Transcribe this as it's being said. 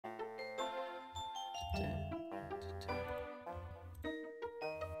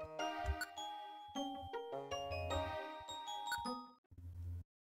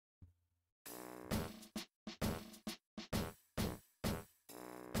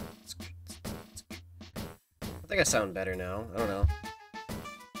think I sound better now. I don't know.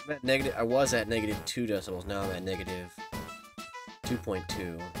 I'm at negative. I was at negative 2 decibels. Now I'm at negative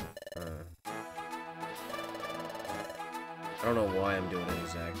 2.2. I don't know why I'm doing it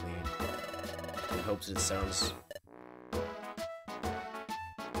exactly. In hopes it sounds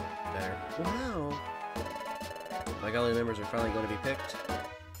better. Wow! My golly, members are finally going to be picked.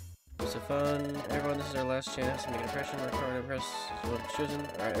 So fun. Everyone, this is our last chance to make an impression. We're trying to impress what chosen.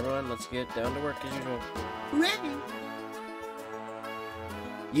 Alright, everyone, let's get down to work as usual. Ready!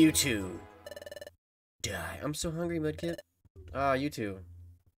 You two! Die. I'm so hungry, Mudkip. Ah, you two.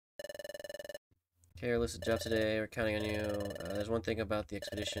 Okay, our list of jobs today. We're counting on you. There's one thing about the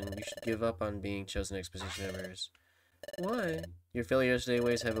expedition. You should give up on being chosen expedition members. Why? Your failure yesterday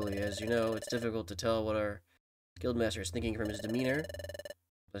weighs heavily. As you know, it's difficult to tell what our guildmaster is thinking from his demeanor.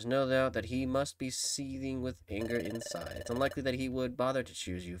 There's no doubt that he must be seething with anger inside. It's unlikely that he would bother to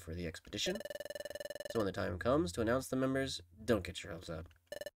choose you for the expedition. So when the time comes to announce the members, don't get your hopes up.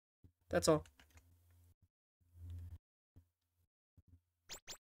 That's all.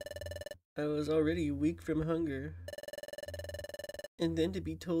 I was already weak from hunger. And then to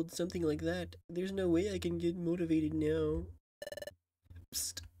be told something like that, there's no way I can get motivated now.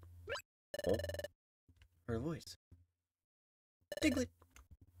 Psst. Oh. Her voice. Diglett.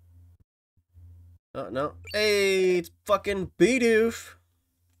 Oh, no. Hey, it's fucking Bidoof.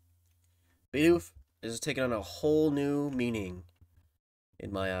 Bidoof is taking on a whole new meaning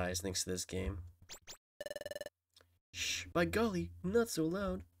in my eyes thanks to this game. Shh, by golly, not so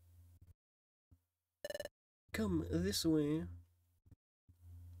loud. Come this way.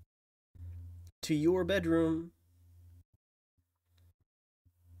 To your bedroom.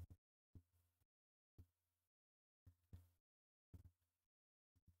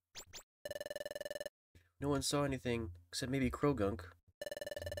 No one saw anything, except maybe Krogunk.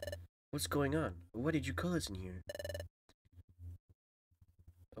 What's going on? Why did you call us in here?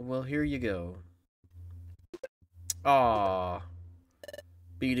 Well, here you go. Aww.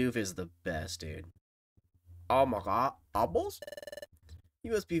 Bidoof is the best, dude. Oh my god, apples?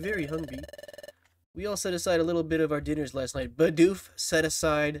 You must be very hungry. We all set aside a little bit of our dinners last night. Bidoof set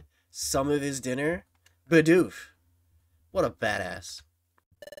aside some of his dinner? Bidoof. What a badass.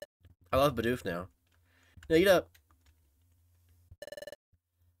 I love Bidoof now. Now eat up.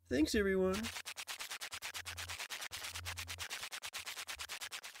 Thanks, everyone.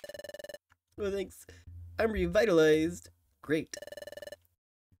 Well, thanks. I'm revitalized. Great.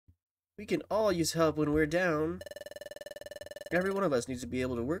 We can all use help when we're down. Every one of us needs to be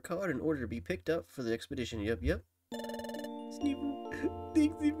able to work hard in order to be picked up for the expedition. Yep. Sneeple.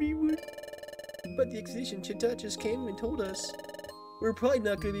 Thanks, everyone. But the expedition Chita just came and told us we're probably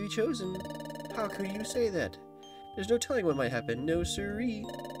not going to be chosen. How could you say that? There's no telling what might happen. No siree.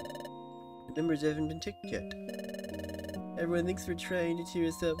 The numbers haven't been ticked yet. Everyone thinks we're trying to cheer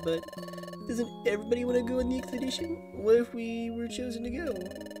us up, but doesn't everybody want to go on the expedition? What if we were chosen to go?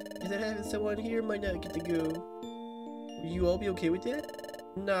 If that happens, someone here might not get to go. Would you all be okay with that?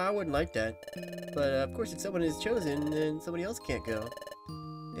 No, I wouldn't like that. But of course, if someone is chosen, then somebody else can't go.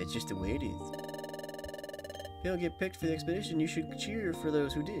 That's just the way it is. If you don't get picked for the expedition, you should cheer for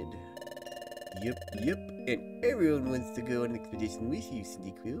those who did. Yep. And everyone wants to go on an expedition with you,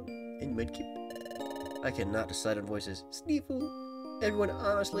 Cyndaquil and Mudkip. I cannot decide on voices. Sneefle. Everyone,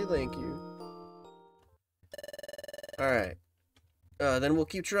 honestly, thank you. Alright. Then we'll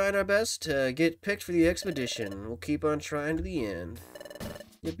keep trying our best to get picked for the expedition. We'll keep on trying to the end.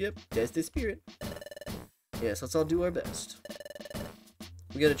 Yep. That's the spirit. Yes, let's all do our best.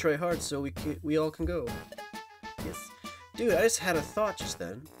 We gotta try hard so we all can go. Yes. Dude, I just had a thought just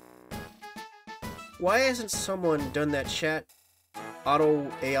then. Why hasn't someone done that chat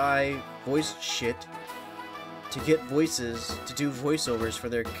auto AI voice shit to get voices to do voiceovers for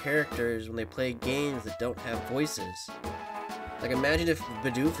their characters when they play games that don't have voices? Like, imagine if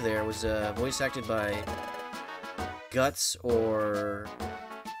Bidoof there was voice acted by Guts or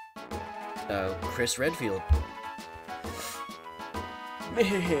Chris Redfield.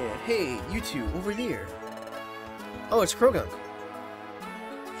 Hey, you two, over there. Oh, it's Krogunk.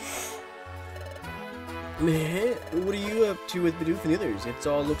 Man, what are you up to with Bidoof and the others? It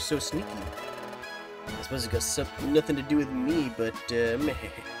all looks so sneaky. I suppose it's got nothing to do with me, but, meh.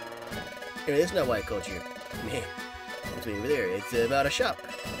 Anyway, that's not why I called you. Meh. It's way over there. It's about a shop.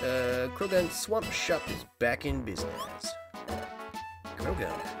 Krogunk Swamp Shop is back in business.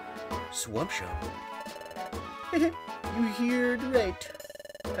 Krogunk Swamp Shop? You heard right.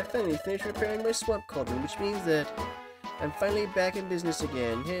 I finally finished repairing my swamp cauldron, which means that I'm finally back in business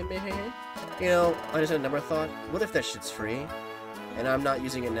again. You know, I just had another thought. What if that shit's free? And I'm not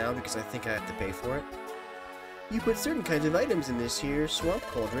using it now because I think I have to pay for it? You put certain kinds of items in this here swamp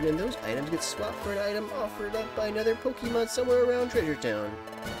cauldron, and those items get swapped for an item offered up by another Pokemon somewhere around Treasure Town.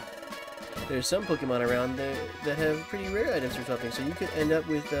 There's some Pokemon around there that have pretty rare items for swapping, so you could end up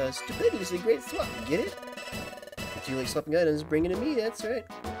with a stupendously great swap. Get it? If you like swapping items, bring it to me, that's right.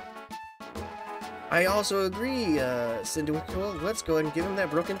 I also agree, Cyndaquil. Let's go ahead and give him that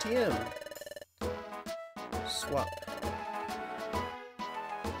broken TM. Swap.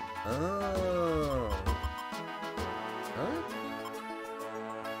 Oh. Huh?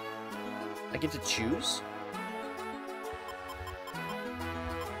 I get to choose?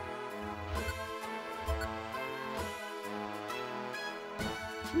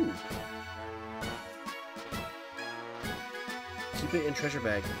 Ooh. Keep it in treasure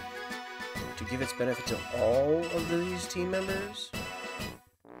bag to give its benefit to all of these team members.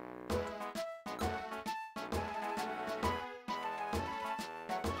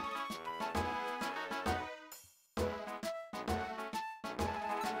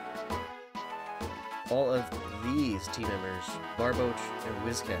 All of these team members, Barboach and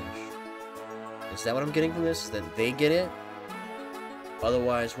Whiscash. Is that what I'm getting from this? That they get it?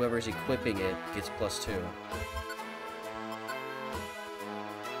 Otherwise, whoever's equipping it gets +2.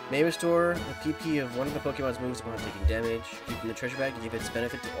 May restore the PP of one of the Pokemon's moves upon taking damage. Keep in the treasure bag to give its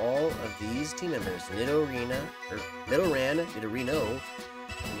benefit to all of these team members. Nidoran, Nidorino,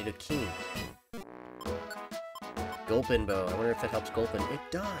 and Nidoking. Gulpin Bow. I wonder if that helps Gulpin. It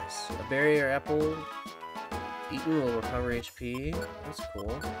does. A berry or apple eaten will recover HP. That's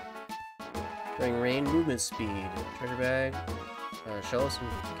cool. During rain, movement speed. Treasure bag. Shells and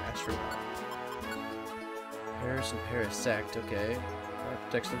Gastropod. Paris and Parasect. Okay.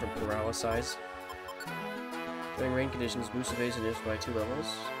 Protects them from paralysis. During rain conditions, boost evasiveness by 2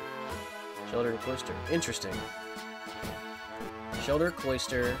 levels. Shelter and Cloister. Interesting. Shelter,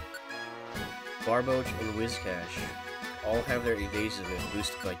 Cloister, Barboach, and Whiscash all have their evasiveness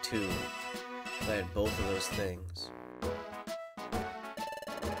boosted by 2. I had both of those things.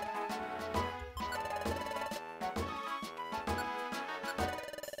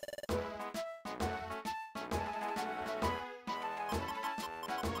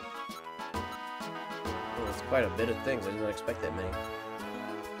 Oh, that's quite a bit of things. I did not expect that many.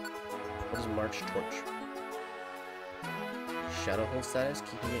 What is March Torch? Shadow Hold status,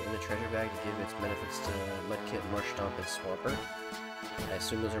 keeping it in the treasure bag to give its benefits to Mudkip, Marshtomp, and Swampert. I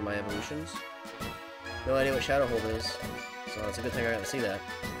assume those are my evolutions. No idea what Shadow Hold is, so it's a good thing I got to see that.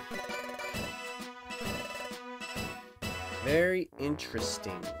 Very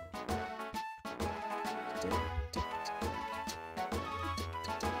interesting.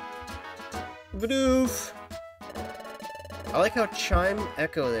 Bidoof! I like how Chime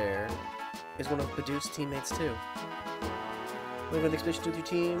Echo there is one of Bidoof's teammates too. Move an expedition with your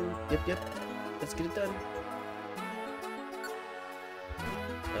team. Yep. Let's get it done.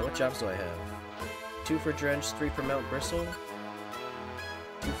 Now, what jobs do I have? 2 for Drenched, 3 for Mount Bristle.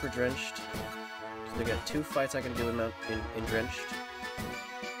 2 for Drenched. So they got 2 fights I can do in Drenched.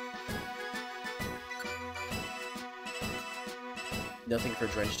 Nothing for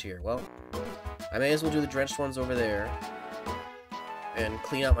Drenched here. Well, I may as well do the Drenched ones over there. And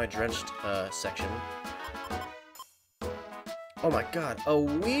clean out my Drenched section. Oh my god, a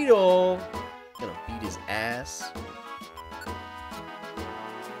Weedle! Gonna beat his ass.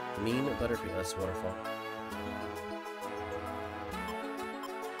 Mean Butterfree, that's wonderful.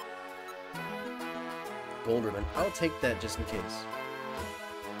 Gold Ribbon, I'll take that just in case.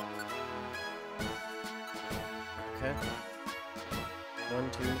 Okay. 1,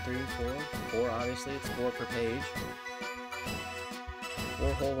 2, 3, 4. 4, obviously, it's 4 per page.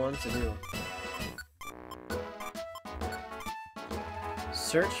 4 whole ones to do.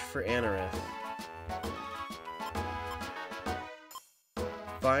 Search for Anorith.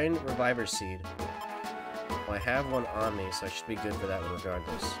 Find Reviver Seed. Well, I have one on me, so I should be good for that one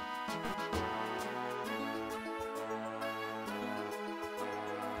regardless.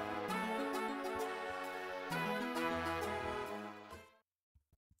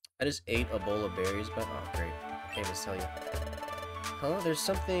 I just ate a bowl of berries, but oh great. Can't even tell you. Huh? There's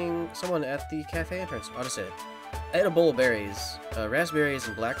someone at the cafe entrance. I'll just say it. I had a bowl of berries, raspberries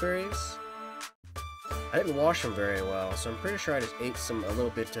and blackberries. I didn't wash them very well, so I'm pretty sure I just ate a little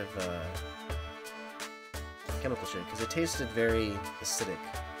bit of chemical shit, because it tasted very acidic.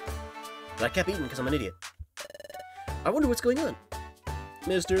 But I kept eating because I'm an idiot. I wonder what's going on.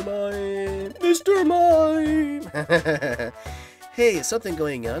 Mr. Mime! Mr. Mime! Hey, is something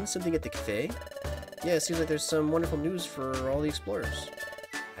going on? Something at the cafe? Yeah, it seems like there's some wonderful news for all the explorers.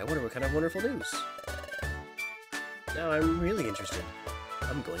 I wonder what kind of wonderful news. Now I'm really interested.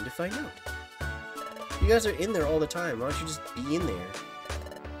 I'm going to find out. You guys are in there all the time. Why don't you just be in there?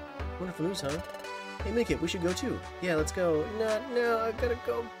 Wonderful news, huh? Hey, make it. We should go too. Yeah, let's go. No, I gotta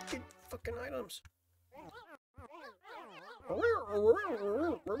go get fucking items.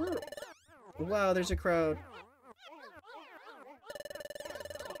 Wow, there's a crowd.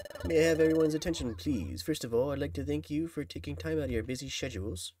 May I have everyone's attention, please? First of all, I'd like to thank you for taking time out of your busy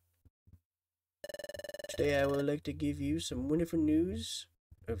schedules. Today I would like to give you some wonderful news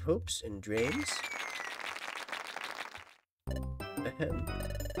of hopes and dreams. Ahem.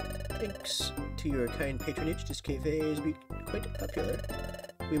 Thanks to your kind patronage, this cafe has been quite popular.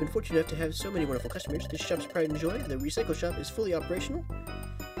 We've been fortunate enough to have so many wonderful customers. This shop's pride and joy. The recycle shop is fully operational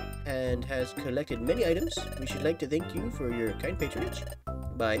and has collected many items. We should like to thank you for your kind patronage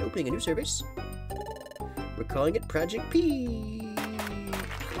by opening a new service. We're calling it Project P.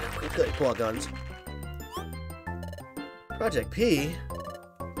 Good, pull out guns. Project P?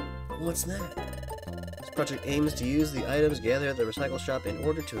 What's that? This project aims to use the items gathered at the recycle shop in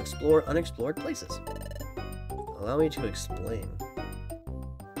order to explore unexplored places. Allow me to explain.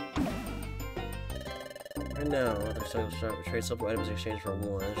 Right now, at the recycle shop, we trade several items in exchange for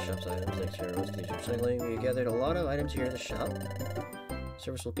one. Shop's items like cereals, recycling. We gathered a lot of items here in the shop.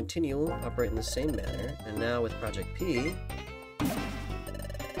 Service will continue, operate in the same manner. And now with Project P,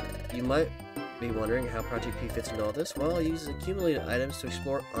 you might be wondering how Project P fits into all this. Well, it uses accumulated items to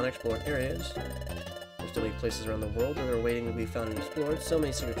explore unexplored areas. There's so many places around the world that are waiting to be found and explored. So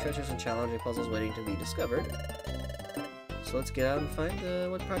many secret treasures and challenging puzzles waiting to be discovered. So let's get out and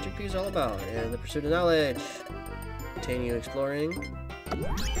find what Project P is all about, and the pursuit of knowledge. Continue exploring.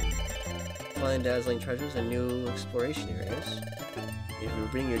 Find dazzling treasures and new exploration areas. If you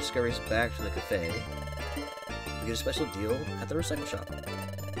bring your discoveries back to the cafe, you get a special deal at the recycle shop.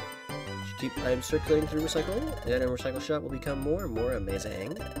 Keep items circulating through recycling, and a recycle shop will become more and more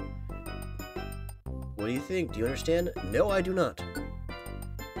amazing. What do you think? Do you understand? No, I do not.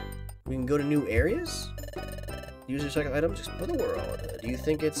 We can go to new areas? Use recycled items to explore the world. Do you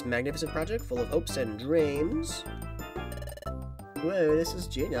think it's a magnificent project full of hopes and dreams? Whoa, this is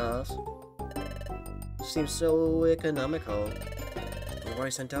genius. Seems so economical. I've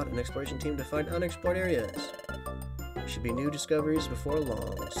already sent out an exploration team to find unexplored areas. There should be new discoveries before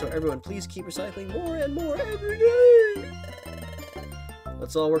long. So everyone, please keep recycling more and more every day!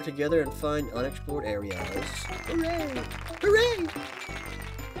 Let's all work together and find unexplored areas. Hooray! Hooray!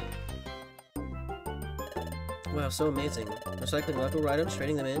 Wow, so amazing. Recycling leftover items,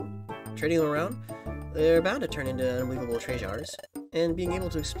 trading them around, they're bound to turn into unbelievable treasures. And being able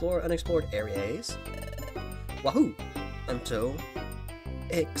to explore unexplored areas. Wahoo! I'm so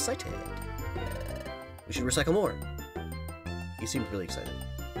excited. We should recycle more. You seem really excited.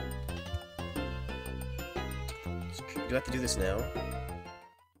 Do I have to do this now?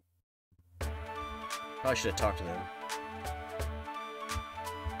 Probably should have talked to them.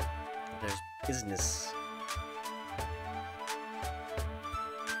 There's business.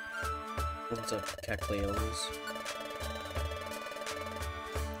 What's up, Cacleons?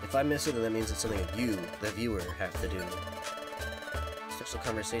 If I miss it, then that means it's something that you, the viewer, have to do. Special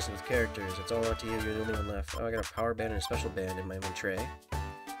conversation with characters. It's all up to you. You're the only one left. Oh, I got a power band and a special band in my tray.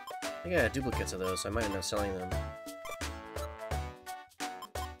 I think I got duplicates of those, so I might end up selling them.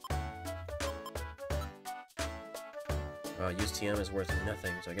 Used TM is worth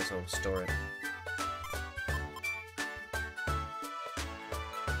nothing, so I guess I'll store it.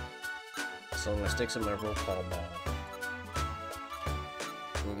 So I'm gonna stick some of my roll call ball.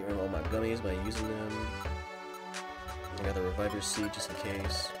 I'm gonna get rid of all my gummies by using them. I got the reviver seed just in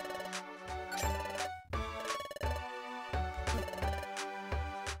case.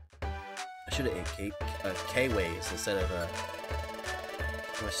 I should have ate K-Ways instead of am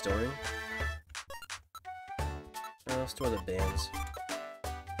I storing? I'll store the bands.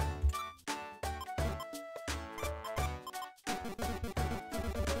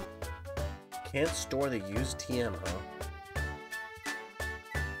 Can't store the used TM, huh?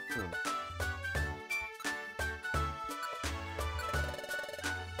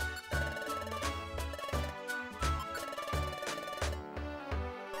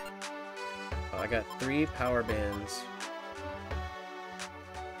 Oh, I got 3 power bands.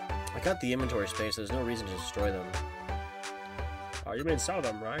 I got the inventory space, so there's no reason to destroy them. Oh, you mean sell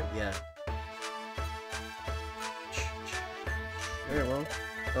them, right? Yeah. Very well.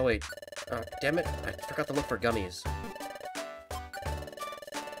 Oh wait. Oh, damn it. I forgot to look for gummies.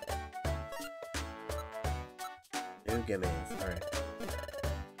 New gummies. Alright.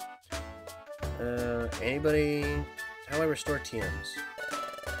 Anybody... How do I restore TMs?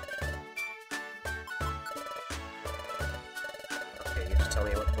 Okay, you just tell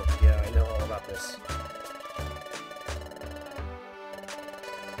me what book. Yeah, I know all about this.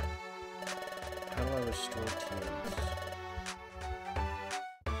 store teams.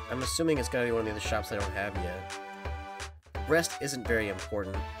 I'm assuming it's gotta be one of the other shops I don't have yet. Rest isn't very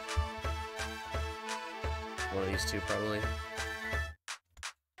important. One of these two, probably.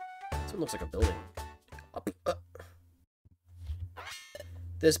 This one looks like a building.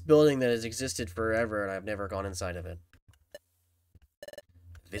 This building that has existed forever and I've never gone inside of it.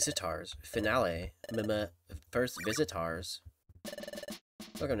 Visitors. Finale. First visitors.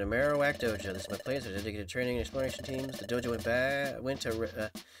 Welcome to Marowak Dojo. This is my place for dedicated training and exploration teams. The dojo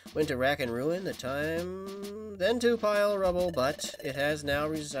went to rack and ruin the time, then to pile rubble, but it has now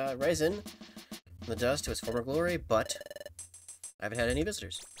risen from the dust to its former glory, but I haven't had any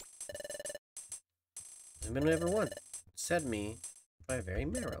visitors. There's been ever one. Sent me by a very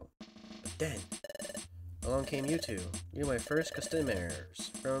marrow. But then, along came you two. You're my first customers.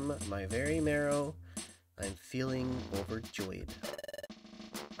 From my very marrow, I'm feeling overjoyed.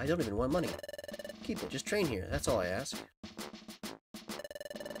 I don't even want money. Keep it, just train here, that's all I ask.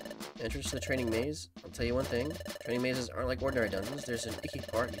 Entrance to the training maze. I'll tell you one thing, training mazes aren't like ordinary dungeons. There's an icky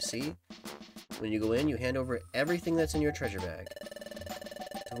part, you see? When you go in, you hand over everything that's in your treasure bag.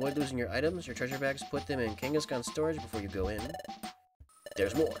 To avoid losing your items, your treasure bags, put them in Kangaskhan storage before you go in.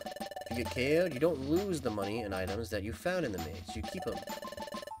 There's more. If you get KO'd, you don't lose the money and items that you found in the maze. You keep them.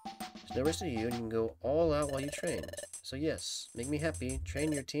 There's no risk to you, and you can go all out while you train. So yes, make me happy.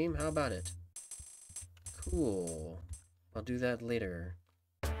 Train your team. How about it? Cool. I'll do that later.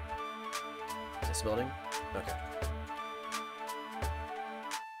 Is this building? Okay.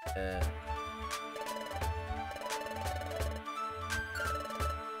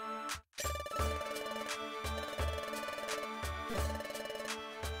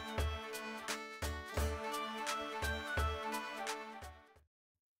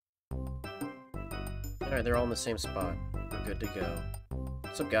 Alright, they're all in the same spot. We're good to go.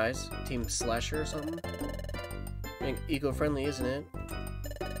 What's up, guys? Team Slasher or something? I think eco-friendly, isn't it?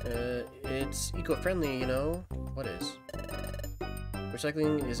 It's eco-friendly, you know? What is?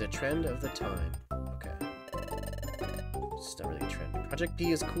 Recycling is a trend of the time. Okay. It's not really a trend. Project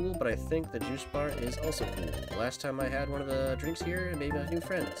P is cool, but I think the juice bar is also cool. The last time I had one of the drinks here, it made my new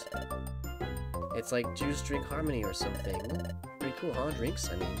friends. It's like juice drink harmony or something. Pretty cool, huh? Drinks,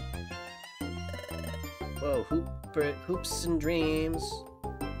 I mean. Whoa, hoops and dreams.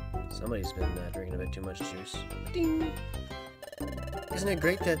 Somebody's been drinking a bit too much juice. Ding! Isn't it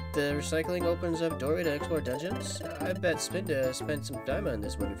great that the recycling opens up doorway to explore dungeons? I bet Spinda spent some time on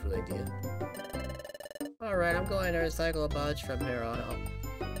this wonderful idea. Alright, I'm going to recycle a bunch from here on out.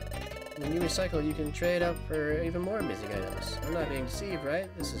 When you recycle, you can trade up for even more amazing items. I'm not being deceived, right?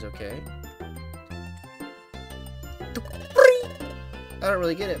 This is okay. I don't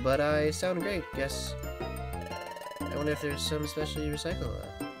really get it, but I sound great, guess. I wonder if there's some special you recycle.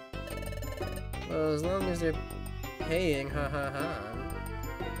 Well, as long as they're paying, ha ha ha.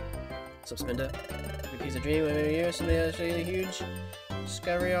 What's up, Spinda? Your piece of dream every year, somebody else show you a huge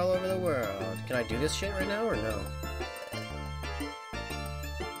discovery all over the world. Can I do this shit right now or no?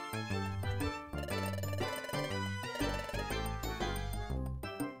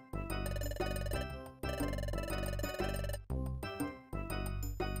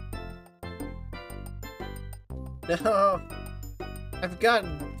 No! I've got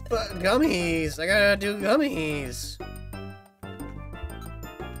gummies! I gotta do gummies!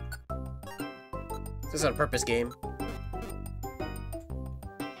 Is this on purpose, game?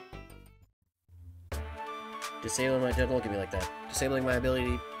 Disabling my... Don't look at me like that. Disabling my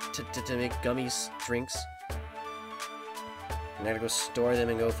ability to make gummies drinks. I gotta go store them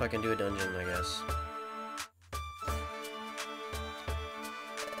and go fucking do a dungeon, I guess.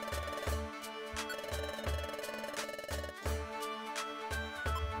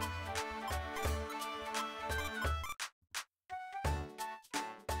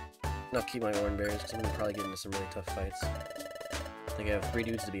 I'll keep my orange berries because I'm gonna probably get into some really tough fights. I think I have 3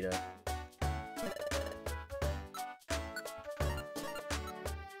 dudes to beat up.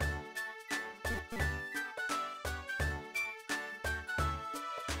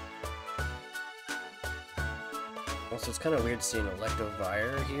 Also, it's kind of weird seeing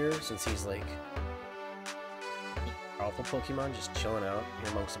Electivire here since he's like alpha Pokemon just chilling out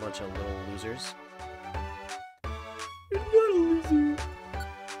here amongst a bunch of little losers. He's not a loser.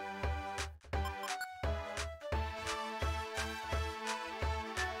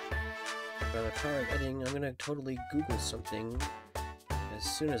 By the power of editing, I'm gonna totally Google something as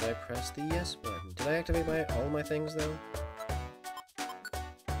soon as I press the yes button. Did I activate all my things though?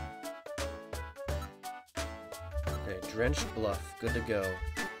 Okay, Drenched Bluff, good to go.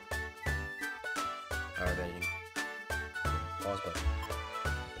 Power of editing. Pause button.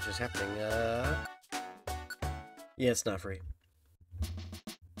 Which is happening, Yeah, it's not free.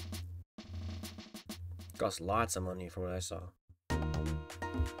 Costs lots of money from what I saw.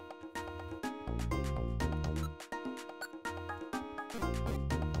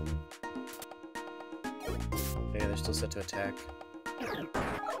 Yeah, they're still set to attack.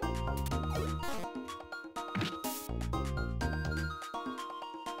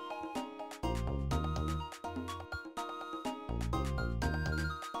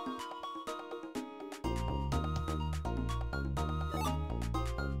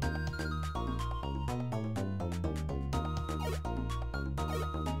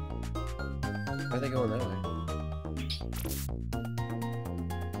 Why are they going that way?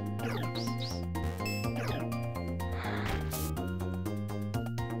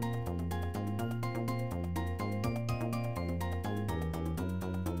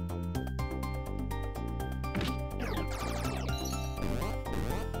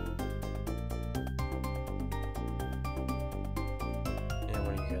 And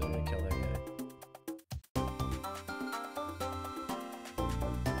one of you guys are gonna kill that guy.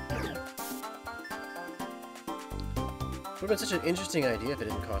 Would have been such an interesting idea if it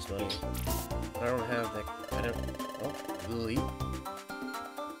didn't cost money. I don't have that. I don't. Oh, leap.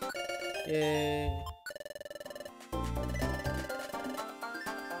 Yay.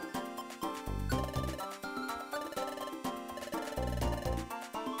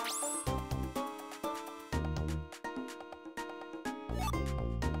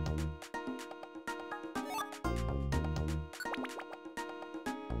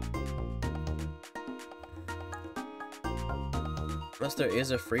 Unless there is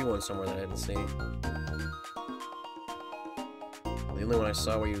a free one somewhere that I didn't see. The only one I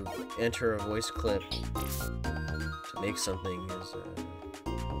saw where you enter a voice clip to make something is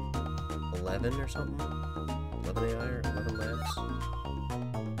 11 or something? 11 AI or 11 labs?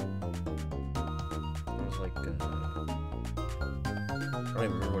 It was like, I don't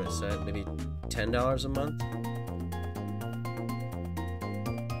even remember what it said, maybe $10 a month?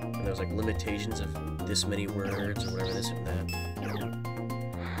 And there was like limitations of this many words or whatever, this and that.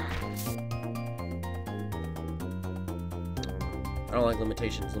 I don't like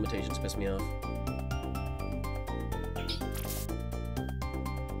limitations. Limitations piss me off.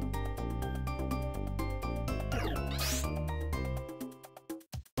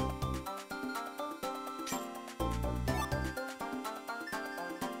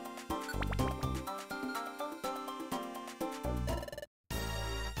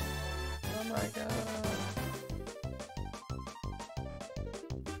 Oh my god.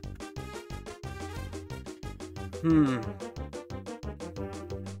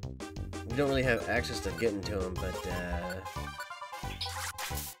 We don't really have access to getting to him, but,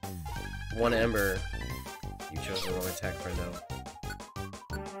 one ember. You chose the wrong attack, friendo.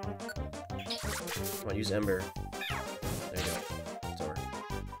 Come on, use ember. There you go. It's over.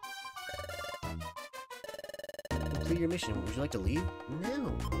 Complete your mission. Would you like to leave?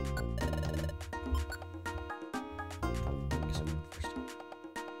 No. Guess I'll go first.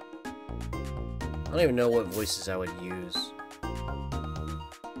 I don't even know what voices I would use.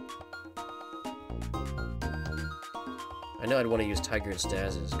 I know I'd want to use Tiger and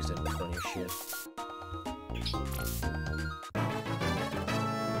Staz's because that'd be funny as shit.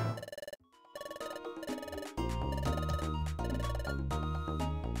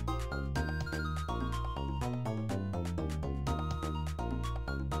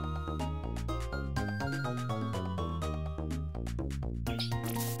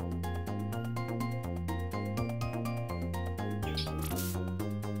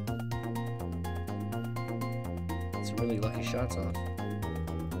 Some really lucky shots off.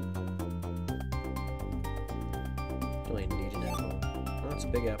 Don't even need an apple. Oh, it's a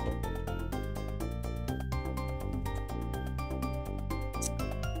big apple.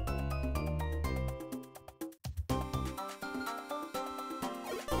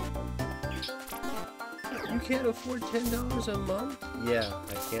 You can't afford $10 a month? Yeah,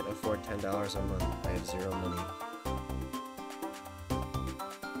 I can't afford $10 a month. I have zero money.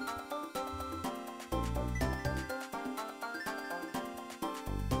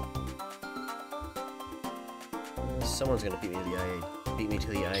 Someone's gonna beat me to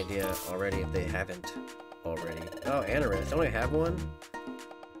the idea already if they haven't already. Oh, Anorith. Don't I have one?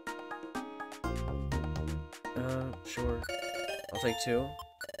 Sure. I'll take 2.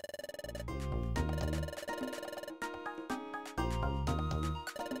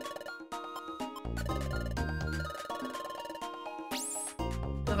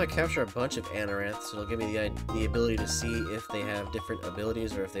 If I capture a bunch of Anoriths, it'll give me the ability to see if they have different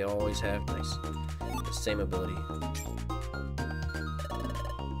abilities or if they always have the same ability.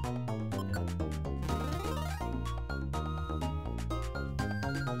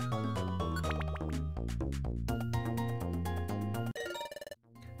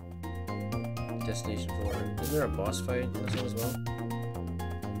 Destination 4. Isn't there a boss fight in this one as well?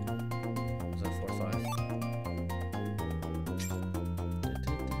 Was that 4 or 5?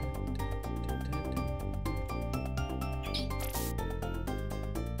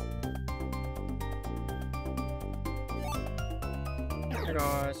 Hey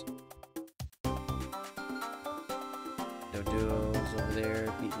guys! No duos over there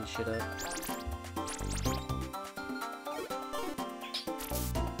beating shit up.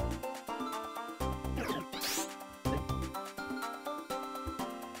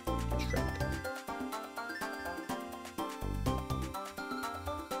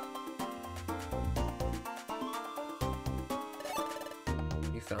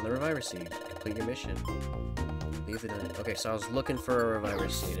 Found the reviver seed. Complete your mission. Leave it in. Okay, so I was looking for a reviver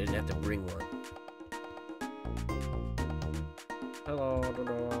seed. I didn't have to bring one. Hello.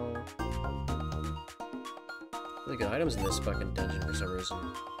 Really good items in this fucking dungeon for some reason.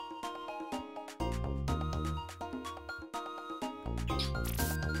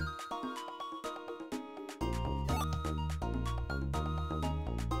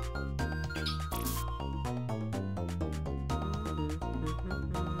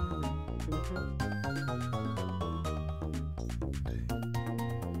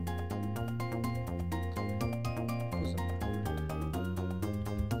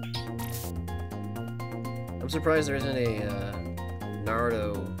 I'm surprised there isn't a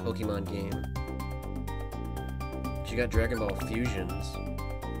Naruto Pokemon game. You got Dragon Ball Fusions.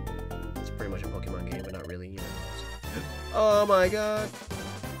 It's pretty much a Pokemon game, but not really, you know. Oh my god!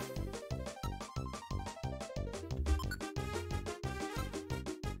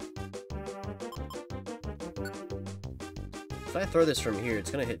 If I throw this from here,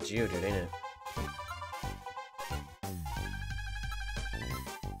 it's gonna hit Geodude, ain't it?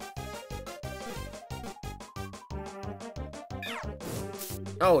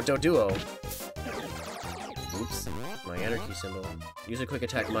 Oh, Doduo. Oops. My anarchy symbol. Use a quick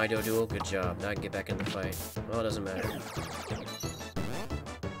attack, my Doduo. Good job. Now I can get back in the fight. Well, it doesn't matter.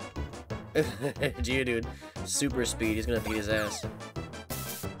 Geodude. Super speed. He's gonna beat his ass.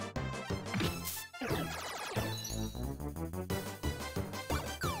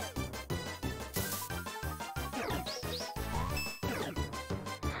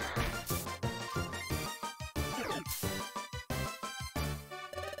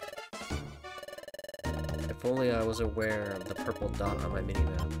 If only I was aware of the purple dot on my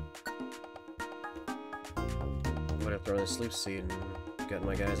minimap. I would have thrown a sleep seed and gotten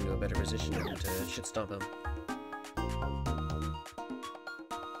my guys into a better position to shit stomp him.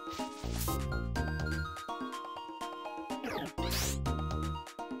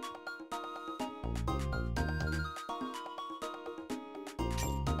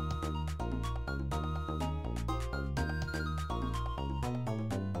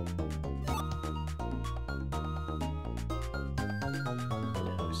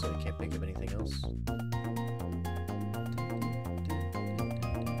 So I can't think of anything else.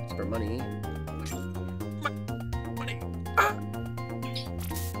 It's for money. Money! Ah!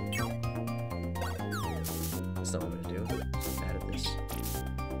 That's not what I'm gonna do. I'm so bad at this.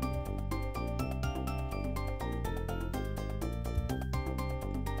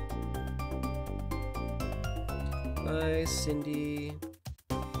 Hi, Cindy.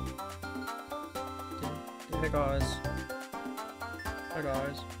 Hey guys. Hi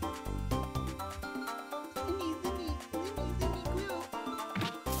guys.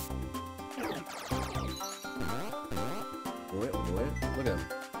 What? Look at him.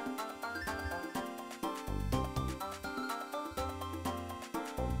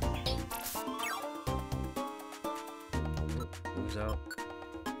 Who's out?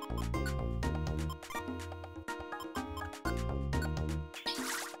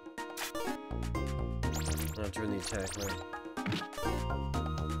 I'm doing the attack, right?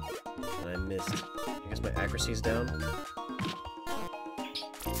 And I missed. I guess my accuracy's down.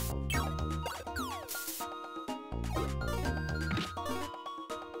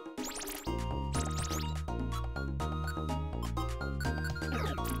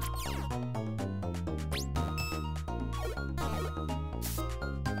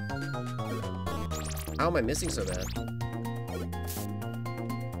 How am I missing so bad?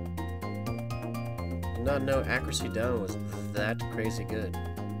 Did not know accuracy down was that crazy good.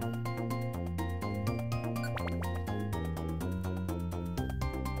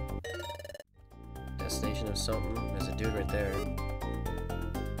 Destination of something. There's a dude right there.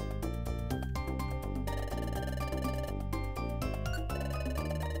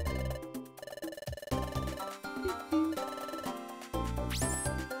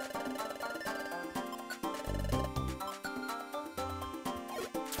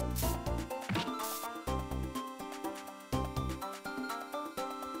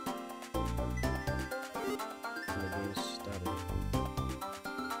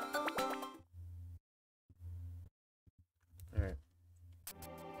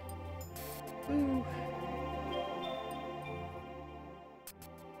 Ooh.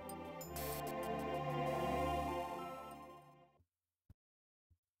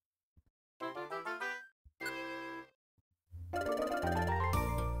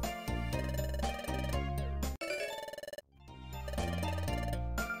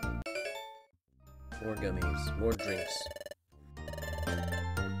 More gummies, more drinks.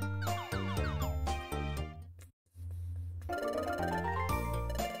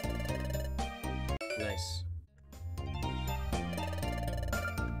 Nice.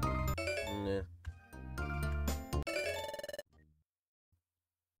 Nah.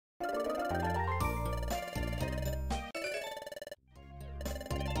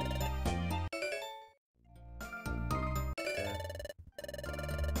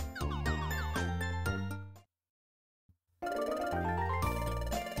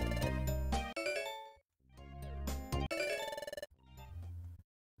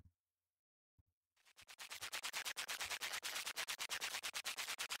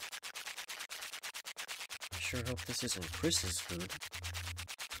 Sure hope this isn't Chris's food.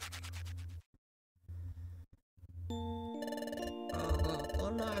 Oh,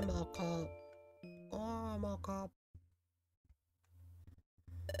 no, I'm a cop. Oh, I'm a cop.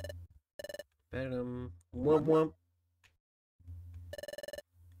 Badum. Womp womp.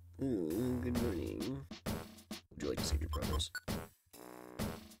 Good morning. Would you like to save your progress?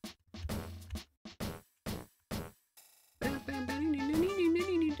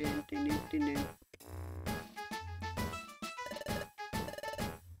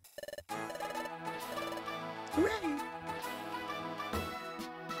 Hooray!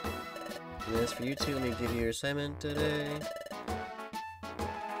 And as for you two, let me give you your assignment today.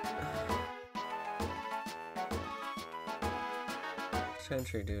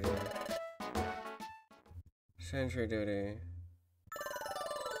 Sentry duty. Sentry duty.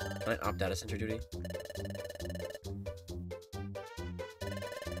 Can I opt out of sentry duty?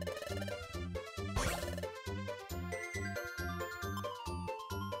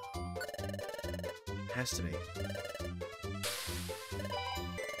 Has to be.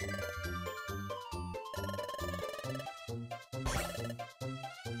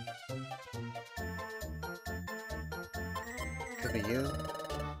 Could be you.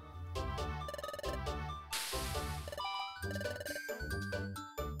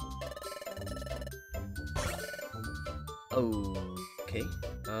 Okay.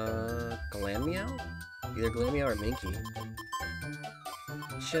 Glammeow? Either Glammeow or Minky.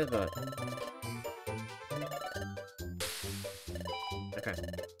 Shit about. Okay.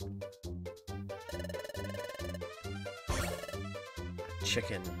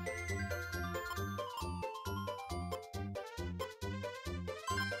 Chicken.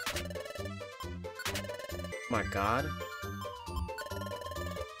 My god.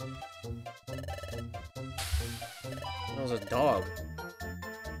 That was a dog.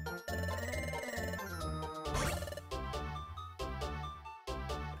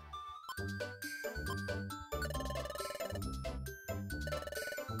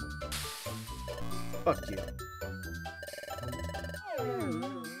 Fuck you.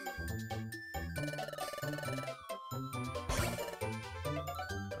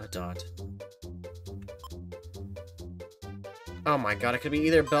 A dot. Oh my god, it could be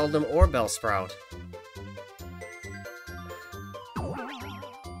either Beldum or Bellsprout. I'm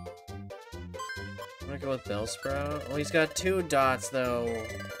gonna go with Bellsprout. Well, he's got 2 dots though.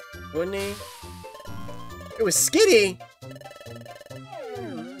 Wouldn't he? It was Skitty!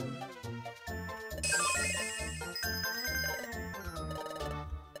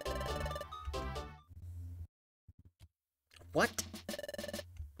 What?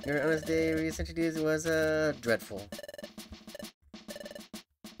 Your honest day recent dudes was dreadful.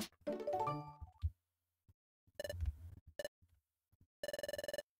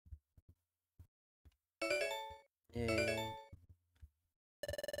 Yay.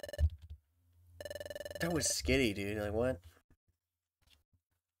 That was Skitty, dude. Like, what?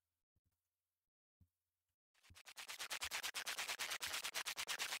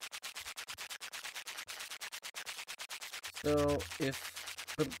 So, if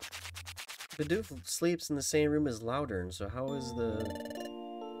Bidoof sleeps in the same room as Loudern, so how is the...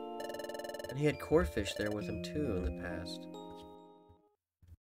 And he had Corefish there with him too in the past.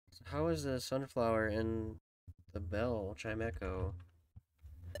 So how is the Sunflower and the Bell Chimecho?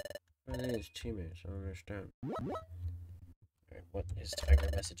 What are these teammates? I don't understand. Alright, what is Tiger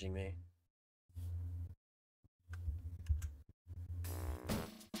messaging me?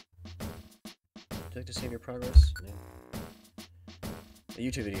 Would you like to save your progress? No. A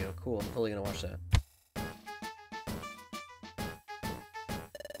YouTube video. Cool, I'm totally gonna watch that.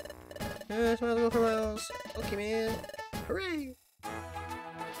 Smiles go for miles. Okay, man. Hooray!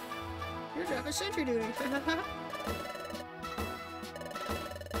 Your job is sentry duty.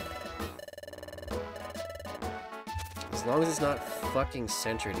 As long as it's not fucking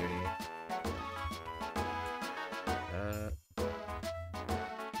sentry duty.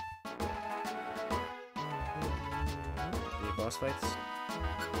 Any boss fights?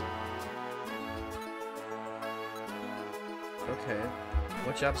 Okay.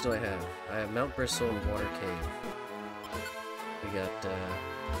 What jobs do I have? I have Mount Bristle and Water Cave. We got,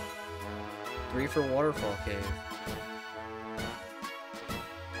 3 for Waterfall Cave.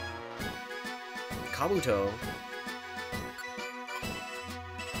 Kabuto.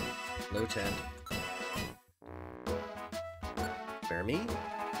 Low Tent. Bermi?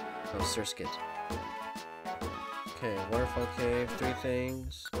 Oh, Surskit. Okay, Waterfall Cave, 3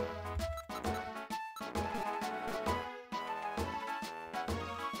 things.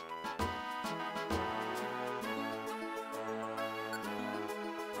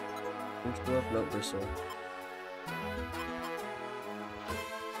 Dwarf, Mount Bristle.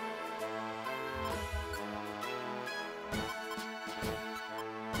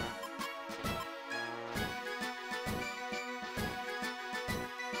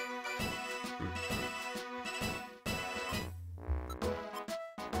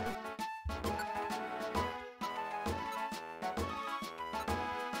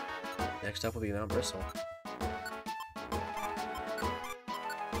 Next up will be Mount Bristle.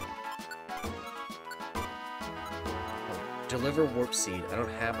 Deliver Warp Seed. I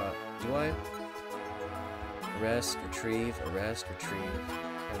don't have a... Do I? Arrest, retrieve, arrest, retrieve.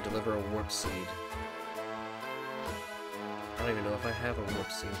 And deliver a Warp Seed. I don't even know if I have a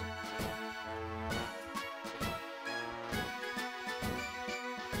Warp Seed.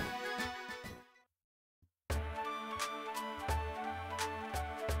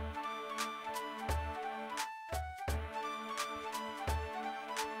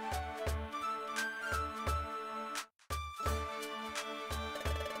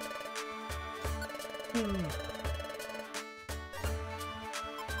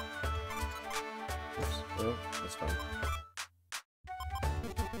 Oops. No, that's fine.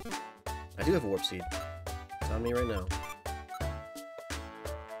 I do have a Warp Seed. It's on me right now.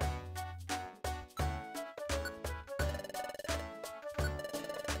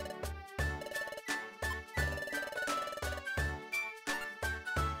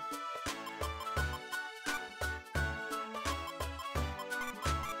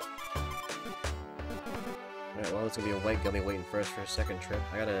 Alright, well, it's gonna be a white gummy waiting for us for a second trip.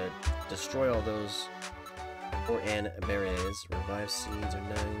 I gotta destroy all those Oran berries. Revive seeds are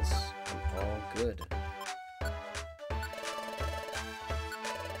nice. I'm all good.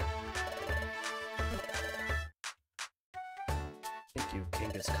 Thank you,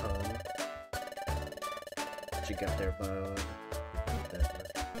 Genghis Khan. What you got there, bud?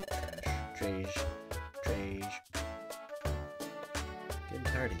 Trash. Trash. Getting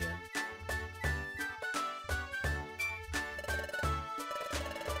tired again.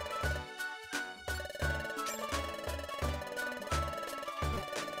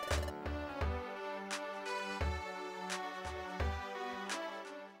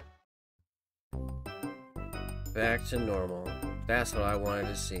 Back to normal. That's what I wanted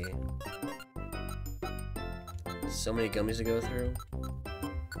to see. So many gummies to go through.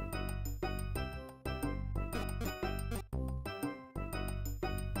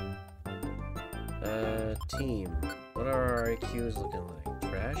 Team. What are our IQs looking like?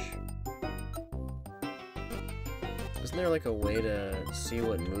 Trash? Isn't there like a way to see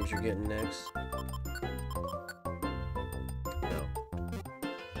what moves you're getting next? No.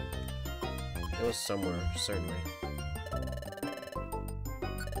 It was somewhere, certainly.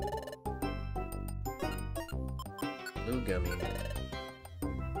 Blue gummy.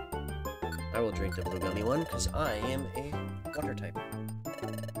 I will drink the blue gummy one, because I am a water type.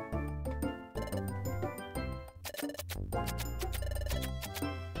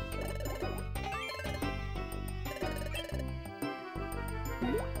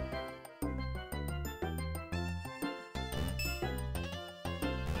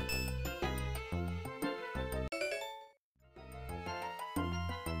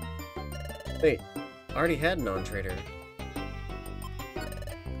 Wait, I already had non-trader.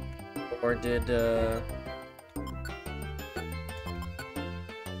 Or did,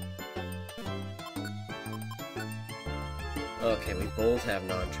 Okay, we both have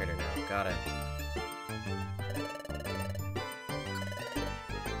non-trader now. Got it.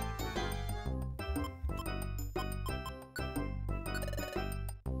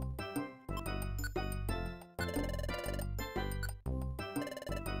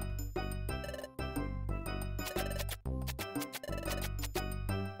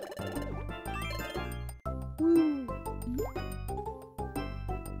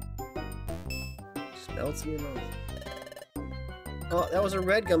 melts in your mouth. Oh, that was a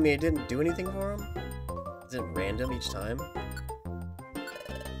red gummy. It didn't do anything for him? Is it random each time?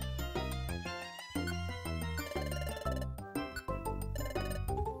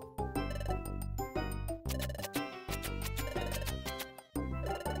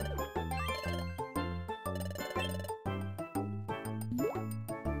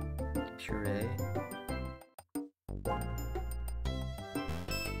 Puree.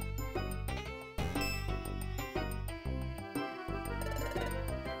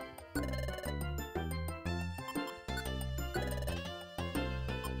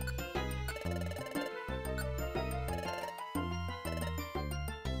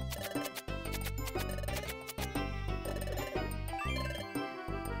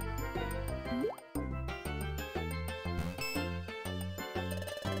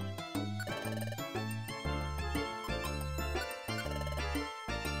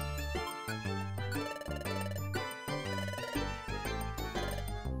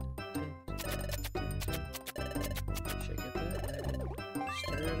 Shake it that way,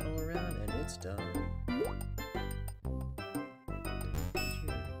 stir it all around, and it's done.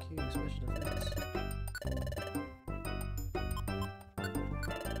 Cue special defense.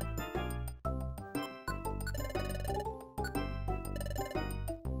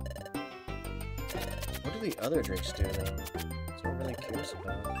 What do the other drinks do, though? That's what I'm really curious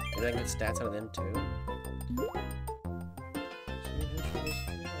about. Maybe I can get stats out of them, too?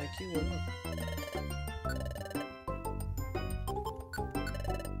 IQ went up.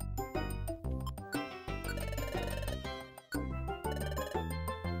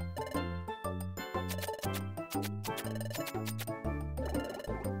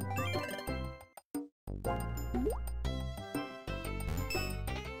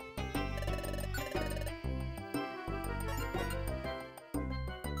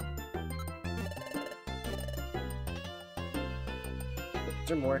 Is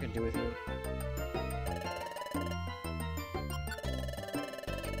there more I can do with you?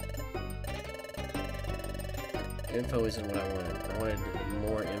 Info isn't what I wanted. I wanted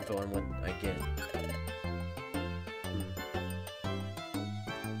more info on what I get.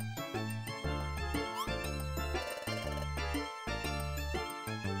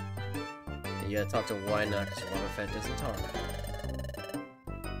 You gotta talk to Why Not, because Wobbuffet doesn't talk.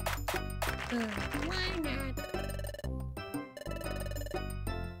 Why not?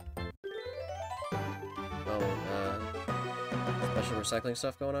 Special recycling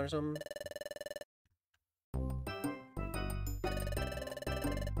stuff going on or something?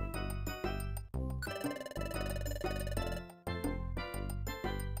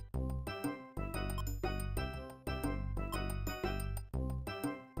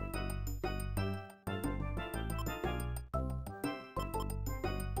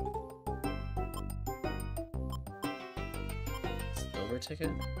 Silver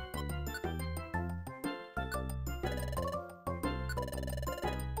ticket?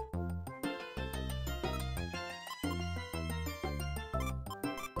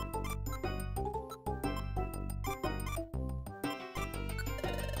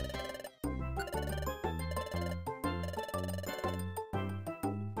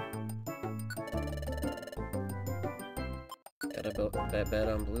 Gotta bet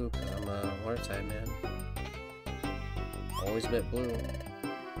on blue, because I'm a water type, man. Always bet blue.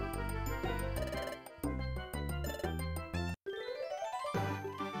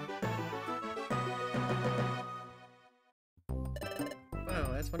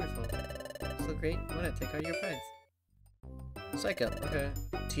 Wow, that's wonderful. So great. Why not take out your prize? Psych up, okay.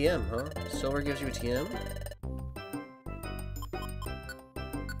 TM, huh? Silver gives you a TM?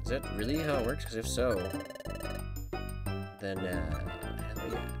 Is that really how it works? Because if so, then, hell yeah.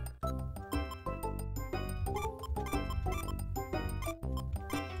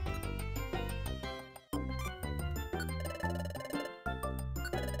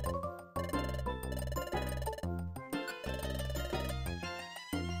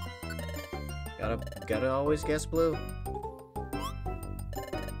 Gotta always guess blue.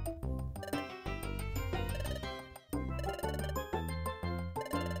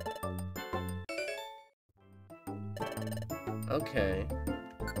 Okay.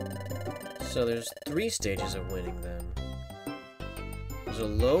 So there's 3 stages of winning then. There's a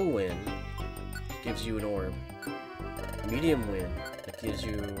low win, that gives you an orb. Medium win, that gives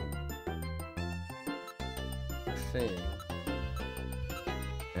you a thing.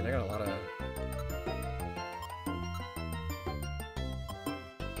 And I got a lot of...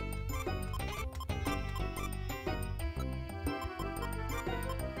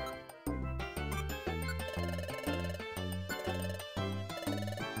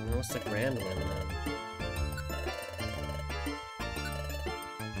 What's the grand win then?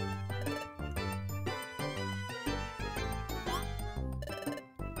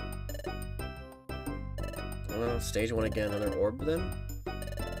 Well, stage 1 again, another orb then?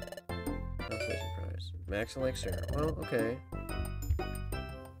 Consolation prize. Max elixir. Well, okay.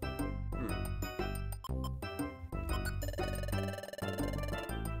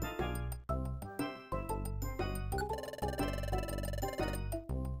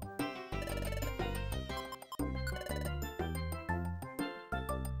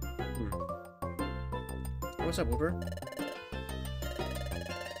 What's up, Whooper?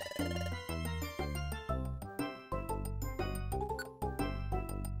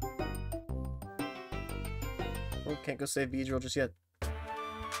 Oh, can't go save Beedrill just yet.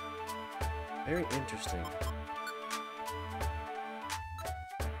 Very interesting.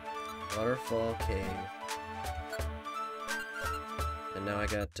 Waterfall Cave. And now I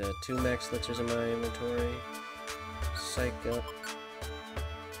got 2 max elixirs in my inventory. Psych up.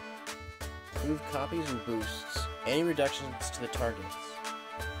 Move copies and boosts. Any reductions to the targets.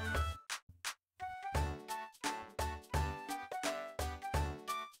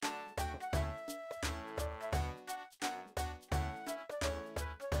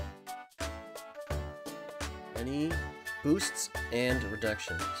 Any boosts and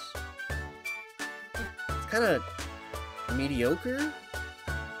reductions. It's kind of mediocre.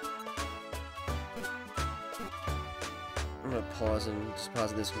 I'm gonna pause and just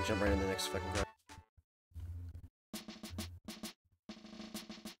pause this and jump right into the next fucking part.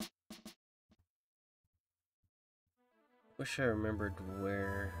 Wish I remembered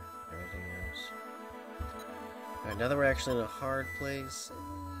where everything is. Alright, now that we're actually in a hard place,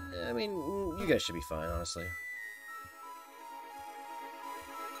 I mean, you guys should be fine, honestly.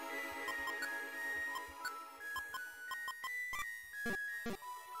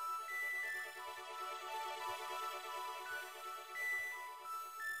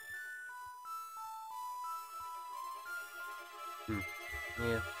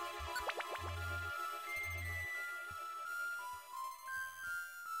 Yeah.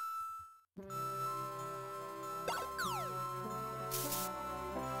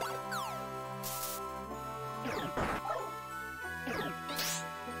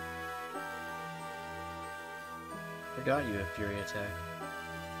 Forgot you have Fury Attack.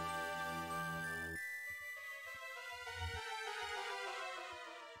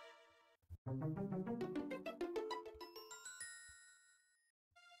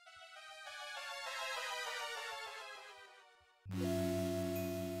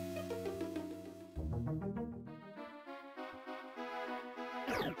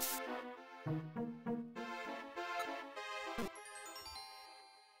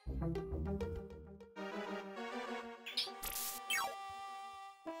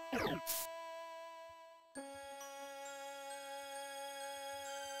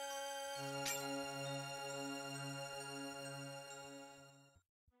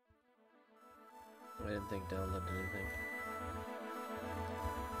 I didn't think downloaded anything.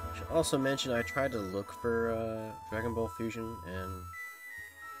 Should also mention I tried to look for Dragon Ball Fusion and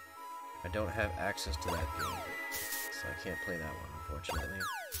I don't have access to that game, so I can't play that one, unfortunately.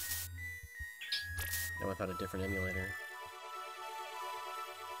 Not without a different emulator.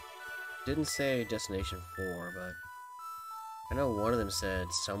 Didn't say Destination 4, but I know one of them said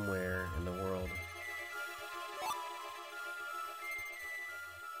somewhere in the world.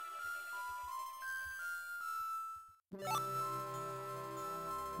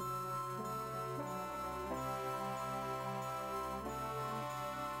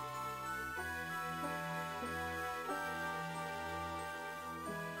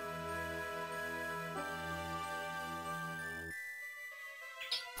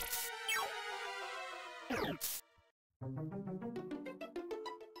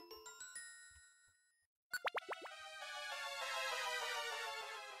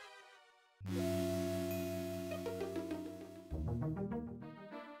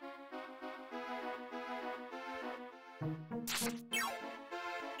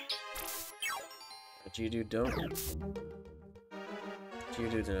 Geodude don't.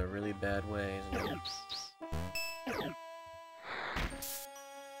 Geodude's in a really bad way, isn't he?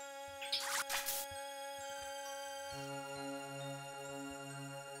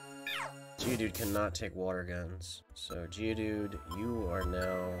 Geodude cannot take water guns. So Geodude, you are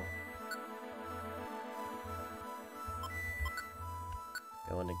now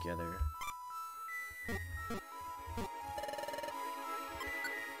going together.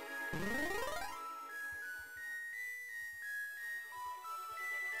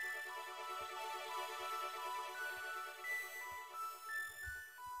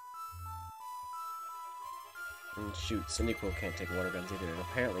 And shoot, Cyndaquil can't take water guns either, and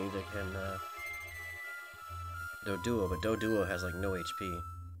apparently they can, Doduo, but Doduo has, like, no HP.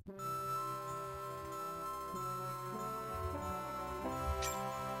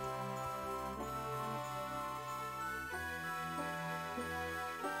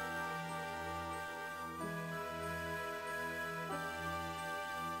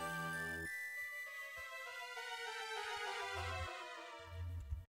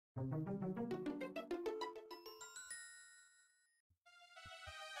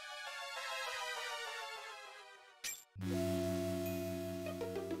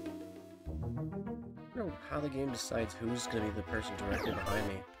 wonder how the game decides who's gonna be the person directly behind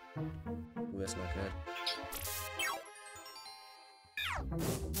me. Ooh, that's not good.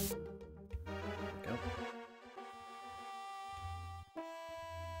 There we go.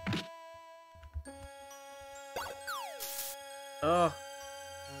 Oh!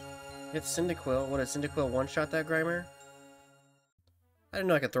 Hit Cyndaquil. What, did Cyndaquil one-shot that Grimer? I didn't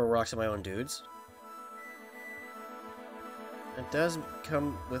know I could throw rocks at my own dudes. It does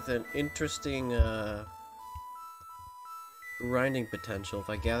come with an interesting, grinding potential. If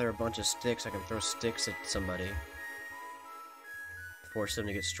I gather a bunch of sticks, I can throw sticks at somebody. Force them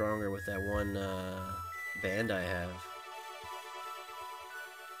to get stronger with that one, band I have.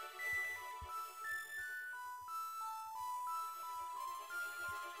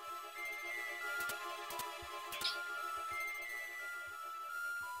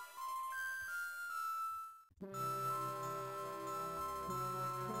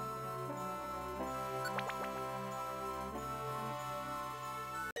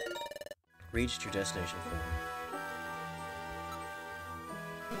 Reached your destination form.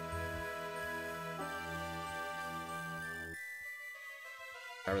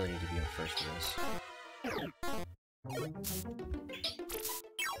 I really need to be up first for this.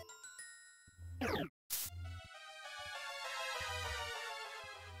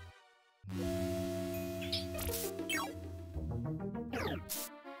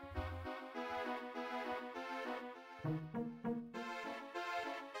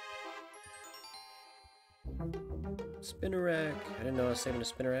 Spinnerack. I didn't know I was saving a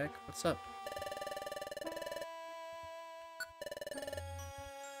Spinnerack. What's up?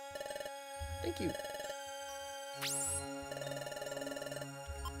 Thank you.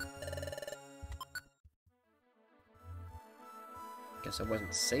 Guess I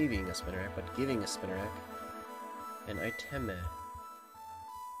wasn't saving a Spinnerack, but giving a Spinnerack an item.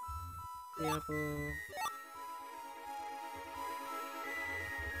 The apple.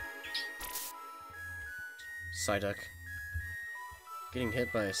 Psyduck. Getting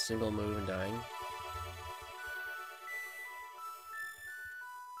hit by a single move and dying.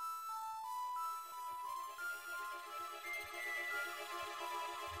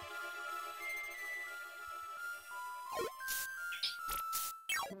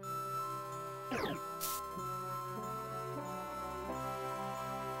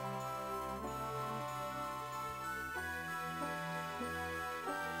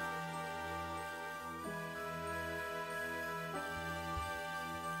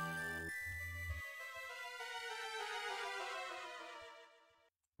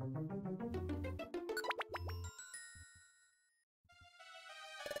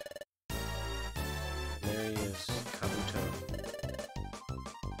 There he is, Kabuto.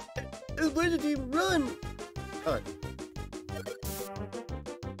 Where did he run? Oh.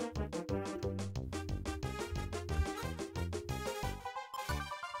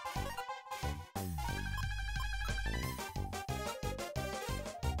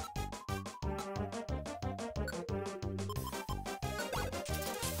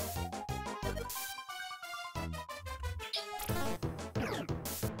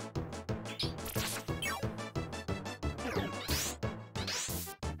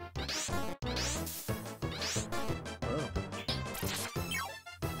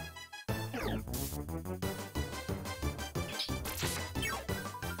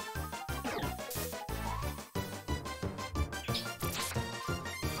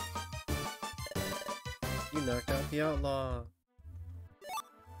 You knocked out the outlaw.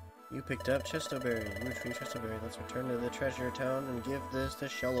 You picked up Chestoberry. You retrieved Chestoberry. Let's return to the treasure town and give this to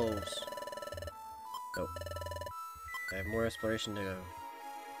Shellos. Oh. I have more exploration to go.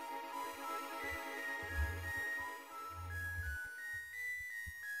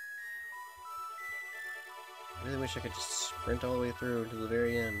 I really wish I could just sprint all the way through to the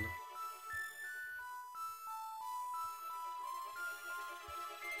very end.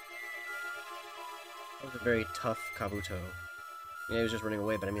 That was a very tough Kabuto. Yeah, he was just running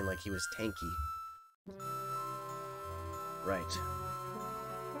away, but I mean like he was tanky. Right.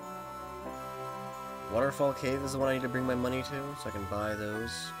 Waterfall Cave is the one I need to bring my money to, so I can buy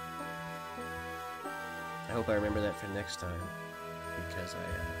those. I hope I remember that for next time, because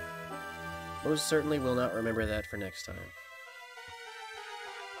I most certainly will not remember that for next time.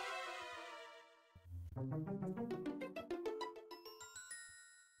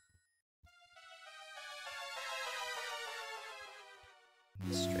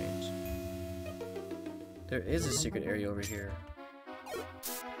 It's strange. There is a secret area over here.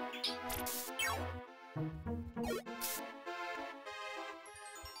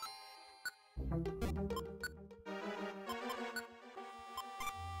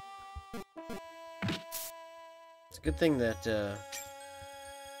 a good thing that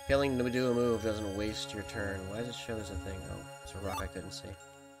failing to do a move doesn't waste your turn. Why does it show there's a thing? Oh, it's a rock I couldn't see.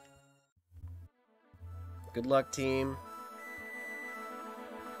 Good luck, team.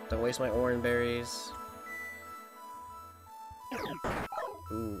 Don't waste my orange berries.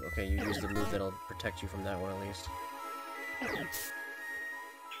 Ooh, okay, you use the move that'll protect you from that one at least.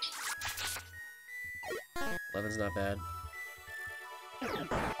 11's not bad.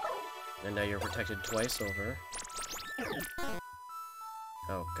 And now you're protected twice over.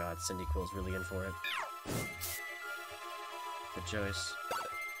 Oh god, Cyndaquil's really in for it. Good choice.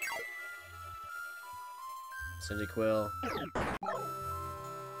 Cyndaquil.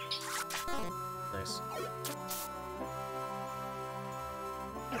 Nice.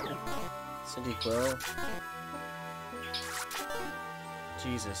 Cyndaquil.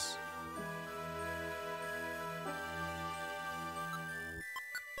 Jesus.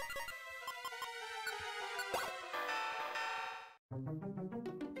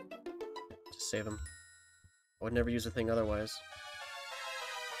 Just save him. I would never use a thing otherwise.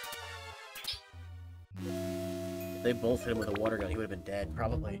 If they both hit him with a water gun, he would have been dead,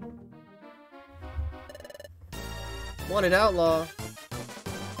 probably. Wanted outlaw!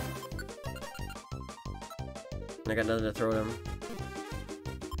 I got nothing to throw at him.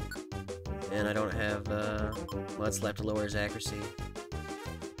 And I don't have, Mud Slap to lower his accuracy.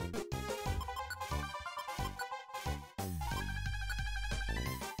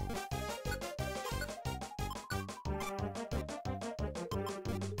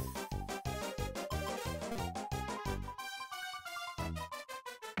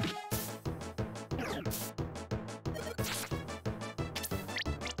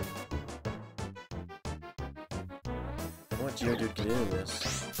 What Geodude can do in this?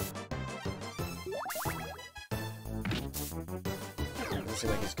 Doesn't seem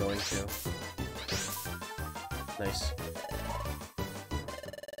like he's going to. Nice.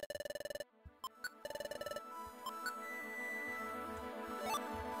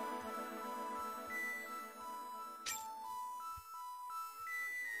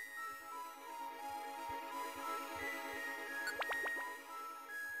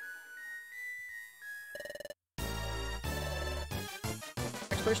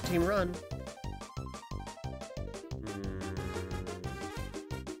 First team run.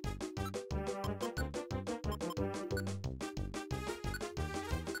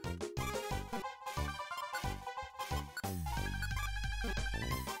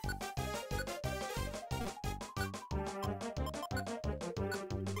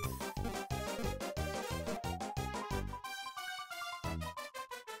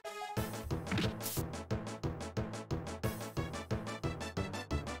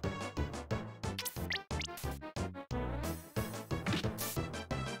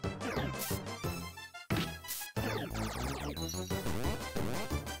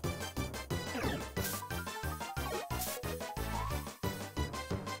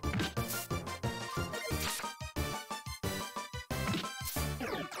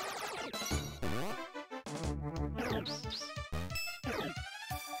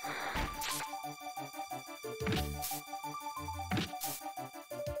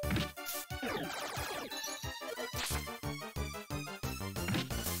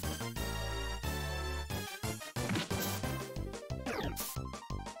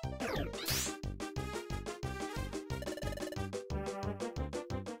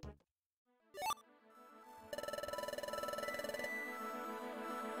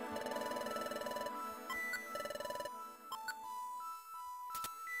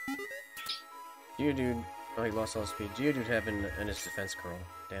 Geodude, oh, he lost all speed. Geodude had been in his defense curl.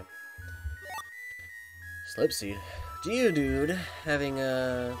 Damn. Slipseed. Geodude having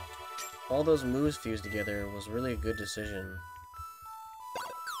all those moves fused together was really a good decision.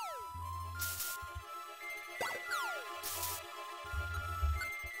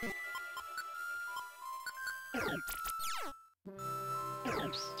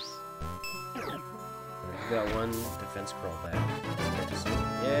 We got one defense curl back.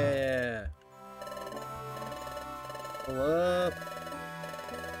 Yeah! Pull up!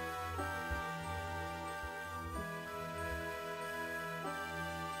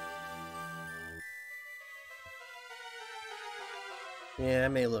 Yeah, I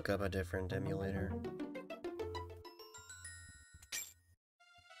may look up a different emulator.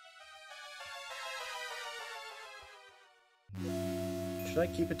 Should I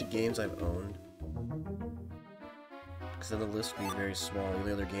keep it to games I've owned? Because then the list would be very small. The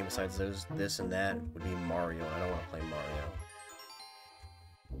only other game besides those, this and that would be Mario. I don't want to play Mario.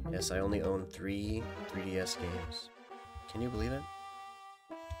 Yes, I only own 3 3DS games. Can you believe it?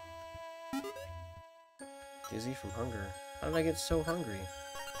 Dizzy from hunger. How did I get so hungry?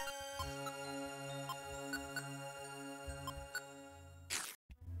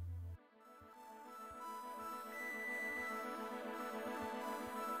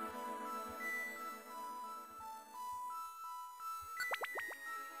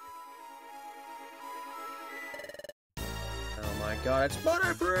 Oh my god, it's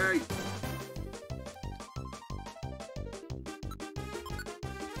Butterfree!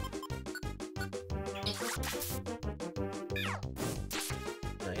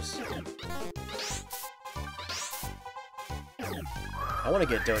 Nice. I want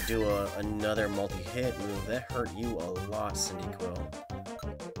to do another multi-hit move. That hurt you a lot, Cyndaquil.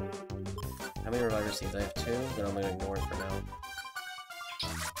 How many reviver seeds? I have 2, then I'm going to ignore it for now.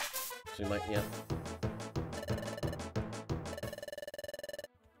 So we might, yeah.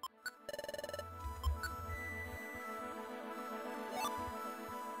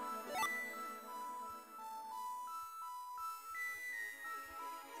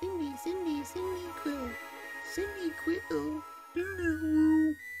 Cyndaquil. Cyndaquil.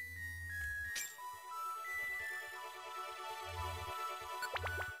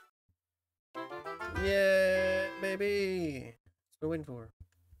 Yeah, baby! That's what we're waiting for.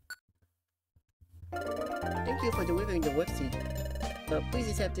 Thank you for delivering the website. Please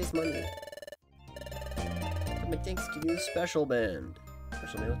accept this money. My thanks to you, Special Band.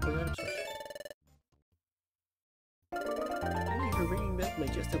 Special Band, let's play that special. Thank you for bringing back my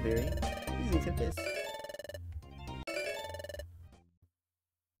Justoberry. Please accept this.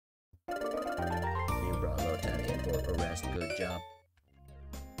 You brought Lotari in for arrest. Good job.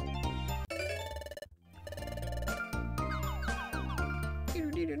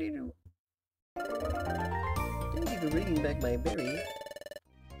 Thank you for bringing back my berry.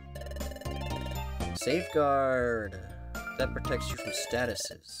 Safeguard. That protects you from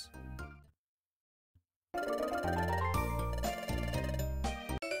statuses.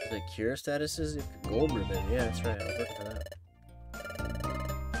 The cure statuses? Gold ribbon. Yeah, that's right. I was looking for that.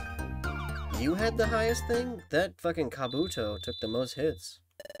 You had the highest thing? That fucking Kabuto took the most hits.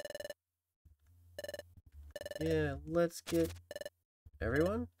 Yeah, let's get...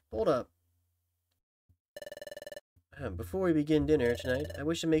 Everyone? Hold up. Before we begin dinner tonight, I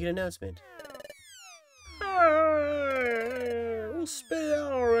wish to make an announcement. We'll spit it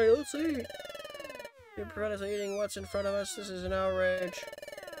out already, let's eat! You prevent us from eating what's in front of us, this is an outrage.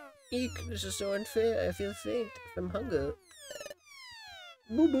 Eek, this is so unfair, I feel faint from hunger.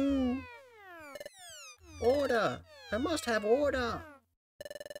 Boo-boo! Order! I must have order!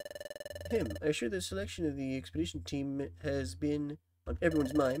 I'm sure the selection of the expedition team has been on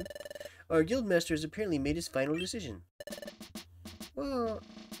everyone's mind. Our guildmaster has apparently made his final decision. Well,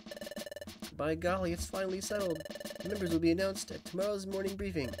 by golly, it's finally settled. The members will be announced at tomorrow's morning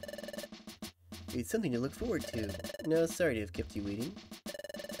briefing. It's something to look forward to. Now, sorry to have kept you waiting.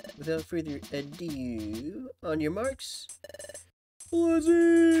 Without further ado, on your marks, let's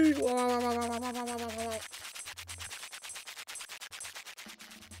eat!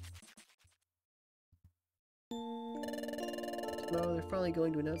 Tomorrow they're finally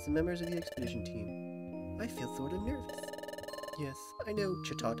going to announce the members of the expedition team. I feel sort of nervous. Yes, I know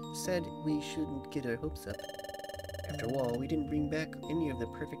Chatot said we shouldn't get our hopes up. After all, we didn't bring back any of the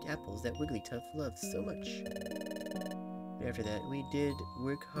perfect apples that Wigglytuff loves so much. After that, we did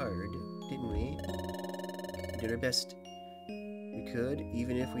work hard, didn't we? We did our best. We could,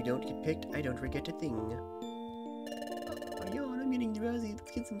 even if we don't get picked, I don't regret a thing. Oh, yawn, I'm getting drowsy. Let's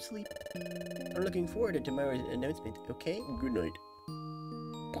get some sleep. I'm looking forward to tomorrow's announcement, okay? Good night.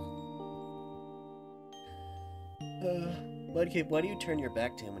 Mudkip, why do you turn your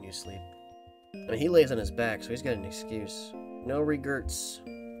back to him when you sleep? I mean, he lays on his back, so he's got an excuse. No regrets.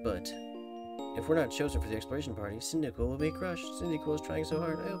 But if we're not chosen for the exploration party, Cyndaquil will be crushed. Cyndaquil is trying so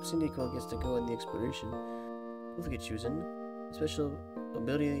hard. I hope Cyndaquil gets to go on the exploration. We'll get chosen. The special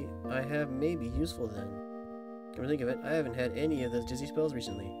ability I have may be useful then. Come to think of it, I haven't had any of those dizzy spells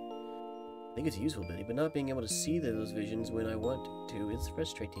recently. I think it's a useful ability, but not being able to see those visions when I want to is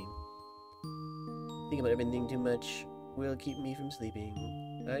frustrating. Think about everything too much will keep me from sleeping.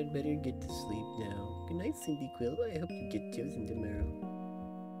 I'd better get to sleep now. Good night, Cyndaquil. I hope you get chosen tomorrow.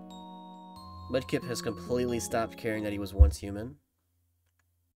 Mudkip has completely stopped caring that he was once human.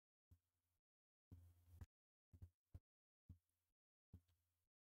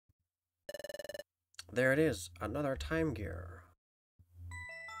 There it is, another time gear.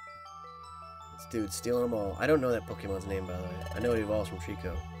 This dude's stealing them all. I don't know that Pokemon's name, by the way. I know it evolves from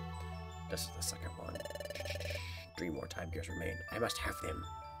Trico. This is the second one. 3 more time gears remain. I must have them.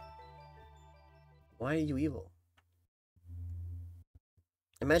 Why are you evil?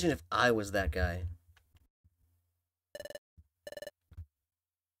 Imagine if I was that guy.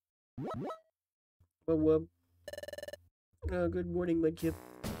 Well, good morning, Mudkip.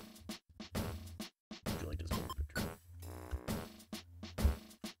 I feel like this one picture.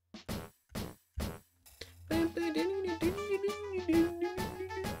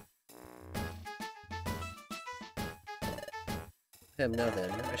 Now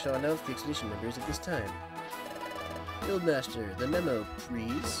then, I shall announce the expedition members at this time. Guildmaster, the memo,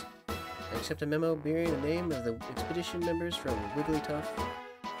 please. I accept a memo bearing the name of the expedition members from Wigglytuff.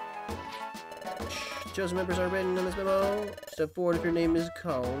 Chosen members are written on this memo. Step forward if your name is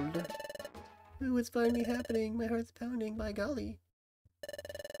called. Ooh, it's finally happening. My heart's pounding, by golly.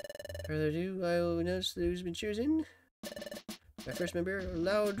 Further ado, I will announce who's been chosen. My first member,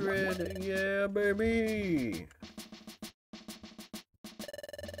 Loudred. Yeah, baby!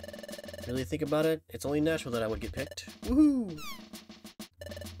 Really think about it, it's only natural that I would get picked. Woohoo!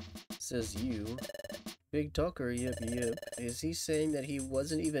 Says you. Big talker, yep. Is he saying that he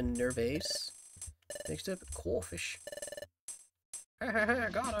wasn't even nervous? Next up, Coalfish. Hey, I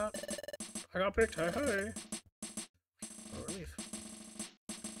got it. I got picked, hey. Oh, relief.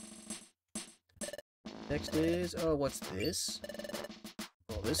 Next is, oh, what's this?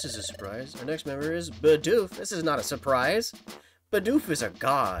 Oh, this is a surprise. Our next member is Bidoof. This is not a surprise. Bidoof is a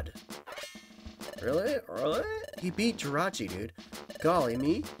god. Really? He beat Jirachi, dude. Golly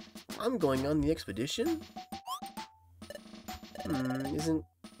me. I'm going on the expedition?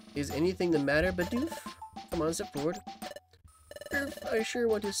 Is anything the matter, Bidoof? Come on, step forward. I sure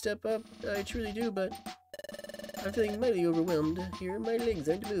want to step up. I truly do, but I'm feeling mighty overwhelmed here. My legs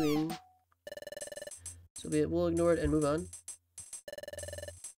aren't moving. So be it. We'll ignore it and move on.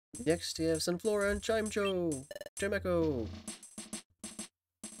 Next, we have Sunflora and Chime Echo.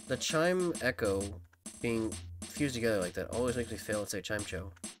 The Chime Echo being fused together like that always makes me fail and say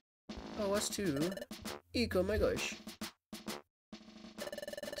Chimecho. Oh, us too. Eco, my gosh.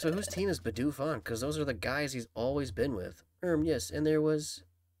 So whose team is Bidoof on? Because those are the guys he's always been with. Yes, and there was...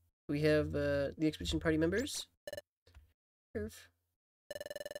 We have the expedition party members.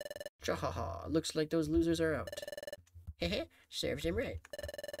 Chahaha, looks like those losers are out. Hehe, serves him right.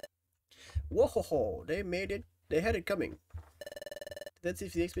 Whoa, they made it. They had it coming. That's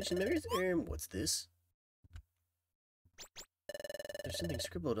if the expedition members. What's this? There's something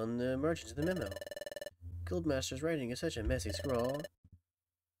scribbled on the margins of the memo. Guildmaster's writing is such a messy scrawl.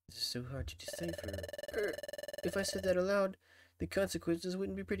 This is so hard to decipher. If I said that aloud, the consequences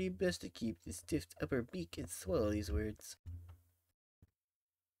wouldn't be pretty. Best to keep the stiff upper beak and swallow these words.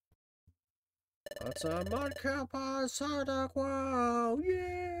 What's a Mudkip Santa Quo?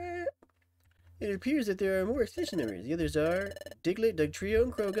 Yeah! It appears that there are more expedition members. The others are Diglett, Dugtrio,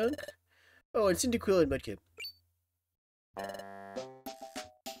 and Crowgunk. Oh, and Cyndaquil and Mudkip.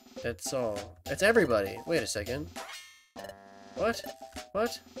 That's all. That's everybody. Wait a second. What?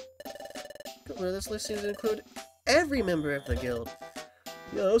 What? Well, this list seems to include every member of the guild.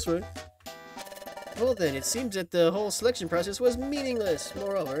 Yeah, that's right. Well then, it seems that the whole selection process was meaningless.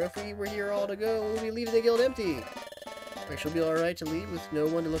 Moreover, if we were here all to go, we'll be leaving the guild empty. I shall be alright to leave with no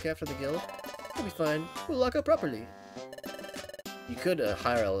one to look after the guild. We'll be fine. We'll lock up properly. You could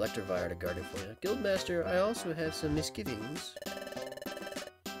hire an Electivire to guard it for you. Guildmaster, I also have some misgivings.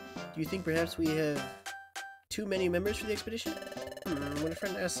 Do you think perhaps we have too many members for the expedition? When a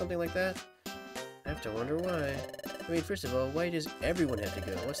friend asks something like that, I have to wonder why. I mean, first of all, why does everyone have to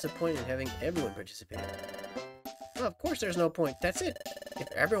go? What's the point in having everyone participate? Well, of course there's no point. That's it. If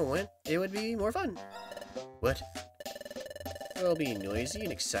everyone went, it would be more fun. What? Well, being noisy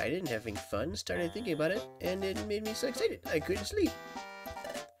and excited and having fun, started thinking about it, and it made me so excited I couldn't sleep.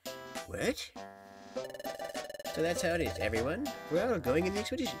 What? So that's how it is, everyone. We're all going in the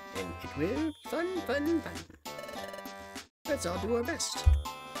expedition, and it will be fun. Let's all do our best.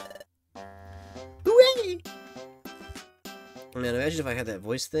 Hooray! Man, imagine if I had that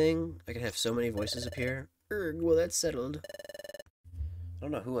voice thing. I could have so many voices appear. Well, that's settled. I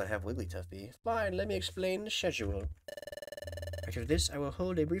don't know who I'd have Wigglytuff be. Fine, let me explain the schedule. After this, I will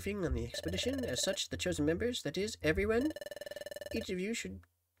hold a briefing on the expedition. As such, the chosen members, that is, everyone, each of you should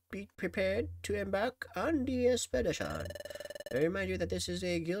be prepared to embark on the expedition. I remind you that this is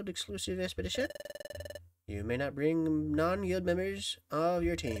a guild-exclusive expedition. You may not bring non-guild members of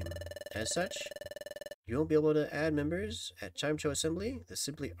your team. As such, you won't be able to add members at Chimecho Assembly that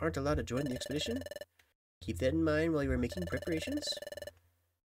simply aren't allowed to join the expedition. Keep that in mind while you are making preparations.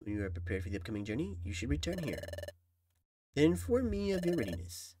 When you are prepared for the upcoming journey, you should return here. Then inform me of your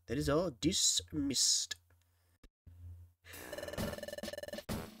readiness. That is all. Dismissed.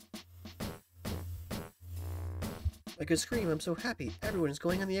 I could scream. I'm so happy. Everyone is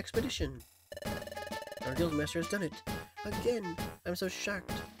going on the expedition. Our guildmaster has done it. Again. I'm so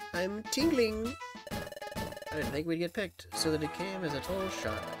shocked. I'm tingling. I didn't think we'd get picked, so that it came as a total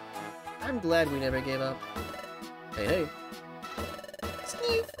shock. I'm glad we never gave up. Hey, hey.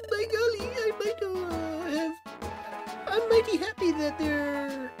 Sniff, by golly, I'm mighty happy that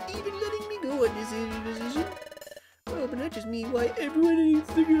they're even letting me go on this position. Oh, but not just me, why everyone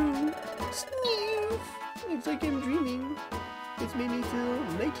needs to go. Sniff! Looks like I'm dreaming. It's made me feel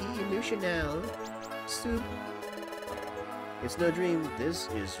mighty emotional. Soup. It's no dream, this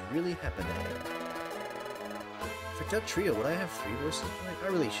is really happening. For Duck Trio, would I have 3 voices? I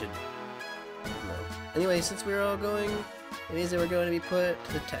really should. No. Anyway, since we're all going, it means that we're going to be put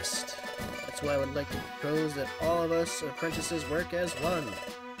to the test. That's why I would like to propose that all of us apprentices work as one.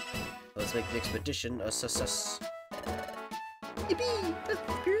 Let's make the expedition a success. Yippee! That's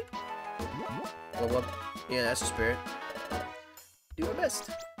the spirit. Well, yeah, that's the spirit. Do our best.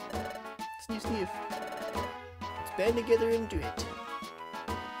 Sniff, sniff. Let's band together and do it.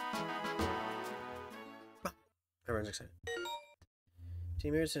 Everyone's excited.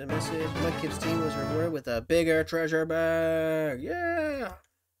 Team here sent a message. Mudkip's team was rewarded with a bigger treasure bag. Yeah!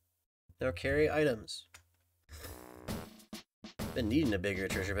 Now carry items. Been needing a bigger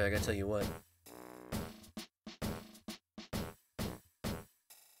treasure bag, I tell you what.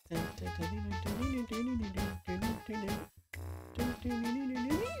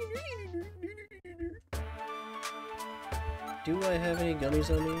 Do I have any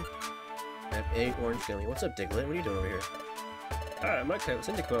gummies on me? I have 8 orange gummy. What's up, Diglett? What are you doing over here? Hi, my cat,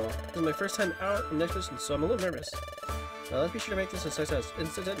 Cyndaquil. This is my first time out in the expedition, so I'm a little nervous. Let's be sure to make this a success.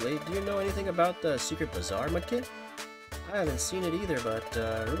 Incidentally, do you know anything about the secret bazaar, Mudkip? I haven't seen it either, but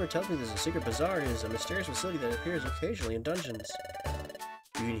rumor tells me there's a secret bazaar is a mysterious facility that appears occasionally in dungeons.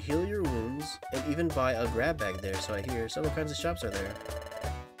 You can heal your wounds and even buy a grab bag there, so I hear. Several kinds of shops are there.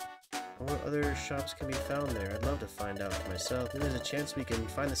 What other shops can be found there? I'd love to find out for myself. Maybe there's a chance we can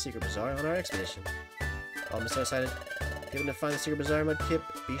find the secret bazaar on our expedition. Oh, I'm so excited. Given to find the secret bazaar, Mudkip,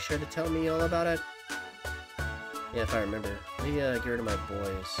 be sure to tell me all about it. Yeah, if I remember. Maybe get rid of my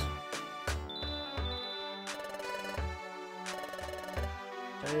boys.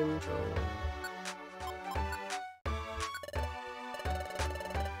 Time control.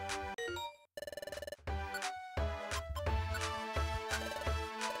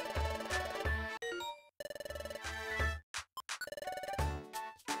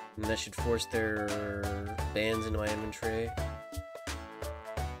 And that should force their bands into my inventory.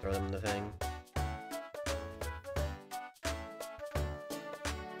 Throw them in the thing.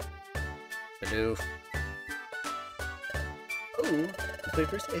 Badoo. Oh, it's my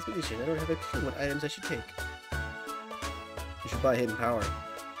first expedition. I don't have a clue what items I should take. You should buy Hidden Power.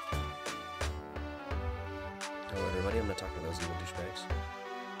 Hello everybody, I'm not talking to those evil douchebags.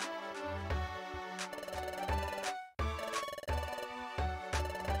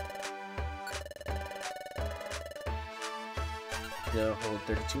 No, hold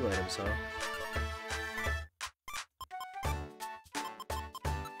 32 items, huh?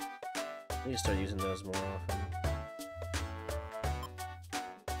 I need to start using those more often.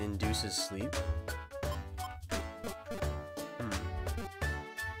 Induces sleep.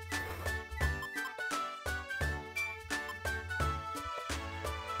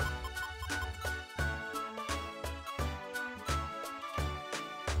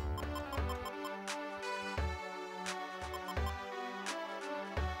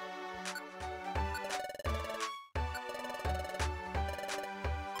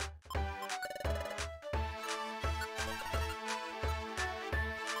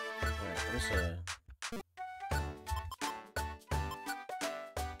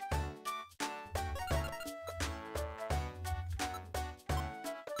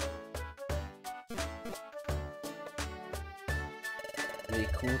 The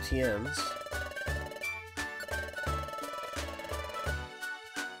cool TMs.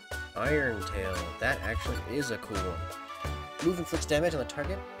 Iron Tail. That actually is a cool one. Move inflicts damage on the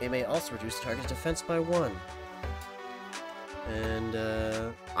target. It may also reduce the target's defense by 1. And,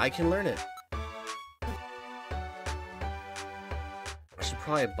 I can learn it. I should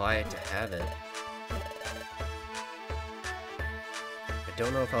probably buy it to have it. I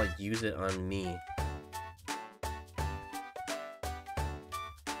don't know if I'll use it on me.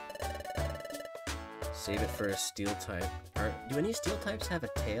 Save it for a steel type. Do any steel types have a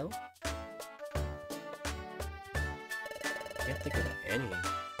tail? I can't think of any.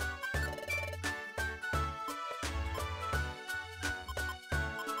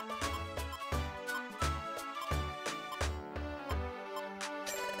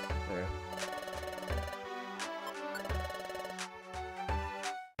 There.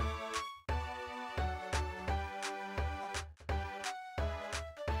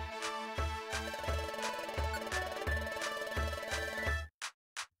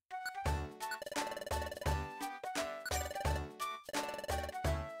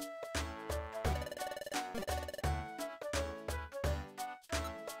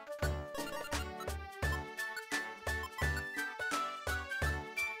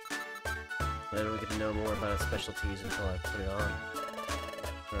 I don't get to know more about its specialties until I put it on.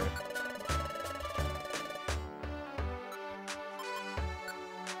 Alright.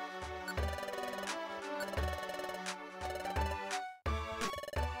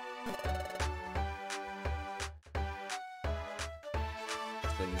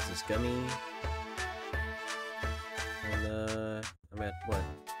 Let's go use this gummy. And, I'm at, what?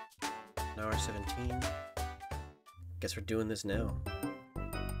 An hour 17? Guess we're doing this now.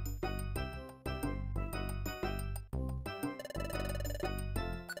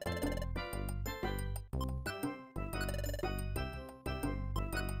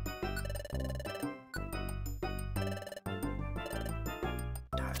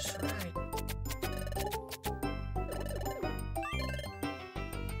 That's right.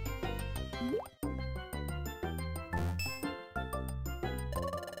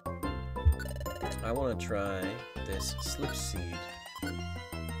 I want to try this slip seed.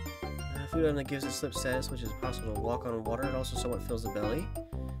 Food item that gives a slip status, which is possible to walk on water. It also somewhat fills the belly.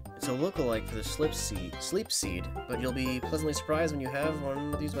 It's a lookalike for the sleep seed, but you'll be pleasantly surprised when you have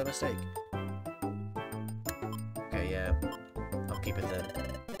one used by mistake. Okay, yeah, I'll keep it then.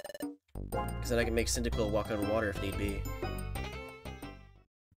 Because then I can make Cyndaquil walk on water if need be.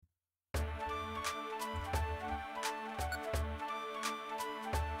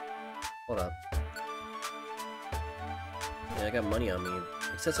 Hold up. Yeah, I got money on me.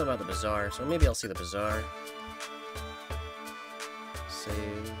 It said something about the bazaar, so maybe I'll see the bazaar.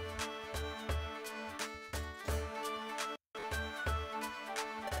 Save.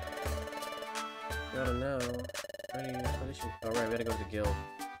 I don't know. Oh right, we gotta go to the guild.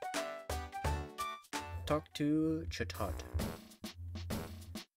 Talk to Chatot.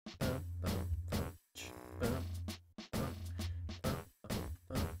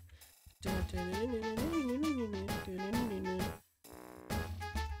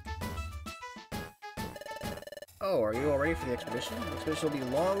 Oh, are you all ready for the expedition? The expedition will be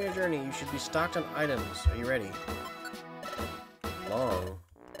long a journey. You should be stocked on items. Are you ready? Long.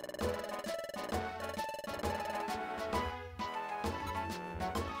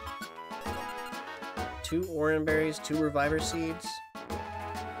 Two oran berries, 2 reviver seeds.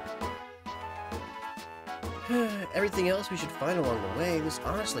 Everything else we should find along the way. This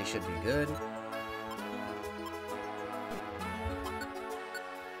honestly should be good.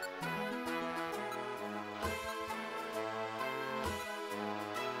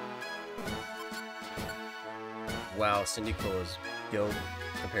 Wow, Cyndaquil is dope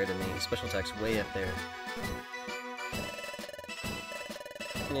compared to me. Special attack's way up there.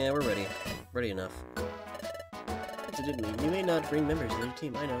 Yeah, we're ready. Ready enough. Incidentally, you may not bring members of your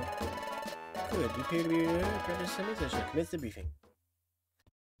team, I know. Good, you appear to be apprentice assemblies. I shall commence the briefing.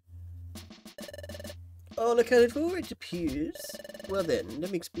 All accounted for, it appears. Well then,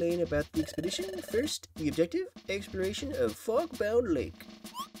 let me explain about the expedition. First, the objective, exploration of Fogbound Lake.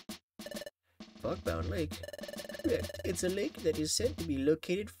 Fogbound Lake? Correct. It's a lake that is said to be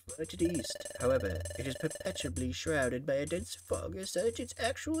located far to the east. However, it is perpetually shrouded by a dense fog, as such its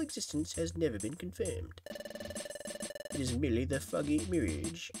actual existence has never been confirmed. It is merely the foggy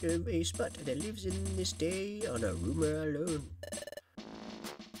mirage of a spot that lives in this day on a rumor alone.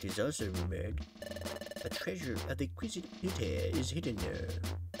 It is also rumored a treasure of the Quisite is hidden there.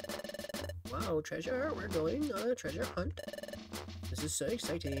 Wow, treasure! We're going on a treasure hunt. This is so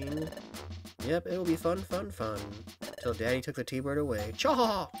exciting. Yep, it'll be fun, fun, fun. Till Daddy took the T-bird away.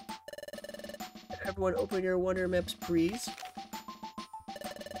 Chaw! Everyone open your wonder maps, please.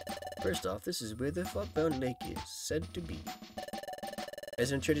 First off, this is where the Fogbound Lake is said to be.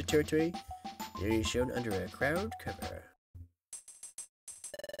 As uncharted territory, it is shown under a cloud cover.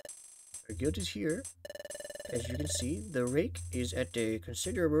 Our guild is here. As you can see, the lake is at a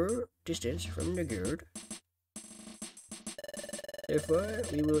considerable distance from the guild. Therefore,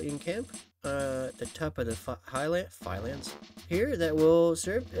 we will encamp at the top of the highlands here that will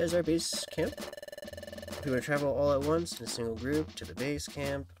serve as our base camp. If we were to travel all at once in a single group to the base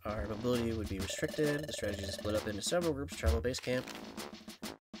camp, our mobility would be restricted. The strategy is split up into several groups to travel base camp.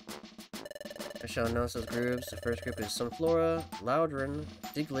 I shall announce those groups. The first group is Sunflora, Loudron,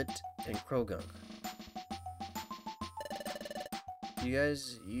 Diglett, and Krogunk. You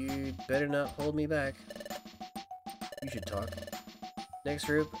guys, you better not hold me back. You should talk. Next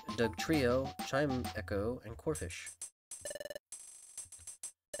group, Doug Trio, Chime Echo, and Corfish.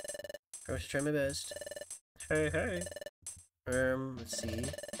 I should try my best. Hey, hey. Let's see.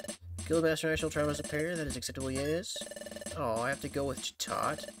 Guildmaster and I shall travel as a pair. That is acceptable, yes. Oh, I have to go with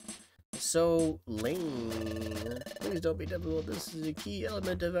Chatot. It's so lame. Please don't be double. This is a key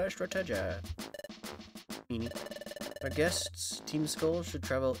element of our strategy. Meanie. Our guests, Team Skull, should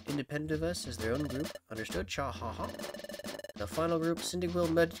travel independent of us as their own group. Understood? Cha ha ha. The final group, Cyndaquil,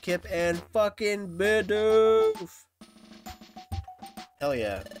 Mudkip, and fucking Bidoof! Hell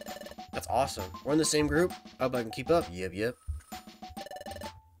yeah. That's awesome. We're in the same group? I hope I can keep up. Yep.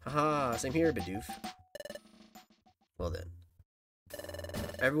 Haha, same here, Bidoof. Well then.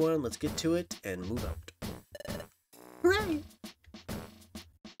 Everyone, let's get to it and move out. Hooray!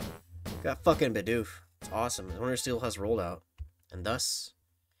 Got fucking Bidoof. It's awesome. The Winter Steel has rolled out. And thus,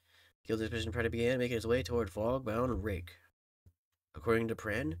 Guild Expedition Party began making its way toward Fogbound Rake. According to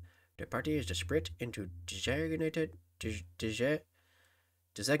Pran, the party is to split into designated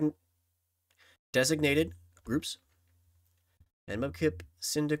groups, and Mudkip,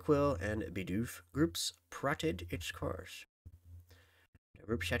 Cyndaquil, and Bidoof groups plotted its course. The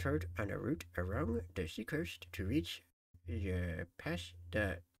group shattered on a route around the seacoast to reach the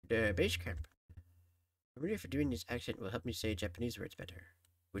base camp. I wonder if doing this accent will help me say Japanese words better.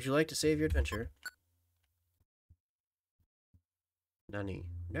 Would you like to save your adventure? Nani?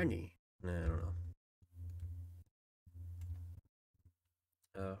 No, I don't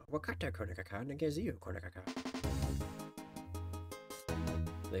know. Wakata Konakaka Nagaziu Konakaka.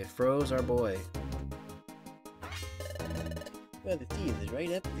 They froze our boy. Well, the thief is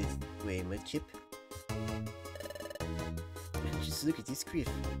right up this way, Mudkip. Just look at this cliff.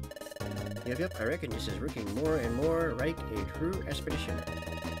 Yep, I reckon this is looking more and more like a true expedition.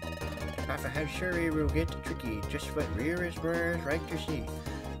 The path ahead surely will get tricky, just what rear is right to see.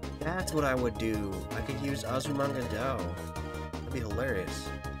 That's what I would do. I could use Azumanga's Dao. That'd be hilarious.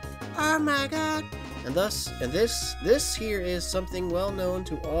 Oh my god! And this here is something well known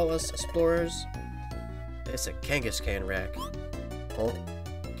to all us explorers. It's a Kangaskhan rack. Oh,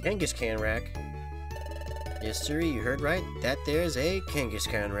 Kangaskhan rack. Yes, sir, you heard right. That there's a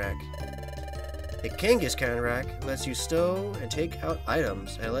Kangaskhan rack. A Kangaskhan rack lets you stow and take out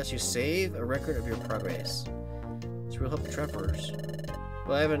items, and lets you save a record of your progress. This will help travelers.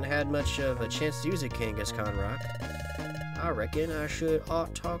 Well, I haven't had much of a chance to use a Kangaskhan rack. I reckon I should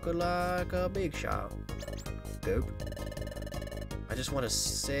talk like a big shot. Goop. I just want to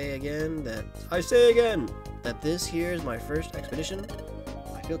say again that this here is my first expedition.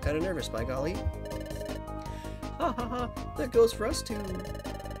 I feel kind of nervous, by golly. Ha ha ha, that goes for us too.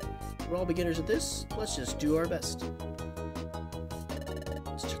 We're all beginners at this. Let's just do our best.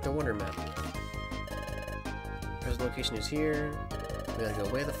 Let's check the wonder map. Present location is here. We gotta go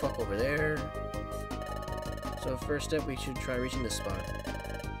way the fuck over there. So first step, we should try reaching this spot.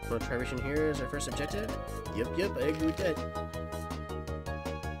 Wanna try reaching here as our first objective? Yep, I agree with that.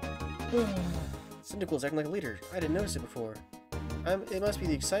 Cyndaquil's acting like a leader. I didn't notice it before. It must be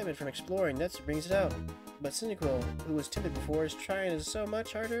the excitement from exploring that brings it out. But Cyndaquil, who was timid before, is trying so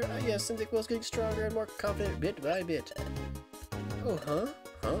much harder. Yes, Cyndaquil's getting stronger and more confident bit by bit. Oh, huh?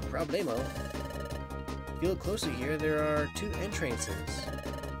 Problemo. If you look closely here, there are 2 entrances.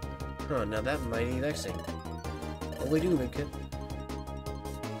 Huh, now that might be vexing. What do we do, Mudkip?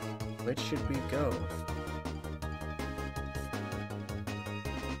 Which should we go?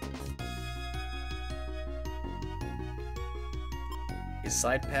 Is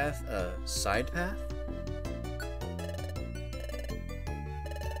side path a side path?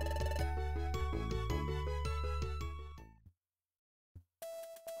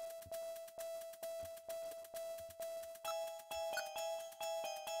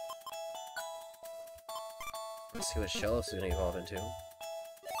 Let's see what Shellos is going to evolve into.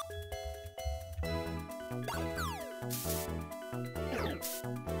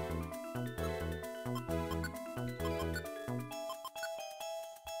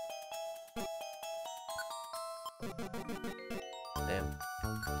 Damn.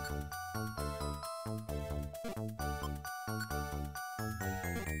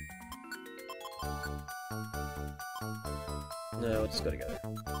 No, let's go together.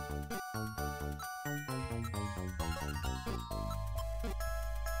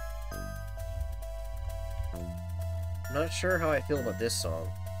 I'm not sure how I feel about this song.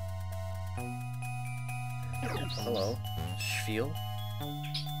 Hello, Spiel.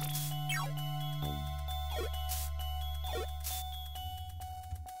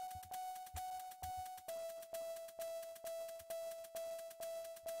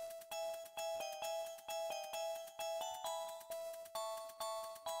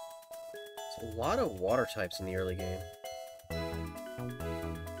 There's a lot of water types in the early game.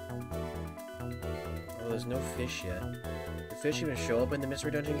 Oh, there's no fish yet. Do fish even show up in the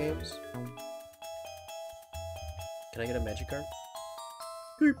Mystery Dungeon games? Can I get a magic card?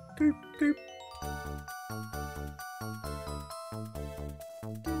 Goop, goop, goop.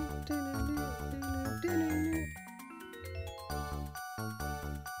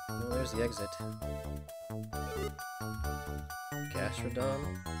 Well, there's the exit. Gastrodon?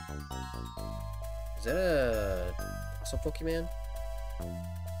 Is that a fossil Pokemon?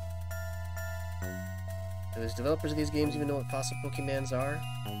 Do those developers of these games even know what fossil Pokemons are?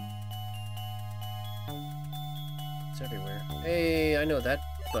 It's everywhere. Hey, I know that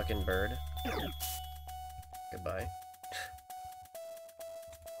fucking bird. Goodbye.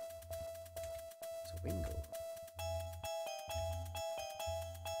 It's a Wingull.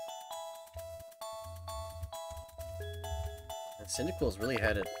 And Cyndaquil's really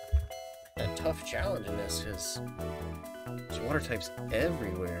had a tough challenge in this, because there's water types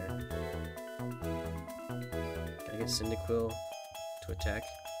everywhere. Can I get Cyndaquil to attack?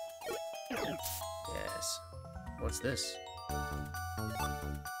 Yes. What's this?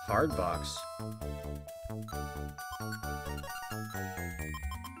 Hard box.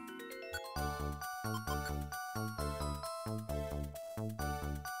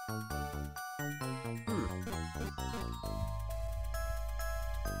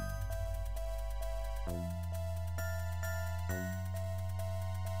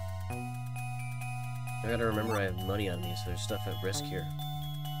 I gotta remember I have money on me, so there's stuff at risk here.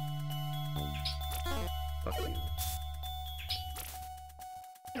 Fuck you.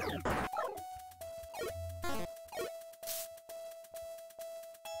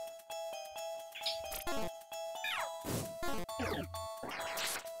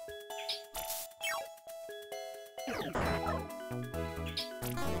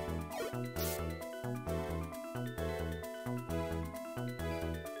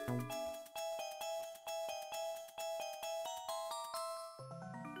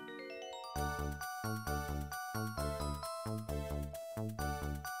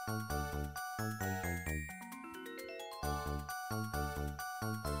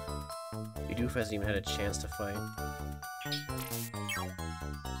 Bidoof hasn't even had a chance to fight.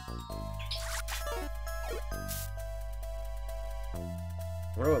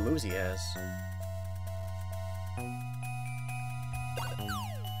 I wonder what moves he has.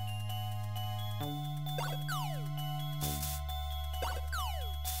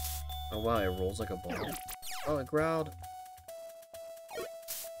 Oh wow, it rolls like a ball. Oh, it growled.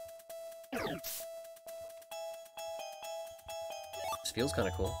 This feels kind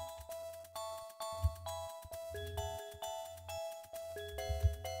of cool.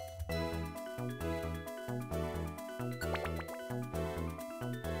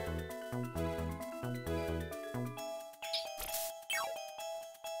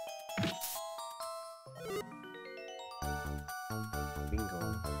 Bingo.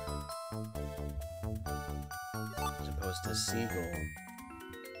 As opposed to seagull.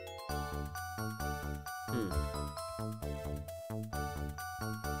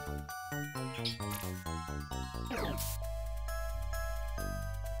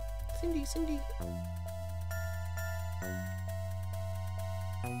 Cindy.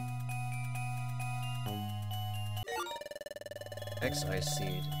 X-Ice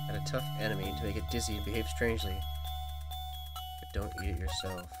Seed. Add a tough enemy to make it dizzy and behave strangely. But don't eat it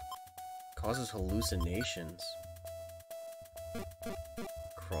yourself. Causes hallucinations.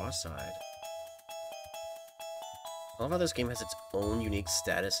 Cross-eyed. I love how this game has its own unique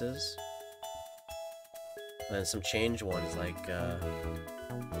statuses. And then some change ones like,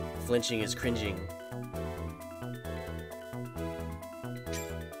 flinching is cringing.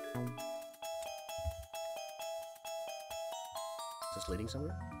 Is this leading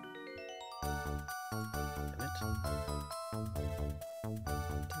somewhere? Damn it.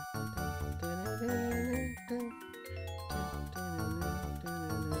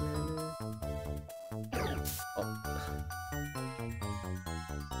 Oh.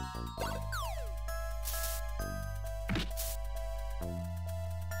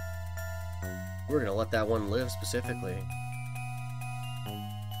 We're gonna let that one live specifically.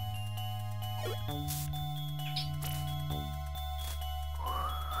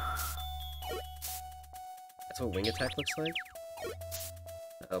 That's what wing attack looks like?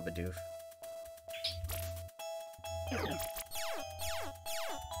 Oh, Bidoof.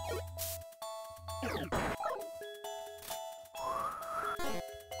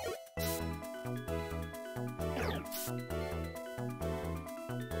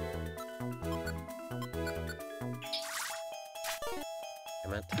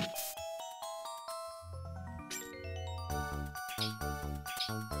 Damn it.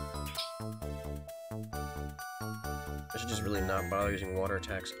 I should just really not bother using water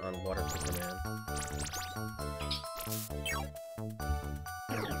attacks on Water Pokemon.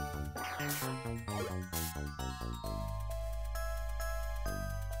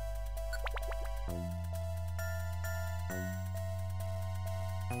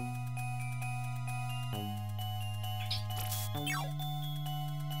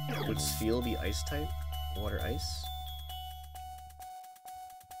 Would steel be ice type? Water ice?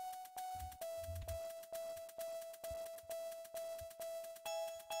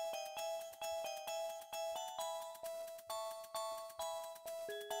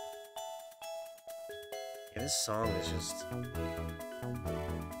 Yeah, this song is just...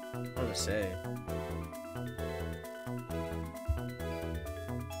 hard to say.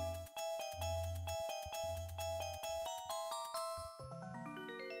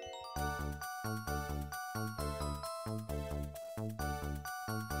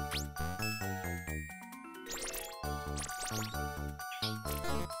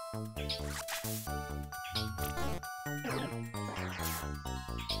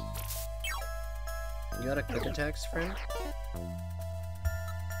 You got a quick attacks, friend?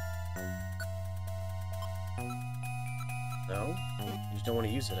 No? You just don't want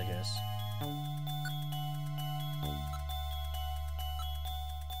to use it, I guess.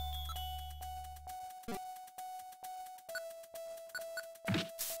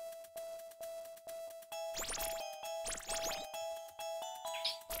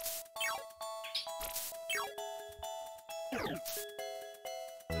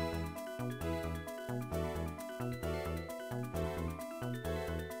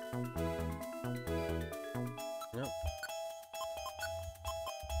 Nope.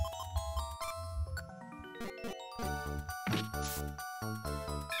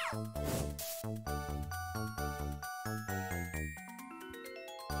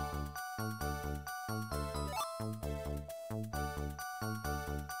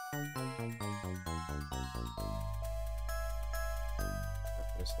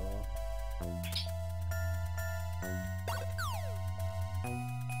 This level.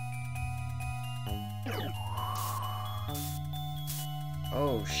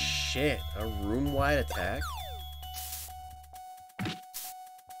 Oh shit, a room-wide attack?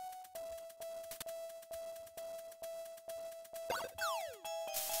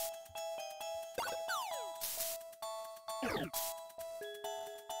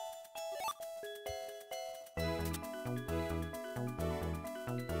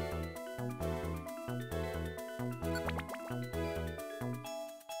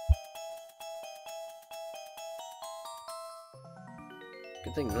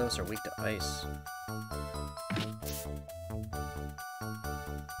 Good thing none of us are weak to ice.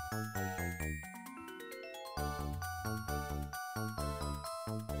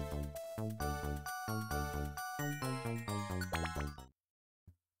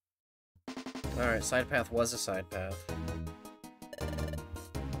 Alright, side path was a side path.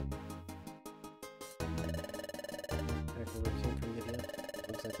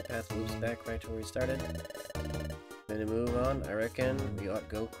 Looks like the path loops back right to where we started. Then to move on, I reckon we ought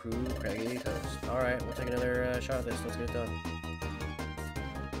to go crew Craggy Coast. Alright, we'll take another shot at this. Let's get it done.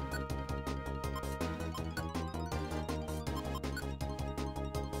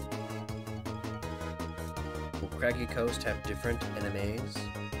 Will Craggy Coast have different enemies?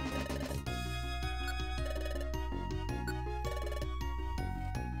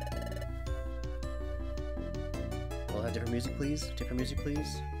 We'll have different music, please. Different music,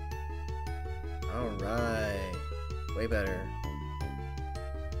 please. Alright. Way better.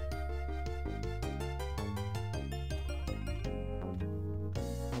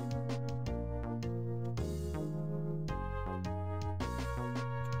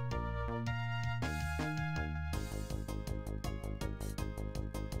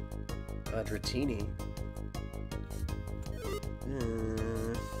 Dratini.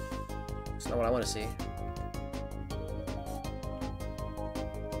 It's not what I want to see.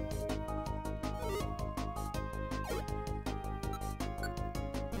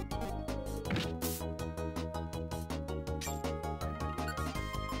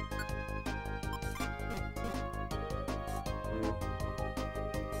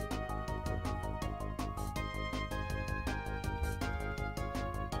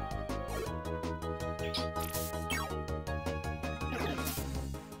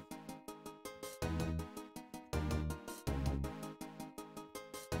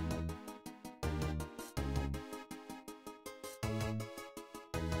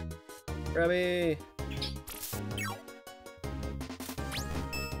 Grabby!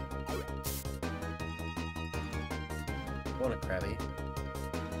 I want a Krabby.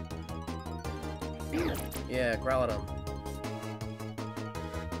 Yeah, growl at him.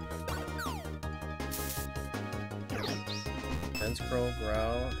 Fence curl,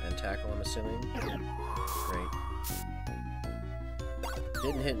 growl, and tackle, I'm assuming. Great.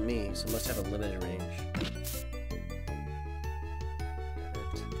 Didn't hit me, so must have a limited range.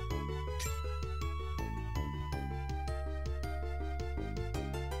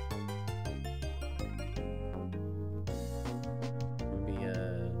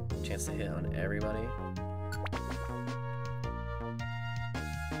 gets to hit on everybody.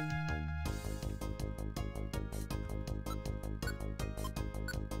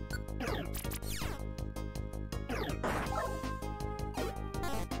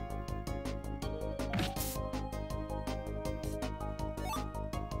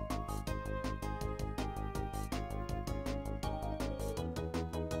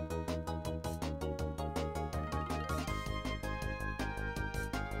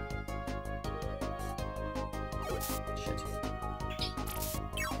 Shit.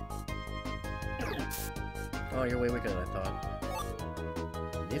 Oh, you're way weaker than I thought.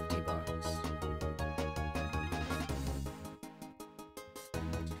 Nifty box.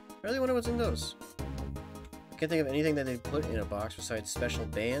 I really wonder what's in those. I can't think of anything that they put in a box besides special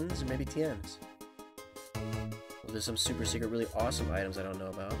bands or maybe TMs. Well, there's some super secret, really awesome items I don't know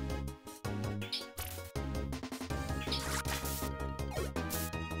about.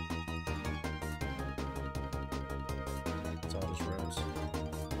 It's all just roads.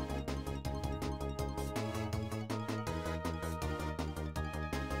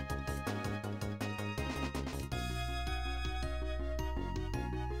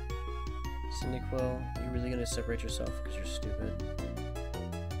 Cyndaquil, you really gonna separate yourself because you're stupid?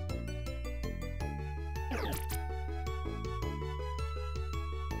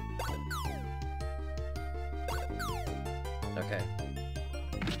 Okay.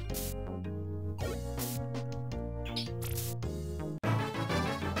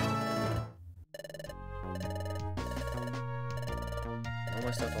 All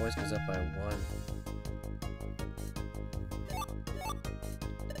my stuff always goes up by 1.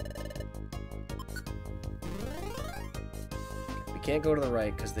 We can't go to the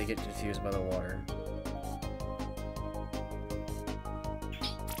right because they get confused by the water.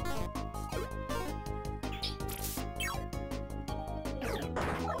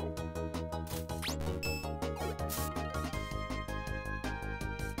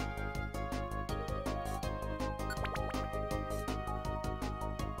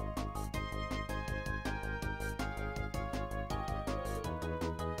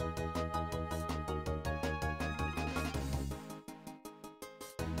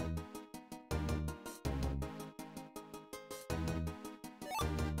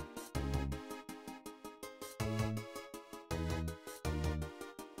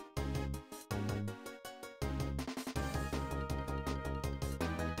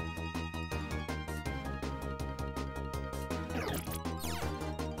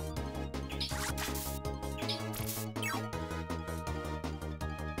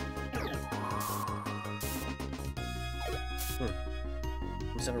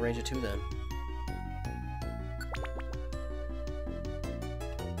 Just have a range of 2 then.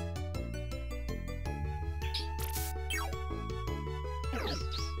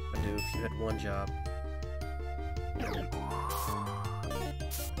 If you had 1 job.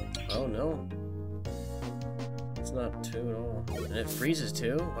 Oh no. It's not 2 at all. And it freezes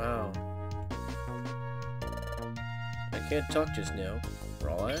too? Wow. I can't talk just now.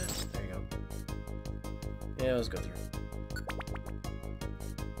 Roll it. There you go. Yeah, let's go through.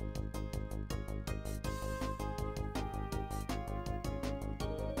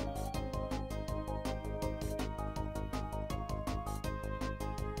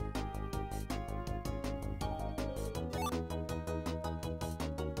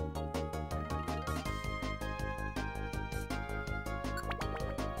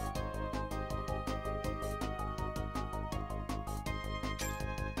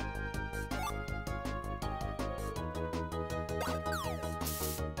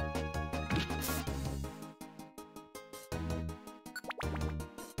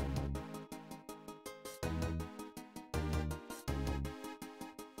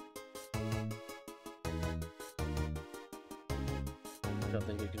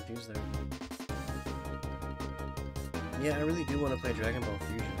 Nothing to get confused there. Yeah, I really do want to play Dragon Ball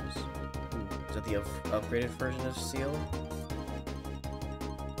Fusions. Is that the upgraded version of Seal?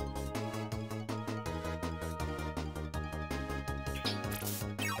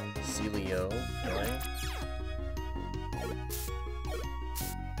 Celio, right?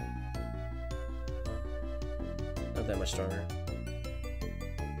 Not that much stronger.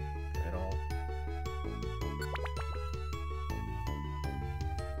 At all.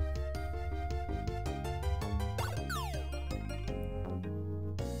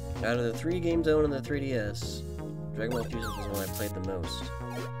 Out of the 3 games owned on the 3DS, Dragon Ball Fusions was the one I played the most.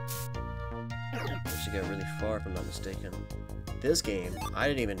 I should get really far if I'm not mistaken. This game, I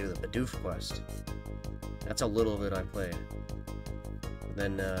didn't even do the Bidoof quest. That's how little of it I played.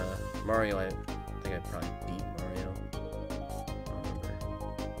 Then Mario, I think I probably beat Mario. I don't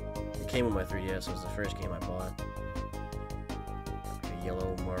remember. came with my 3DS. It was the first game I bought. A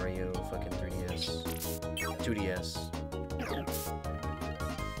yellow Mario fucking 3DS. 2DS.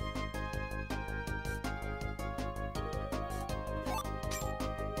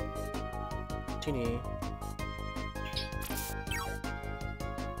 Teeny.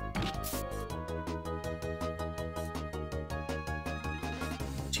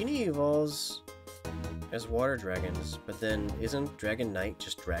 Teeny evolves as water dragons, but then isn't Dragon Knight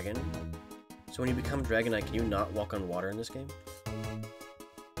just dragon? So when you become Dragon Knight, can you not walk on water in this game?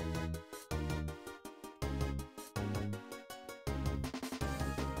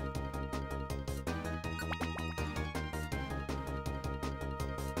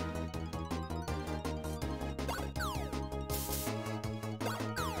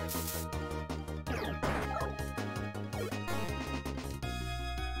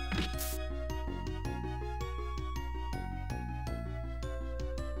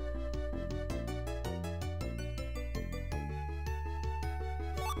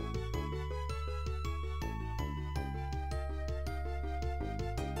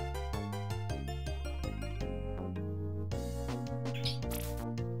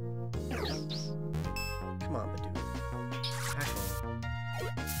 Come on, Badoo. Tackle.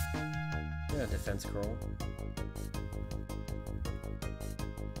 Yeah, defense curl.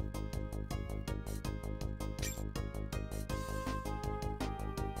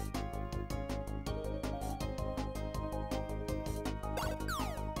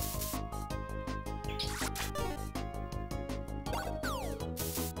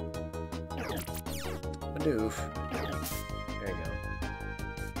 Badoof. There you go.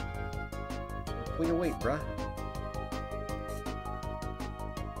 Pull your weight, bruh.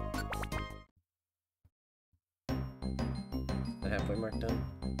 The halfway mark done.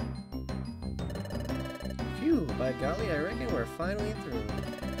 Phew, by golly, I reckon we're finally through.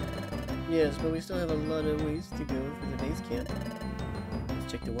 Yes, but we still have a lot of ways to go for the base camp.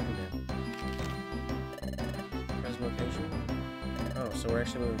 Let's check the weather map. Present location? Oh, so we're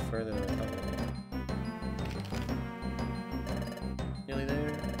actually moving further than I thought we were. Nearly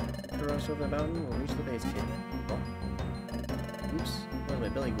there. Cross over the mountain, we'll reach the base camp. Oh. Oops, why is my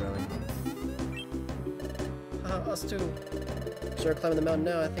belly growling? Haha, us too. Start climbing the mountain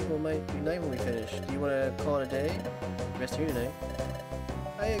now. I think we might unite when we finish. Do you want to call it a day? Rest here tonight.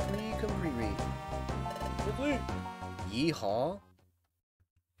 I agree completely. Yeehaw?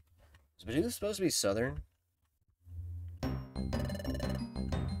 Is Badoo supposed to be southern?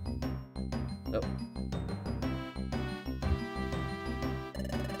 Nope.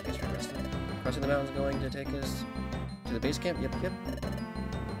 Guess we're resting. Crossing the mountains going to take us to the base camp? Yep. Get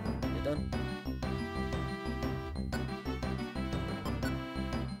done.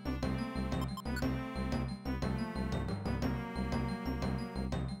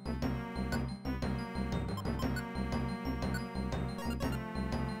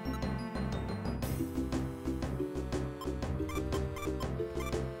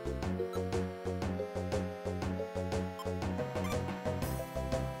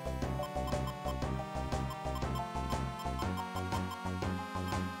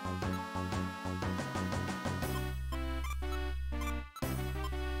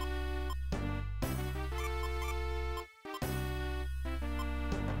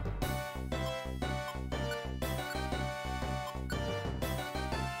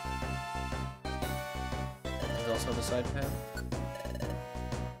 Also the side path?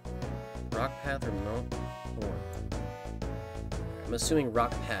 Rock path or no? Or I'm assuming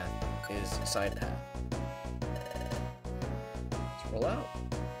rock path is side path. Let's roll out.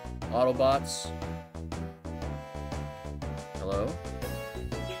 Autobots. Hello?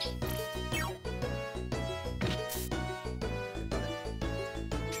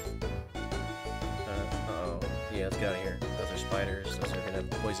 Uh-oh. Yeah, let's get out of here. Those are spiders. Those are gonna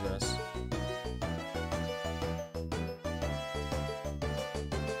poison us.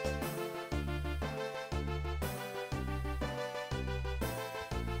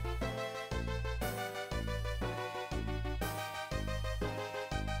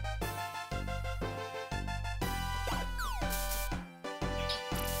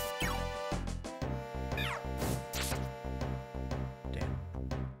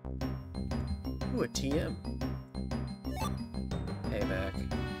 Ooh, a TM. Payback.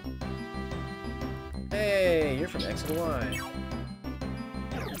 Hey, you're from X and Y.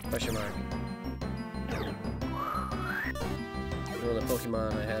 Question mark. You're one of the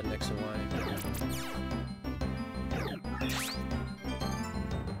Pokemon I had in X and Y.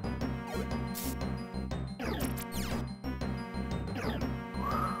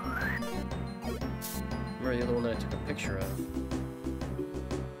 Remember the other one that I took a picture of?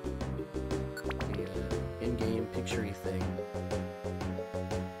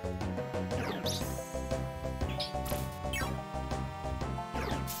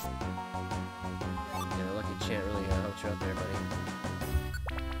 can't really help you out there, buddy.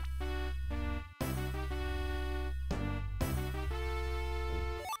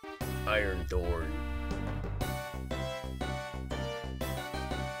 Iron door.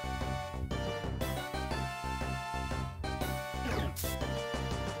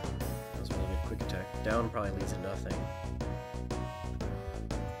 That was a really good quick attack. Down probably leads to nothing.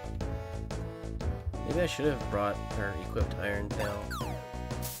 Maybe I should have brought or equipped Iron Tail.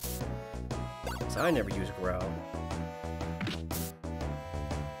 So I never use Growl.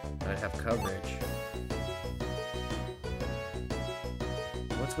 I'd have coverage.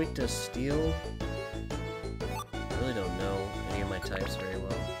 What's weak to Steel? I really don't know any of my types very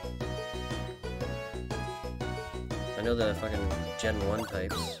well. I know the fucking Gen 1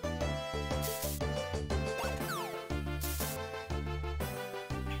 types.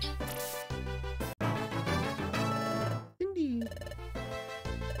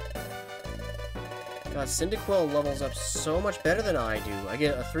 God, Cyndaquil levels up so much better than I do. I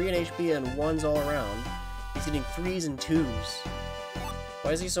get a 3 in HP and 1s all around. He's getting 3s and 2s.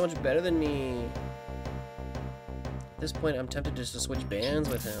 Why is he so much better than me? At this point, I'm tempted just to switch bands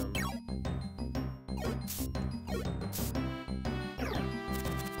with him.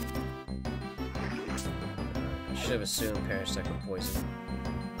 I should have assumed Parasect would poison.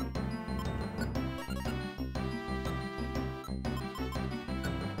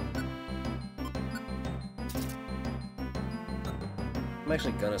 I'm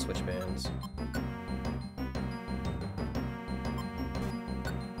actually gonna switch bands.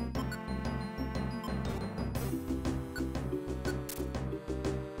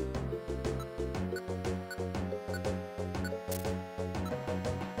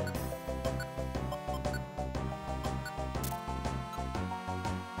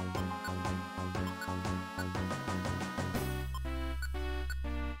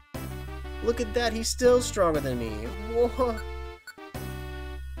 Look at that, he's still stronger than me. Whoa.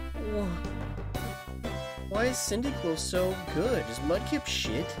 Whoa. Why is Cyndaquil so good? Is Mudkip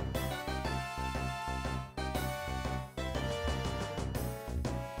shit?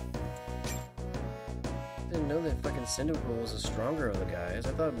 Didn't know that fucking Cyndaquil was the stronger of the guys.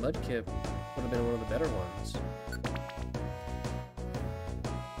 I thought Mudkip would have been one of the better ones.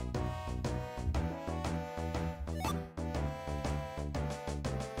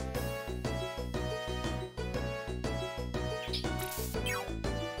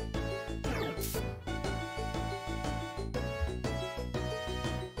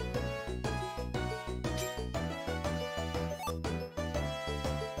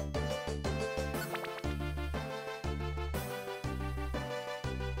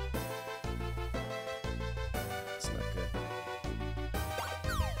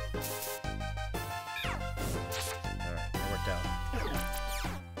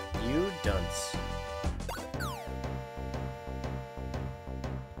 You dunce.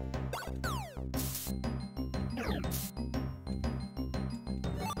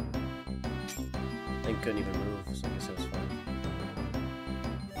 They couldn't even move, so I guess it was fine.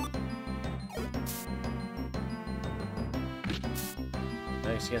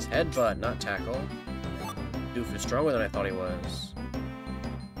 Nice, he has headbutt, not tackle. Doof is stronger than I thought he was.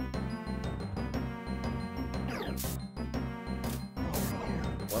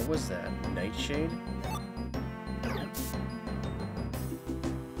 What was that? Nightshade?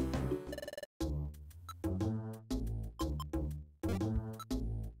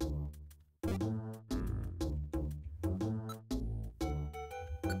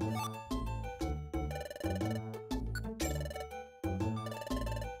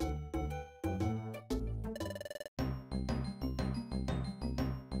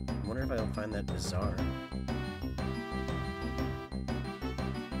 I wonder if I'll find that bizarre.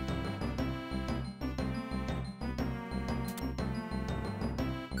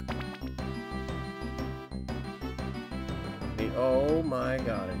 Oh my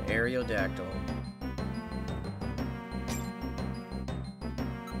god, an Aerodactyl.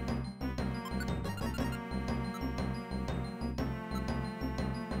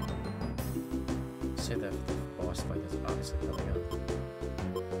 Save that for the boss fight that's obviously coming up.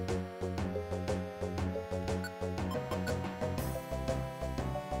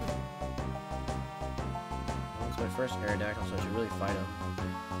 Well, it's my first Aerodactyl, so I should really fight him.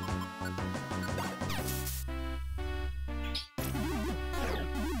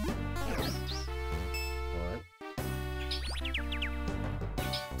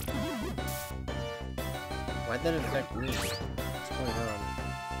 Why'd that affect me? What's going on?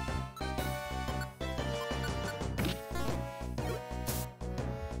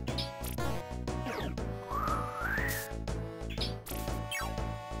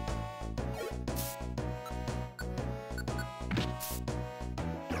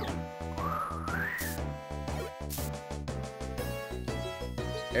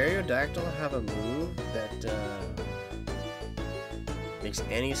 Aerodactyl have a move that makes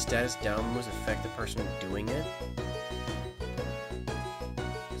any status down moves affect the person doing it?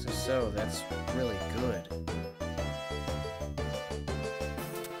 So that's really good.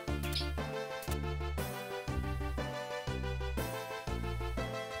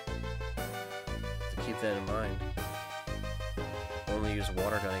 To keep that in mind. Only use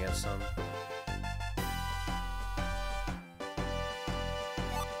water gun against some.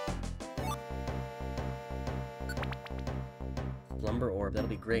 Lumber orb, that'll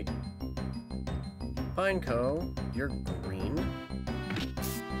be great. Pineco, you're green.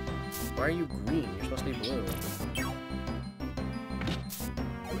 Why are you green? You're supposed to be blue.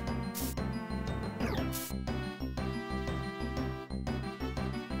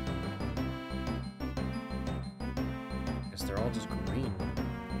 Guess they're all just green.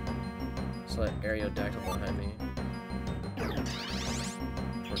 Just let Aerodactyl behind me.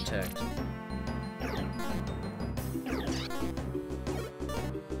 Protect.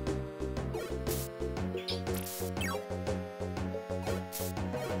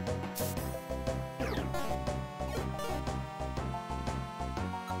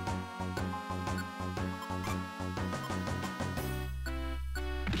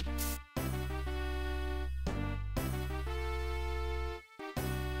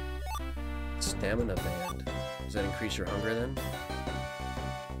 Stamina band. Does that increase your hunger then?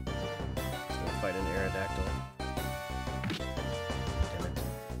 Let's go fight an Aerodactyl. Damn it.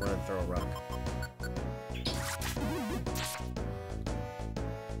 I wanted to throw a rock.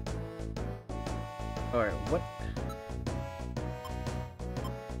 Alright, what?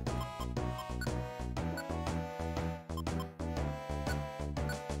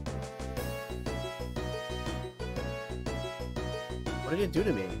 What did it do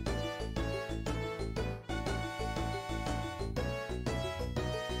to me?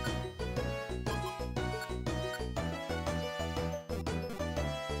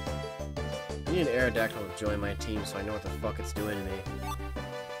 I need an Aerodactyl to join my team so I know what the fuck it's doing to me.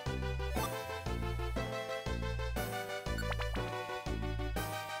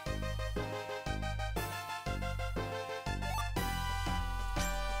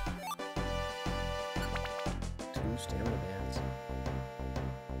 Two stamina bands.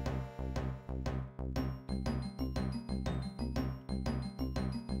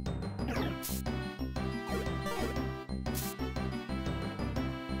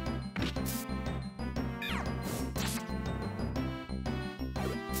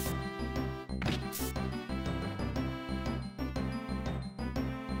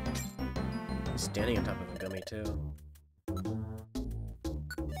 Standing on top of a gummy too.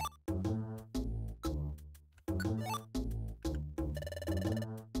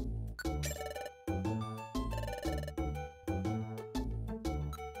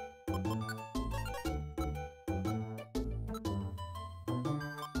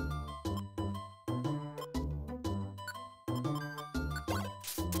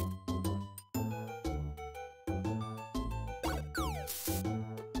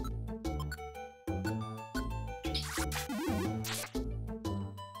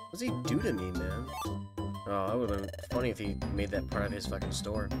 What's he do to me, man? Oh, that would've been funny if he made that part of his fucking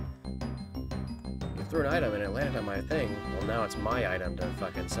store. You threw an item and it landed on my thing. Well, now it's my item to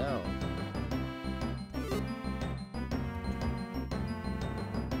fucking sell.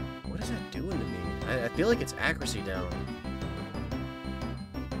 What is that doing to me? I feel like it's accuracy down.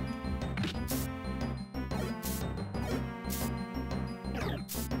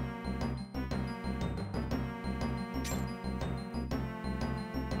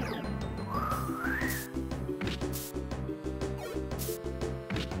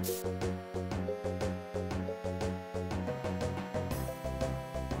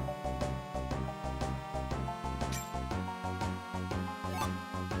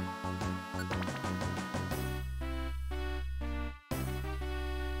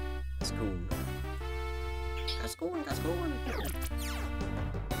 Gascoon.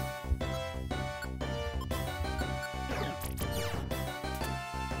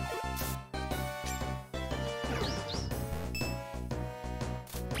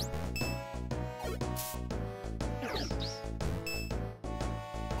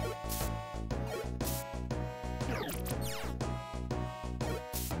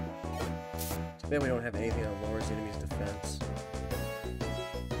 Too bad we don't have anything that lowers the enemy's defense.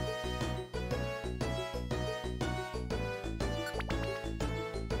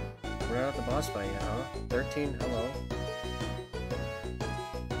 We're not at the boss fight yet, huh? 13, hello.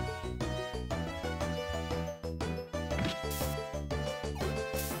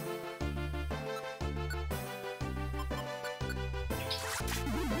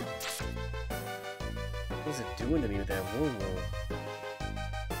 What's it doing to me with that wound roll?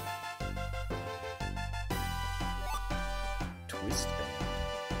 Twist band.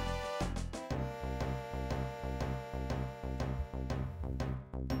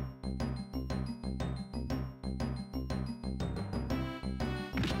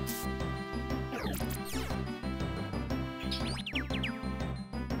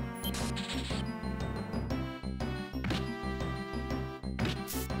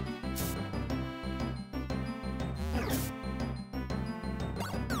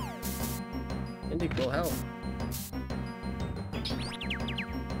 Indeed, will help.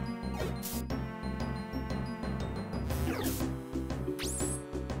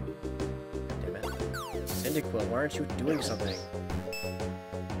 Damn it. Cyndaquil, why aren't you doing something?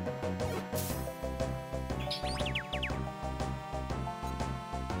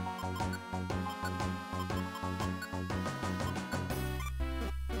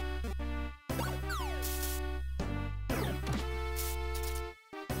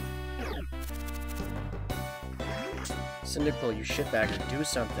 Cyndaquil, you shitbagger, do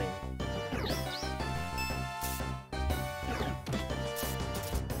something.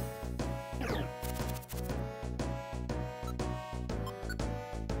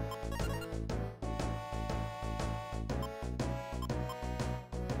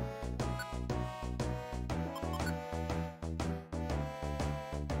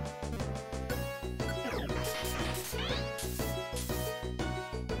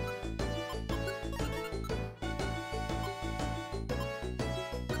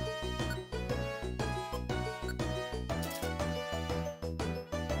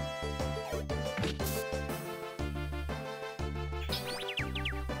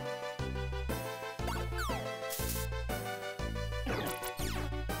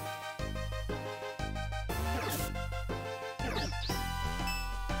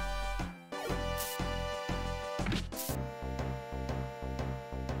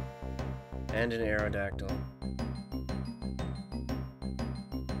 And an Aerodactyl.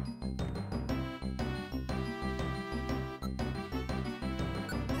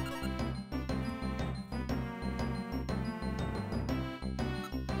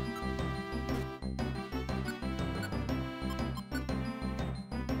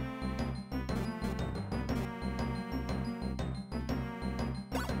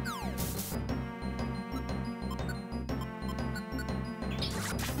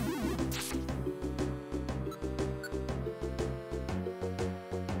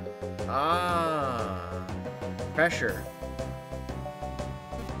 Ah, pressure.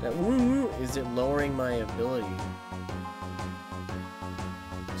 That woo, is it lowering my ability?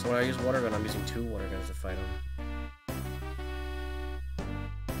 So when I use water gun, I'm using 2 water guns to fight him.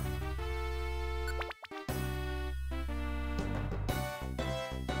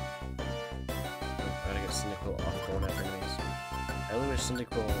 Gotta get Cyndaquil off going after enemies. I really wish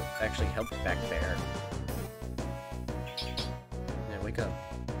Cyndaquil actually helped back there. Yeah, wake up.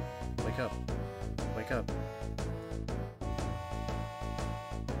 Wake up. Wake up.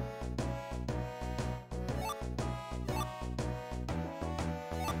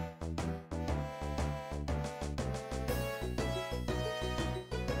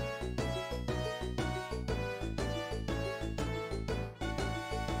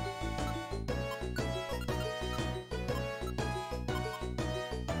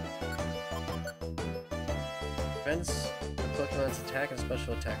 Prevents the Pokemon's attack and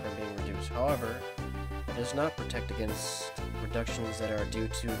special attack from being reduced. However, it does not protect against reductions that are due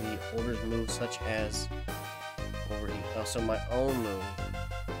to the holder's move, such as Overheat. Also, my own move.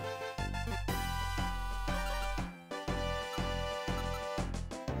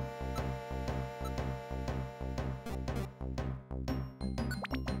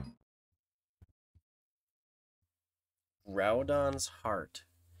 Groudon's Heart.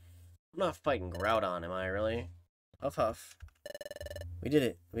 I'm not fighting Groudon, am I really? Huff huff. We did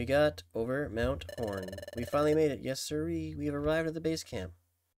it. We got over Mount Horn. We finally made it. Yes, sirree. We have arrived at the base camp.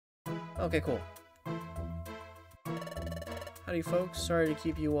 Okay, cool. Howdy, folks. Sorry to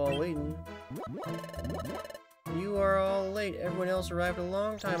keep you all waiting. You are all late. Everyone else arrived a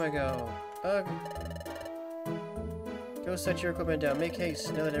long time ago. Ugh. Go set your equipment down. Make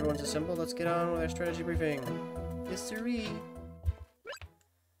haste. Now that everyone's assembled, let's get on with our strategy briefing. Yes, sirree.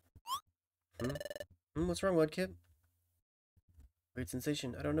 What's wrong, Mudkip? Great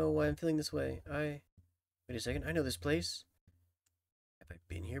sensation. I don't know why I'm feeling this way. Wait a second. I know this place. Have I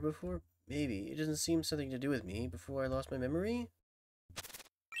been here before? Maybe. It doesn't seem something to do with me before I lost my memory.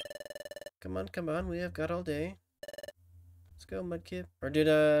 Come on, come on. We have got all day. Let's go, Mudkip. Or did,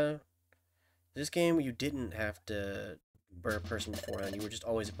 this game you didn't have to burn a person beforehand. You were just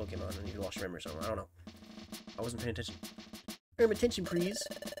always a Pokemon and you lost your memory somewhere. I don't know. I wasn't paying attention. Attention, please.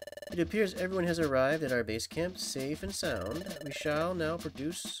 It appears everyone has arrived at our base camp, safe and sound. We shall now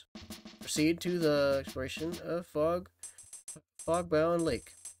proceed to the exploration of Fogbound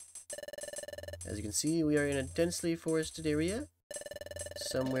Lake. As you can see, we are in a densely forested area.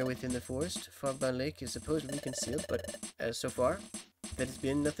 Somewhere within the forest, Fogbound Lake is supposedly concealed, but as so far, that has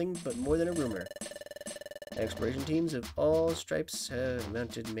been nothing but more than a rumor. Exploration teams of all stripes have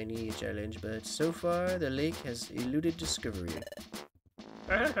mounted many a challenge, but so far the lake has eluded discovery.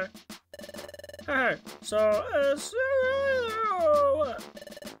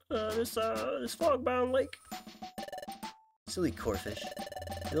 This Fogbound Lake. Silly corfish.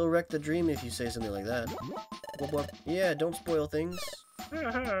 You'll wreck the dream if you say something like that. Yeah, don't spoil things.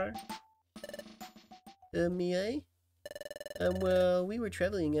 Me, I? Well, we were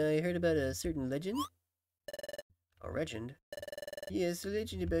traveling. I heard about a certain legend. A legend? Yes, a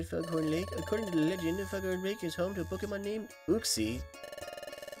legend about Foghorn Lake. According to the legend, Foghorn Lake is home to a Pokemon named Uxie.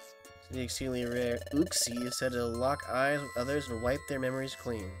 The exceedingly rare Uxie is said to lock eyes with others and wipe their memories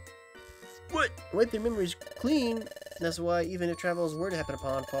clean. What? Wipe their memories clean? That's why even if travelers were to happen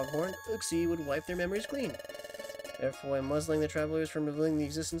upon Foghorn, Uxie would wipe their memories clean, therefore muzzling the travelers from revealing the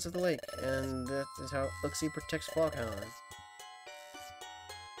existence of the lake, and that is how Uxie protects Foghorn.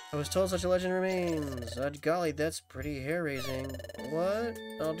 I was told such a legend remains. Golly, that's pretty hair-raising. What?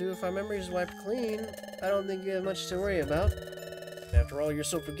 I'll do if our memories wiped clean. I don't think you have much to worry about. After all, you're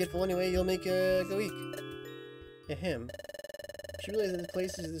so forgetful anyway, you'll make a go eek. Ahem. You realize that the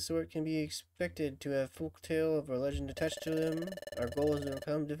places of this sort can be expected to have folk tale of a legend attached to them. Our goal is to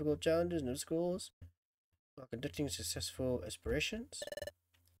overcome difficult challenges and obstacles while conducting successful explorations.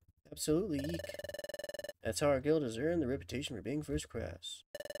 Absolutely, eek. That's how our guild has earned the reputation for being first class.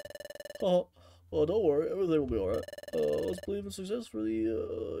 Oh, well, don't worry, everything will be alright. Let's believe in success for the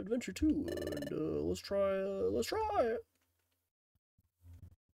adventure too, and let's try.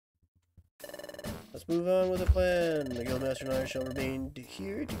 Let's move on with the plan. The Guildmaster and I shall remain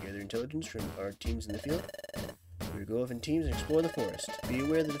here to gather intelligence from our teams in the field. We will go off in teams and explore the forest. Be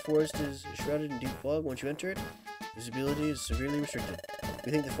aware that the forest is shrouded in deep fog once you enter it. Visibility is severely restricted.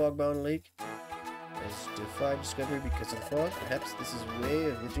 We think the Fogbound Lake has defied discovery because of the fog. Perhaps this is a way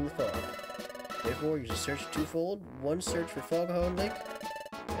of lifting the fog. Therefore, you should search twofold. One, search for Fogbound Lake,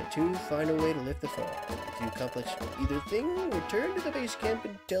 and two, find a way to lift the fog. If you accomplish either thing, return to the base camp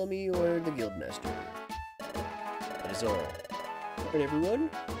and tell me you are the Guildmaster. That is all. Alright, everyone.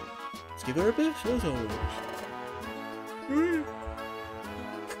 Let's give it our best, as always.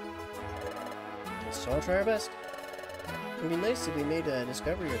 Let's all try our best. It would be nice if we made a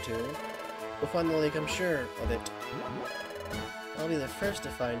discovery or two. We'll find the lake, I'm sure of it. I'll be the first to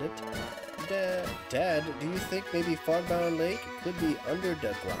find it. Dad, do you think maybe Fogbound Lake could be under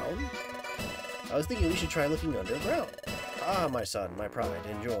the ground? I was thinking we should try looking underground. Ah, my son, my pride,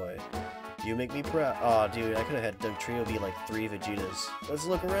 enjoy. You make me proud. Aw, dude, I could have had the trio be like 3 Vegetas. Let's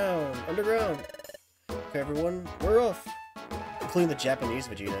look around. Underground. Okay, everyone, we're off. Including the Japanese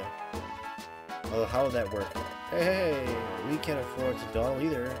Vegeta. Oh, how would that work? Hey, we can't afford to dawdle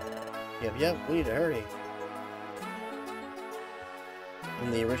either. Yep, we need to hurry.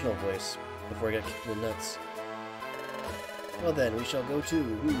 In the original voice, before I got kicked in the nuts. Well then, we shall go to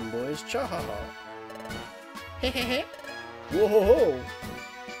boys. Cha-ha-ha. Hehehe. Whoa-ho-ho.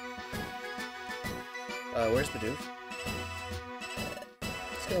 Where's Bidoof?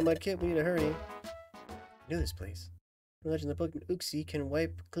 Let's go, Mudkip. We need to hurry. I know this place. The legend of the Pokemon Uxie can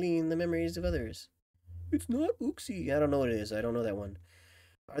wipe clean the memories of others. It's not Uxie. I don't know what it is. I don't know that one.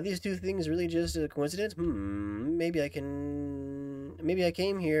 Are these two things really just a coincidence? Maybe I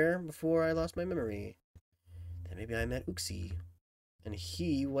came here before I lost my memory. Then maybe I met Uxie, and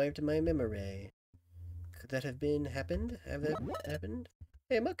he wiped my memory. Could that have happened? Have that happened?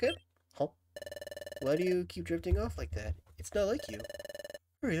 Hey, Mudkip. Huh? Why do you keep drifting off like that? It's not like you.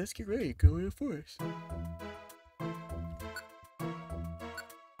 Alright, let's get ready. Go in the forest.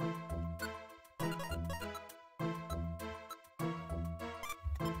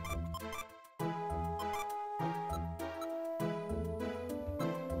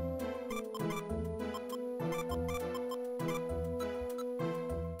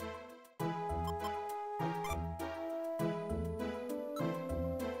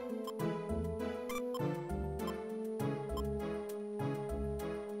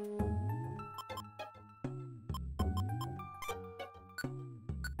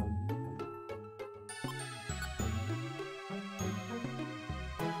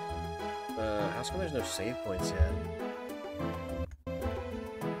 How come there's no save points yet?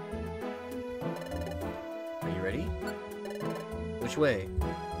 Are you ready? Which way?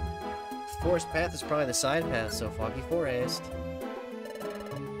 forest path is probably the side path, so Foggy Forest.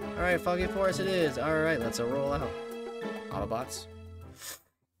 Alright, Foggy Forest it is. Alright, let's roll out. Autobots.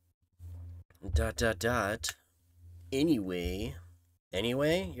 Dot dot dot. Anyway.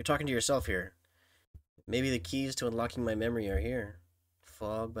 Anyway? You're talking to yourself here. Maybe the keys to unlocking my memory are here.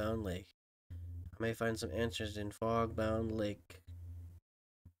 Fogbound Lake. I may find some answers in Fogbound Lake.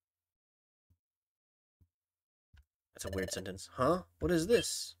 That's a weird sentence. Huh? What is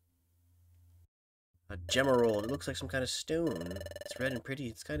this? A gemerald. It looks like some kind of stone. It's red and pretty.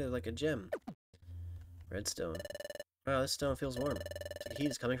 It's kind of like a gem. Redstone. Wow, this stone feels warm. The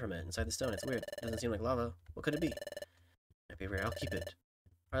heat is coming from it. Inside the stone. It's weird. It doesn't seem like lava. What could it be? Might be rare. I'll keep it.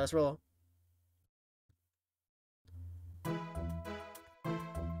 Alright, let's roll.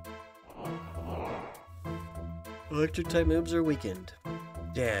 Electric type moves are weakened.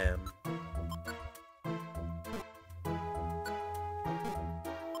 Damn.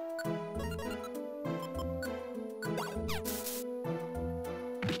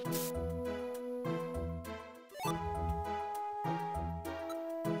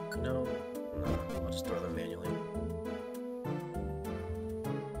 No, I'll just throw them manually.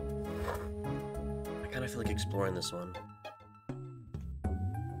 I kind of feel like exploring this one.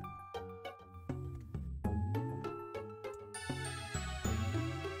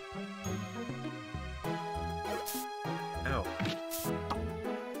 Ow.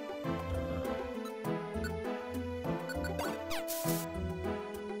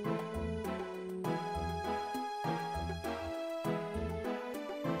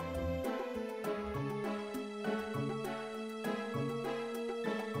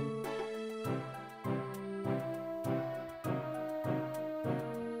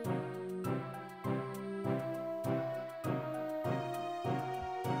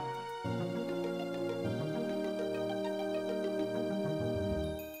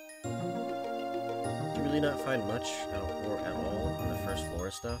 Really not find much at all on the first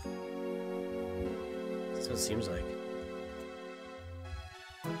floor stuff. That's what it seems like.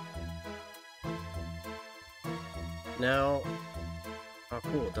 Now, oh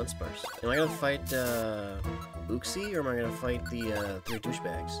cool, Dunsparce. Am I gonna fight Uxie or am I gonna fight the three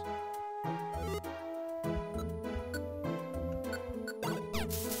douchebags?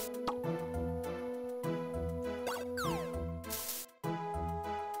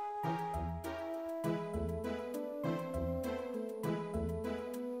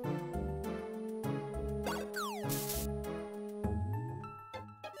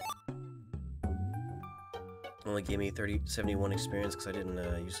 Only gave me 71 experience because I didn't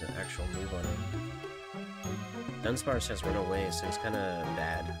use an actual move on him. Dunsparce has run away, so he's kind of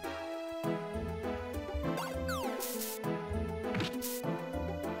bad.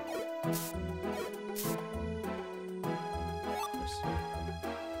 Oops.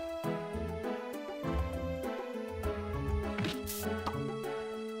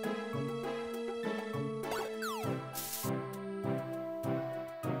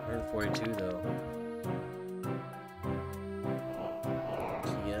 142 though.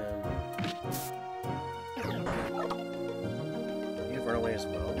 As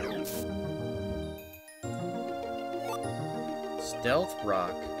well. Stealth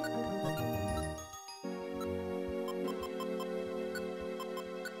Rock.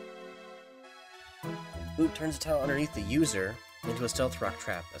 Boot turns a tile underneath the user into a Stealth Rock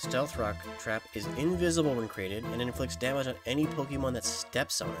trap. A Stealth Rock trap is invisible when created and inflicts damage on any Pokemon that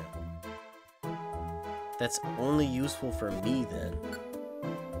steps on it. That's only useful for me then.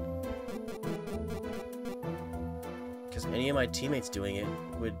 Any of my teammates doing it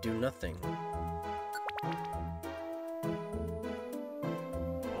would do nothing.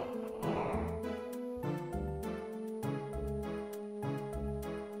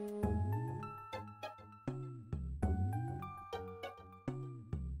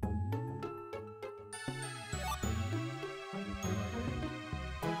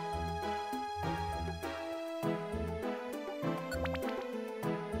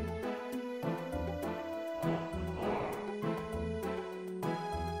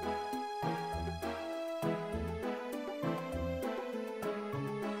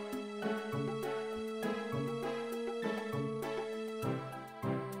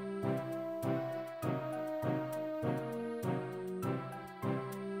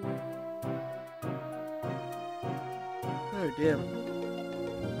 Oh, damn.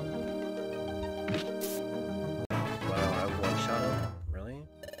 Wow, I one-shot him? Really?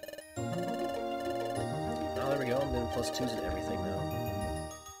 Oh, there we go. I'm doing +2s and everything now.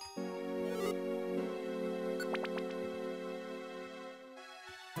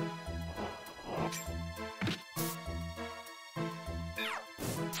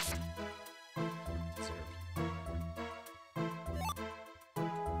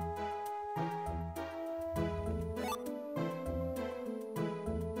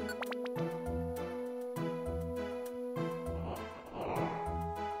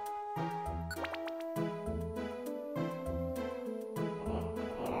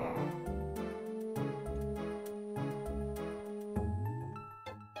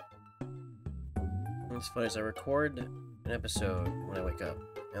 It's funny, so I record an episode when I wake up,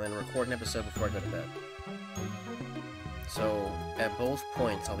 and then record an episode before I go to bed. So, at both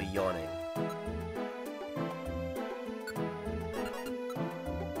points, I'll be yawning.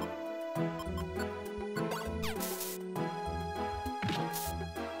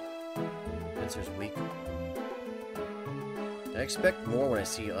 Spencer's weak. I expect more when I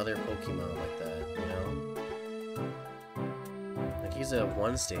see other Pokemon like that, you know? Like, he's a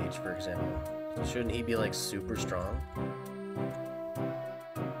 1 stage, for example. So shouldn't he be, like, super strong?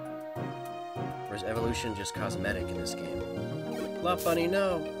 Or is evolution just cosmetic in this game? Lot Bunny,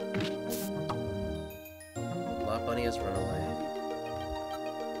 no! Lot Bunny has run away.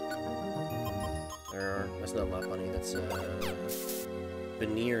 Or, that's not Lot Bunny, that's,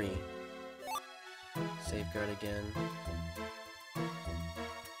 Baneri. Safeguard again.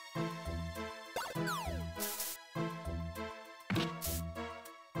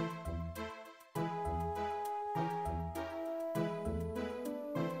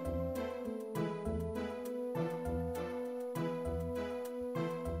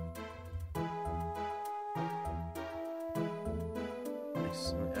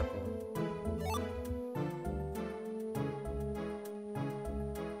 Nice, an apple.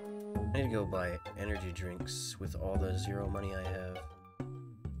 I need to go buy energy drinks with all the 0 money I have,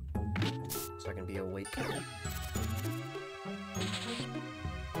 so I can be awake. Huh?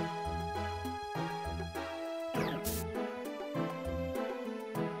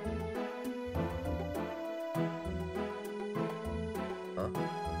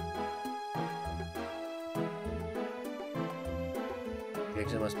 The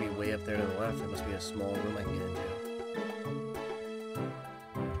exit must be way up there to the left. There must be a small room I can get into.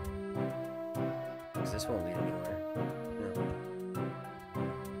 This won't lead anywhere. No.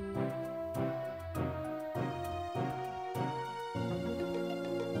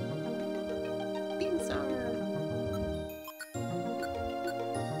 Beanstar.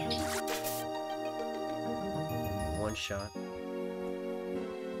 One shot.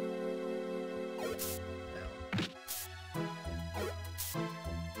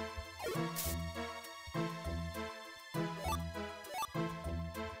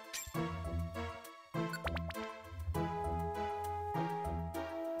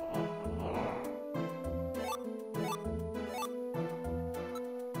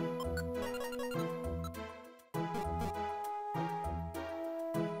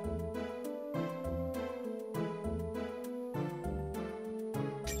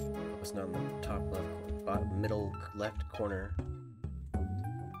 It's not in the top left, bottom, middle left corner. I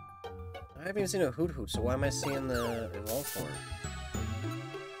haven't even seen a Hoot Hoot, so why am I seeing the evolve form?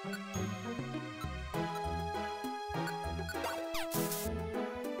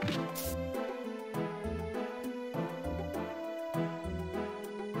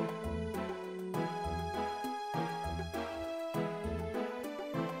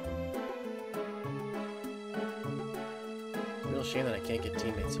 It's a real shame that I can't get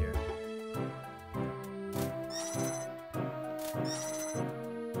teammates here.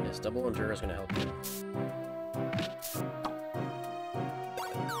 Yes, double endure is going to help you.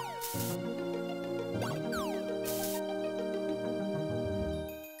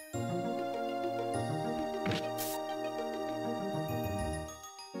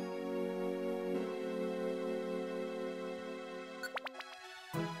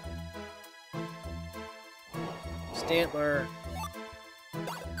 Stantler.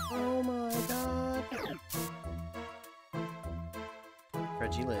 Oh my god.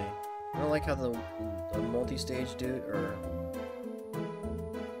 Fragile. I don't like how the multi-stage dude, or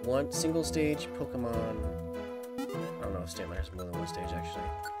one single stage Pokemon. I don't know if Stantler has more than one stage actually.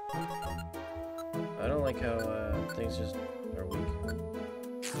 I don't like how things just are weak. I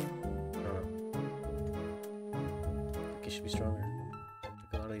don't know. I think he should be stronger. I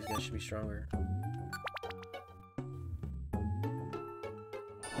think a lot of these guys should be stronger.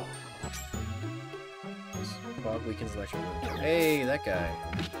 Fog weakens electric. Hey, that guy.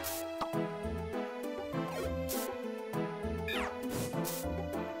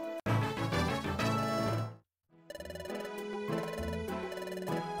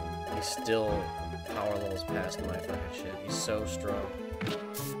 He's still power levels past my fucking shit. He's so strong.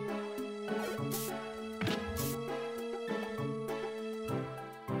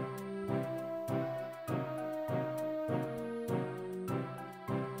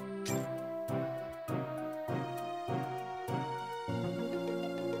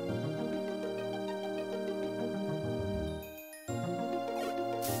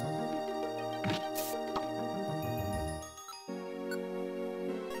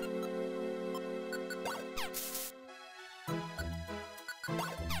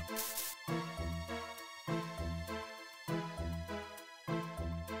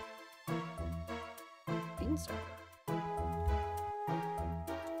 sensor.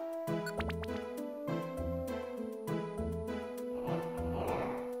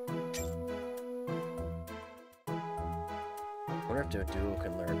 I wonder if a duo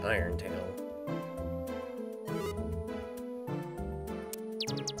can learn Iron Tail.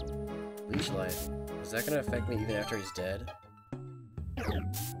 Leash life. Is that gonna affect me even after he's dead?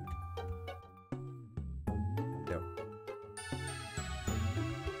 No.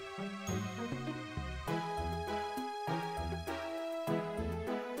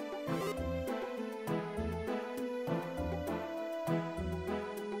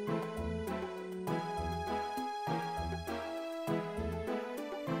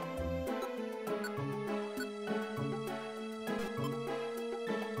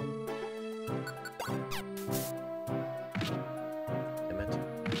 Damn it.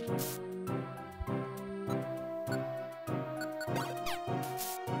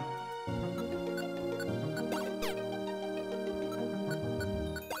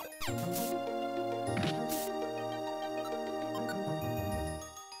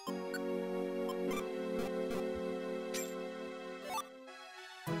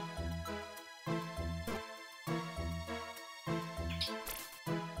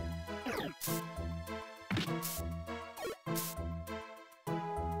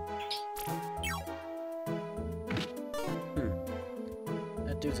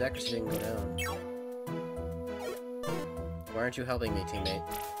 That dude's accuracy didn't go down. Why aren't you helping me, teammate?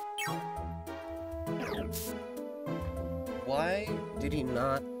 Why did he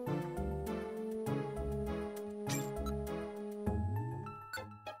not?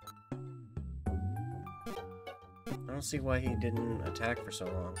 I don't see why he didn't attack for so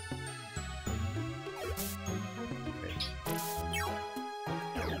long. Great.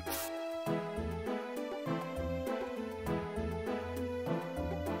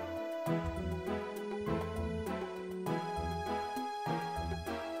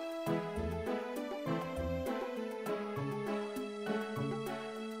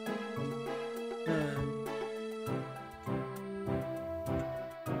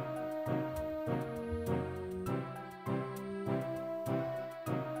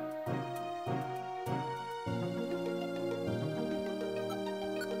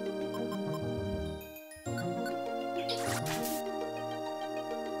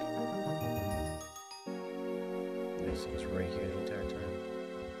 Nice, he's right here the entire time.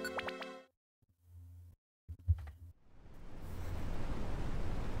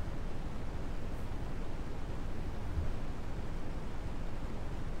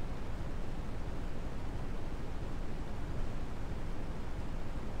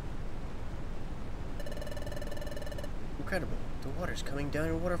 Incredible. The water's coming down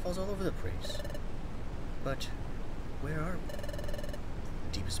in waterfalls all over the place. But where are we?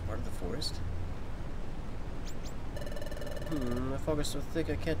 The deepest part of the forest? The fog is so thick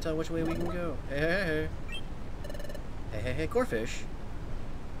I can't tell which way we can go. Hey, hey, hey. Hey, hey, hey, Corfish.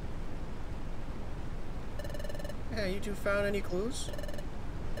 Hey, you two found any clues?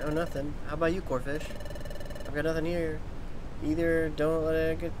 No, nothing. How about you, Corfish? I've got nothing here. Either don't let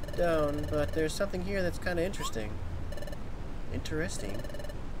it get down, but there's something here that's kind of interesting. Interesting?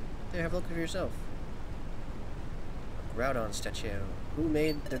 There, have a look for yourself. A Groudon statue. Who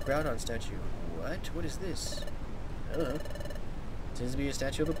made the Groudon statue? What? What is this? I don't know. Seems to be a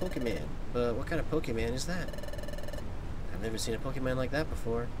statue of a Pokemon. But what kind of Pokemon is that? I've never seen a Pokemon like that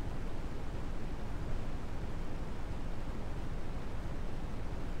before.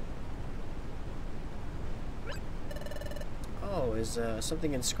 Oh, is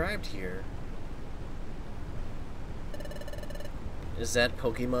something inscribed here? Is that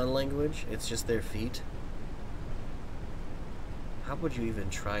Pokemon language? It's just their feet? How would you even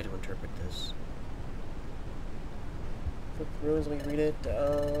try to interpret this? Flip the ruins, let me read it.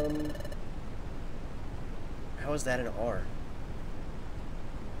 How is that an R?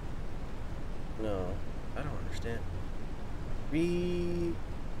 No, I don't understand.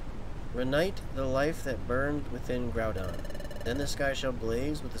 Reunite the life that burned within Groudon. Then the sky shall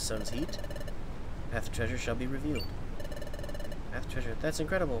blaze with the sun's heat. Path to treasure shall be revealed. Path to treasure. That's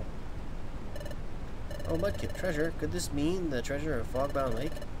incredible. Oh, Mudkip, treasure. Could this mean the treasure of Fogbound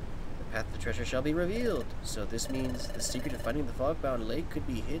Lake? The path to treasure shall be revealed. So this means the secret of finding the Fogbound Lake could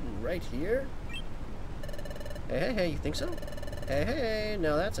be hidden right here? Hey, hey, hey, you think so? Hey, hey,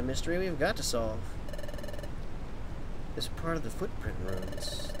 now that's a mystery we've got to solve. This part of the footprint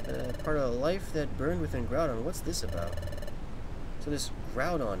ruins. The part of the life that burned within Groudon. What's this about? So this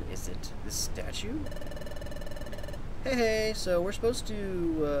Groudon, is it this statue? Hey, hey, so we're supposed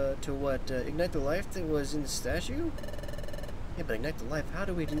to ignite the life that was in the statue? Yeah, but ignite the life, how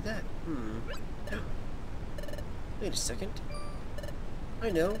do we do that? Wait a second.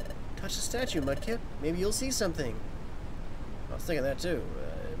 I know. Touch the statue, Mudkip. Maybe you'll see something. I was thinking that too.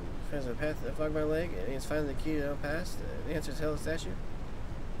 Finds a path to fog my leg, and he's finding the key to don't pass. The answer is hell the statue.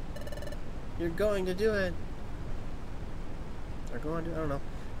 You're going to do it. Or going to, I don't know.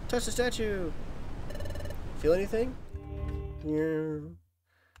 Touch the statue. Feel anything? Yeah.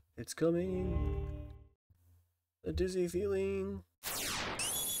 It's coming. A dizzy feeling.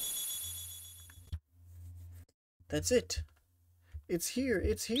 That's it. It's here.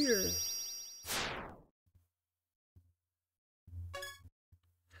 It's here.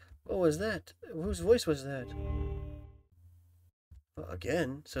 What was that? Whose voice was that?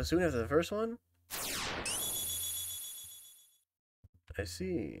 Again? So soon after the first one? I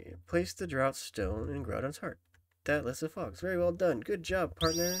see. Place the drought stone in Groudon's heart. That lifts the fogs. Very well done. Good job,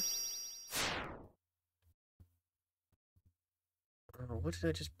 partner. What did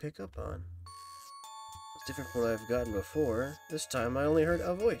I just pick up on? It's different from what I've gotten before. This time I only heard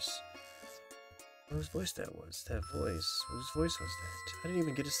a voice. Whose voice that was? That voice. Whose voice was that? I didn't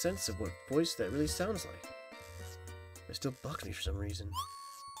even get a sense of what voice that really sounds like. It still bugs me for some reason.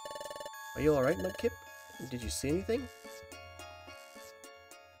 Are you alright, Mudkip? Did you see anything?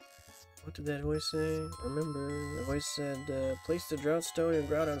 What did that voice say? Remember, the voice said, place the drought stone in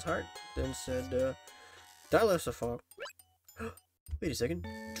Groudon's heart. Then said, that lifts the fog. Wait a second.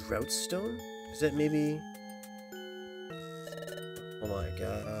 Drought stone? Is that maybe... Oh my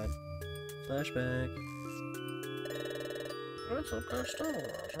god. Flashback. It's a good stone.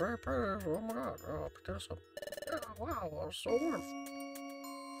 It's very pretty. Oh my god. Oh, pick this up. Yeah, wow, it's so warm.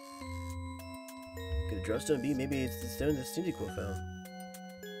 Could the drought stone be? Maybe it's the stone that Cyndaquil found.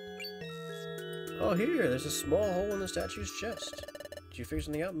 Oh, here! There's a small hole in the statue's chest. Did you figure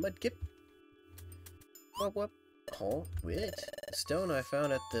something out, Mudkip? What? Oh, wait. The stone I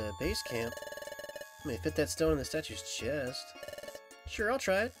found at the base camp. Let me fit that stone in the statue's chest. Sure, I'll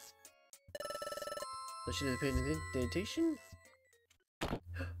try it. So should I put in the indentation?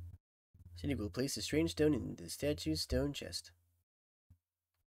 Cindy will place the strange stone in the statue's stone chest.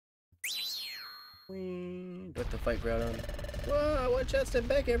 Whee! Do I have to fight Groudon? Whoa! Watch out! Step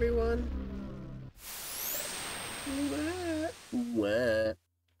back, everyone! What?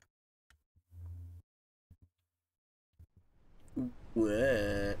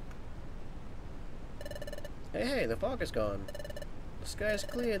 What? Hey, the fog is gone. The sky is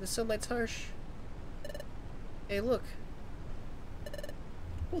clear, the sunlight's harsh. Hey, look.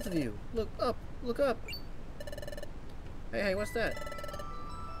 Both of you, look up, look up. Hey, what's that?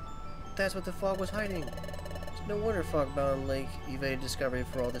 That's what the fog was hiding. It's no wonder Fogbound Lake evaded discovery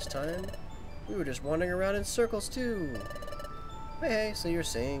for all this time. We were just wandering around in circles, too. Hey, so you're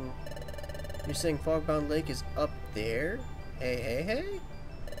saying Fogbound Lake is up there? Hey?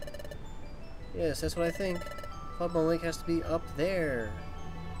 Yes, that's what I think. Fogbound Lake has to be up there.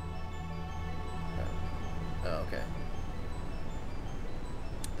 Oh, okay.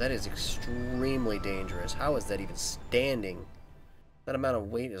 That is extremely dangerous. How is that even standing? That amount of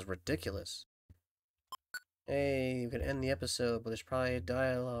weight is ridiculous. Hey, you can end the episode, but there's probably a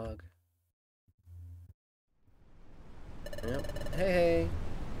dialogue. Yep. Hey,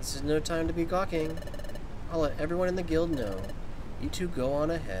 this is no time to be gawking. I'll let everyone in the guild know. You two go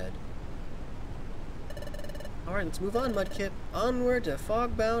on ahead. Alright, let's move on, Mudkip. Onward to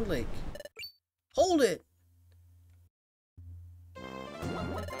Fogbound Lake. Hold it!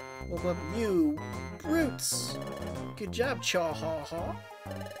 Well, you brutes! Good job, Chaw-ha-ha!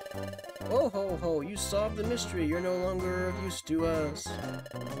 Oh ho ho, you solved the mystery. You're no longer of use to us.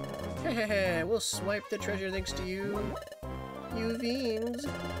 Hehehe, we'll swipe the treasure thanks to you. You fiends.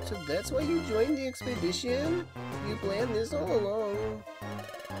 So that's why you joined the expedition? You planned this all along.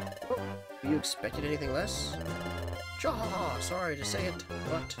 Oh, you expected anything less? Chaw, sorry to say it,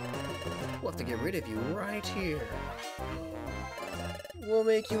 but we'll have to get rid of you right here. We'll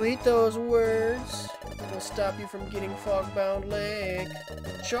make you eat those words. We'll stop you from getting Fogbound Lake.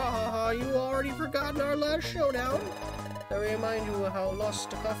 Chaw, you already forgotten our last showdown. I remind you of how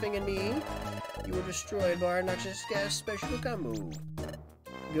Lost Puffing and me, you were destroyed by our noxious gas special combo.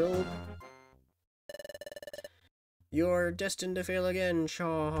 Gulp. You're destined to fail again,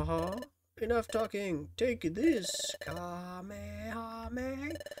 Chaw. Enough talking. Take this, Kamehameha.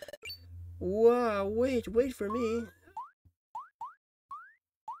 Wow, wait for me.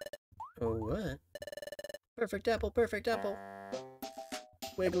 Oh, what? Perfect apple, perfect apple.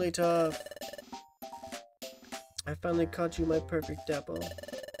 Wigglytuff. I finally caught you, my perfect apple.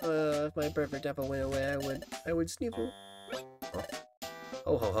 If my perfect apple went away, I would sniffle.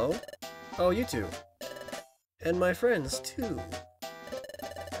 Oh ho ho. Oh, you two. And my friends, too.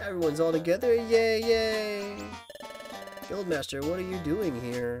 Everyone's all together, yay, yay. Guildmaster, what are you doing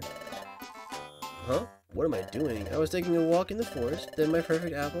here? Huh? What am I doing? I was taking a walk in the forest, then my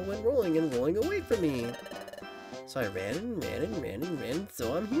perfect apple went rolling and rolling away from me. So I ran and ran and ran and ran,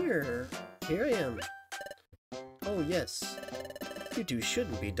 so I'm here. Here I am. Oh yes. You two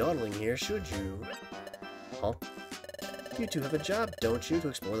shouldn't be dawdling here, should you? Huh? You two have a job, don't you, to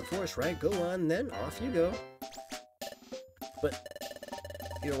explore the forest, right? Go on then, off you go. But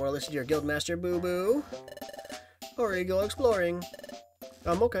you don't want to listen to your guildmaster, boo-boo? Hurry, go exploring.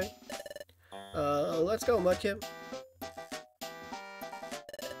 Okay. Let's go, Mudkip.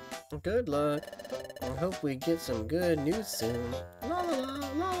 Good luck. I hope we get some good news soon. La la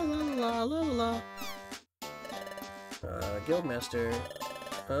la la la la la la. Guildmaster.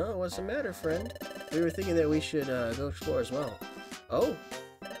 Huh? What's the matter, friend? We were thinking that we should go explore as well. Oh?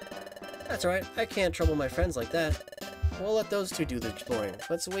 That's alright. I can't trouble my friends like that. We'll let those two do the exploring.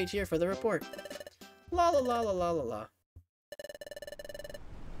 Let's wait here for the report. La la la la la la la.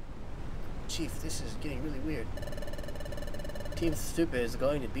 Chief, this is getting really weird. Team Stupid is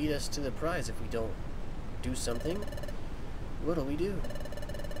going to beat us to the prize if we don't do something. What'll we do?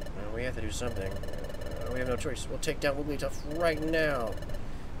 We have to do something. We have no choice. We'll take down Wigglytuff right now.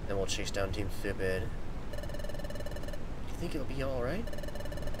 Then we'll chase down Team Stupid. Do you think it'll be alright?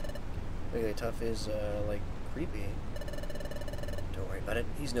 Wigglytuff is, like, creepy. Don't worry about it.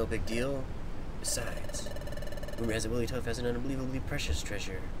 He's no big deal. Besides, rumor has it Wigglytuff has an unbelievably precious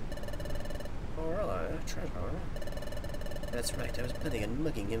treasure. Treasure? That's right, I was planning on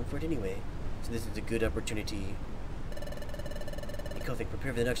mugging him for it anyway. So this is a good opportunity. Nico,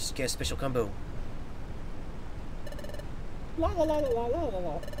 prepare for the next gas special combo. La la la la la la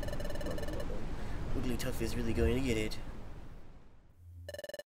la. Wigglytuff is really going to get it.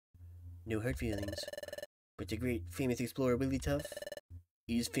 No hard feelings. But the great famous explorer Wigglytuff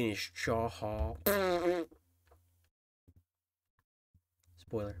is finished. Cha-ha.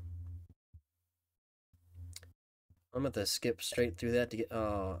 Spoiler. I'm going to skip straight through that to get...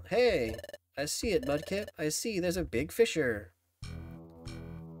 Oh, hey! I see it, Mudkip. I see there's a big fisher.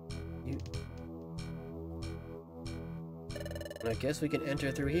 I guess we can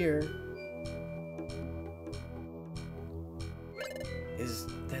enter through here. Is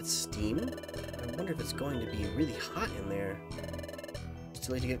that steam? I wonder if it's going to be really hot in there. It's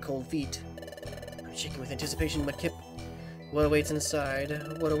too late to get cold feet. I'm shaking with anticipation, Mudkip. What awaits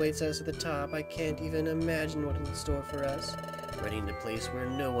inside? What awaits us at the top? I can't even imagine what's in store for us. Ready into a place where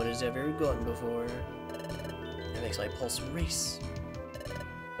no one has ever gone before. That makes my pulse race.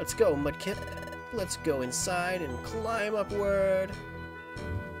 Let's go, Mudkip. Let's go inside and climb upward.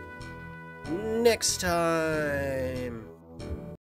 Next time!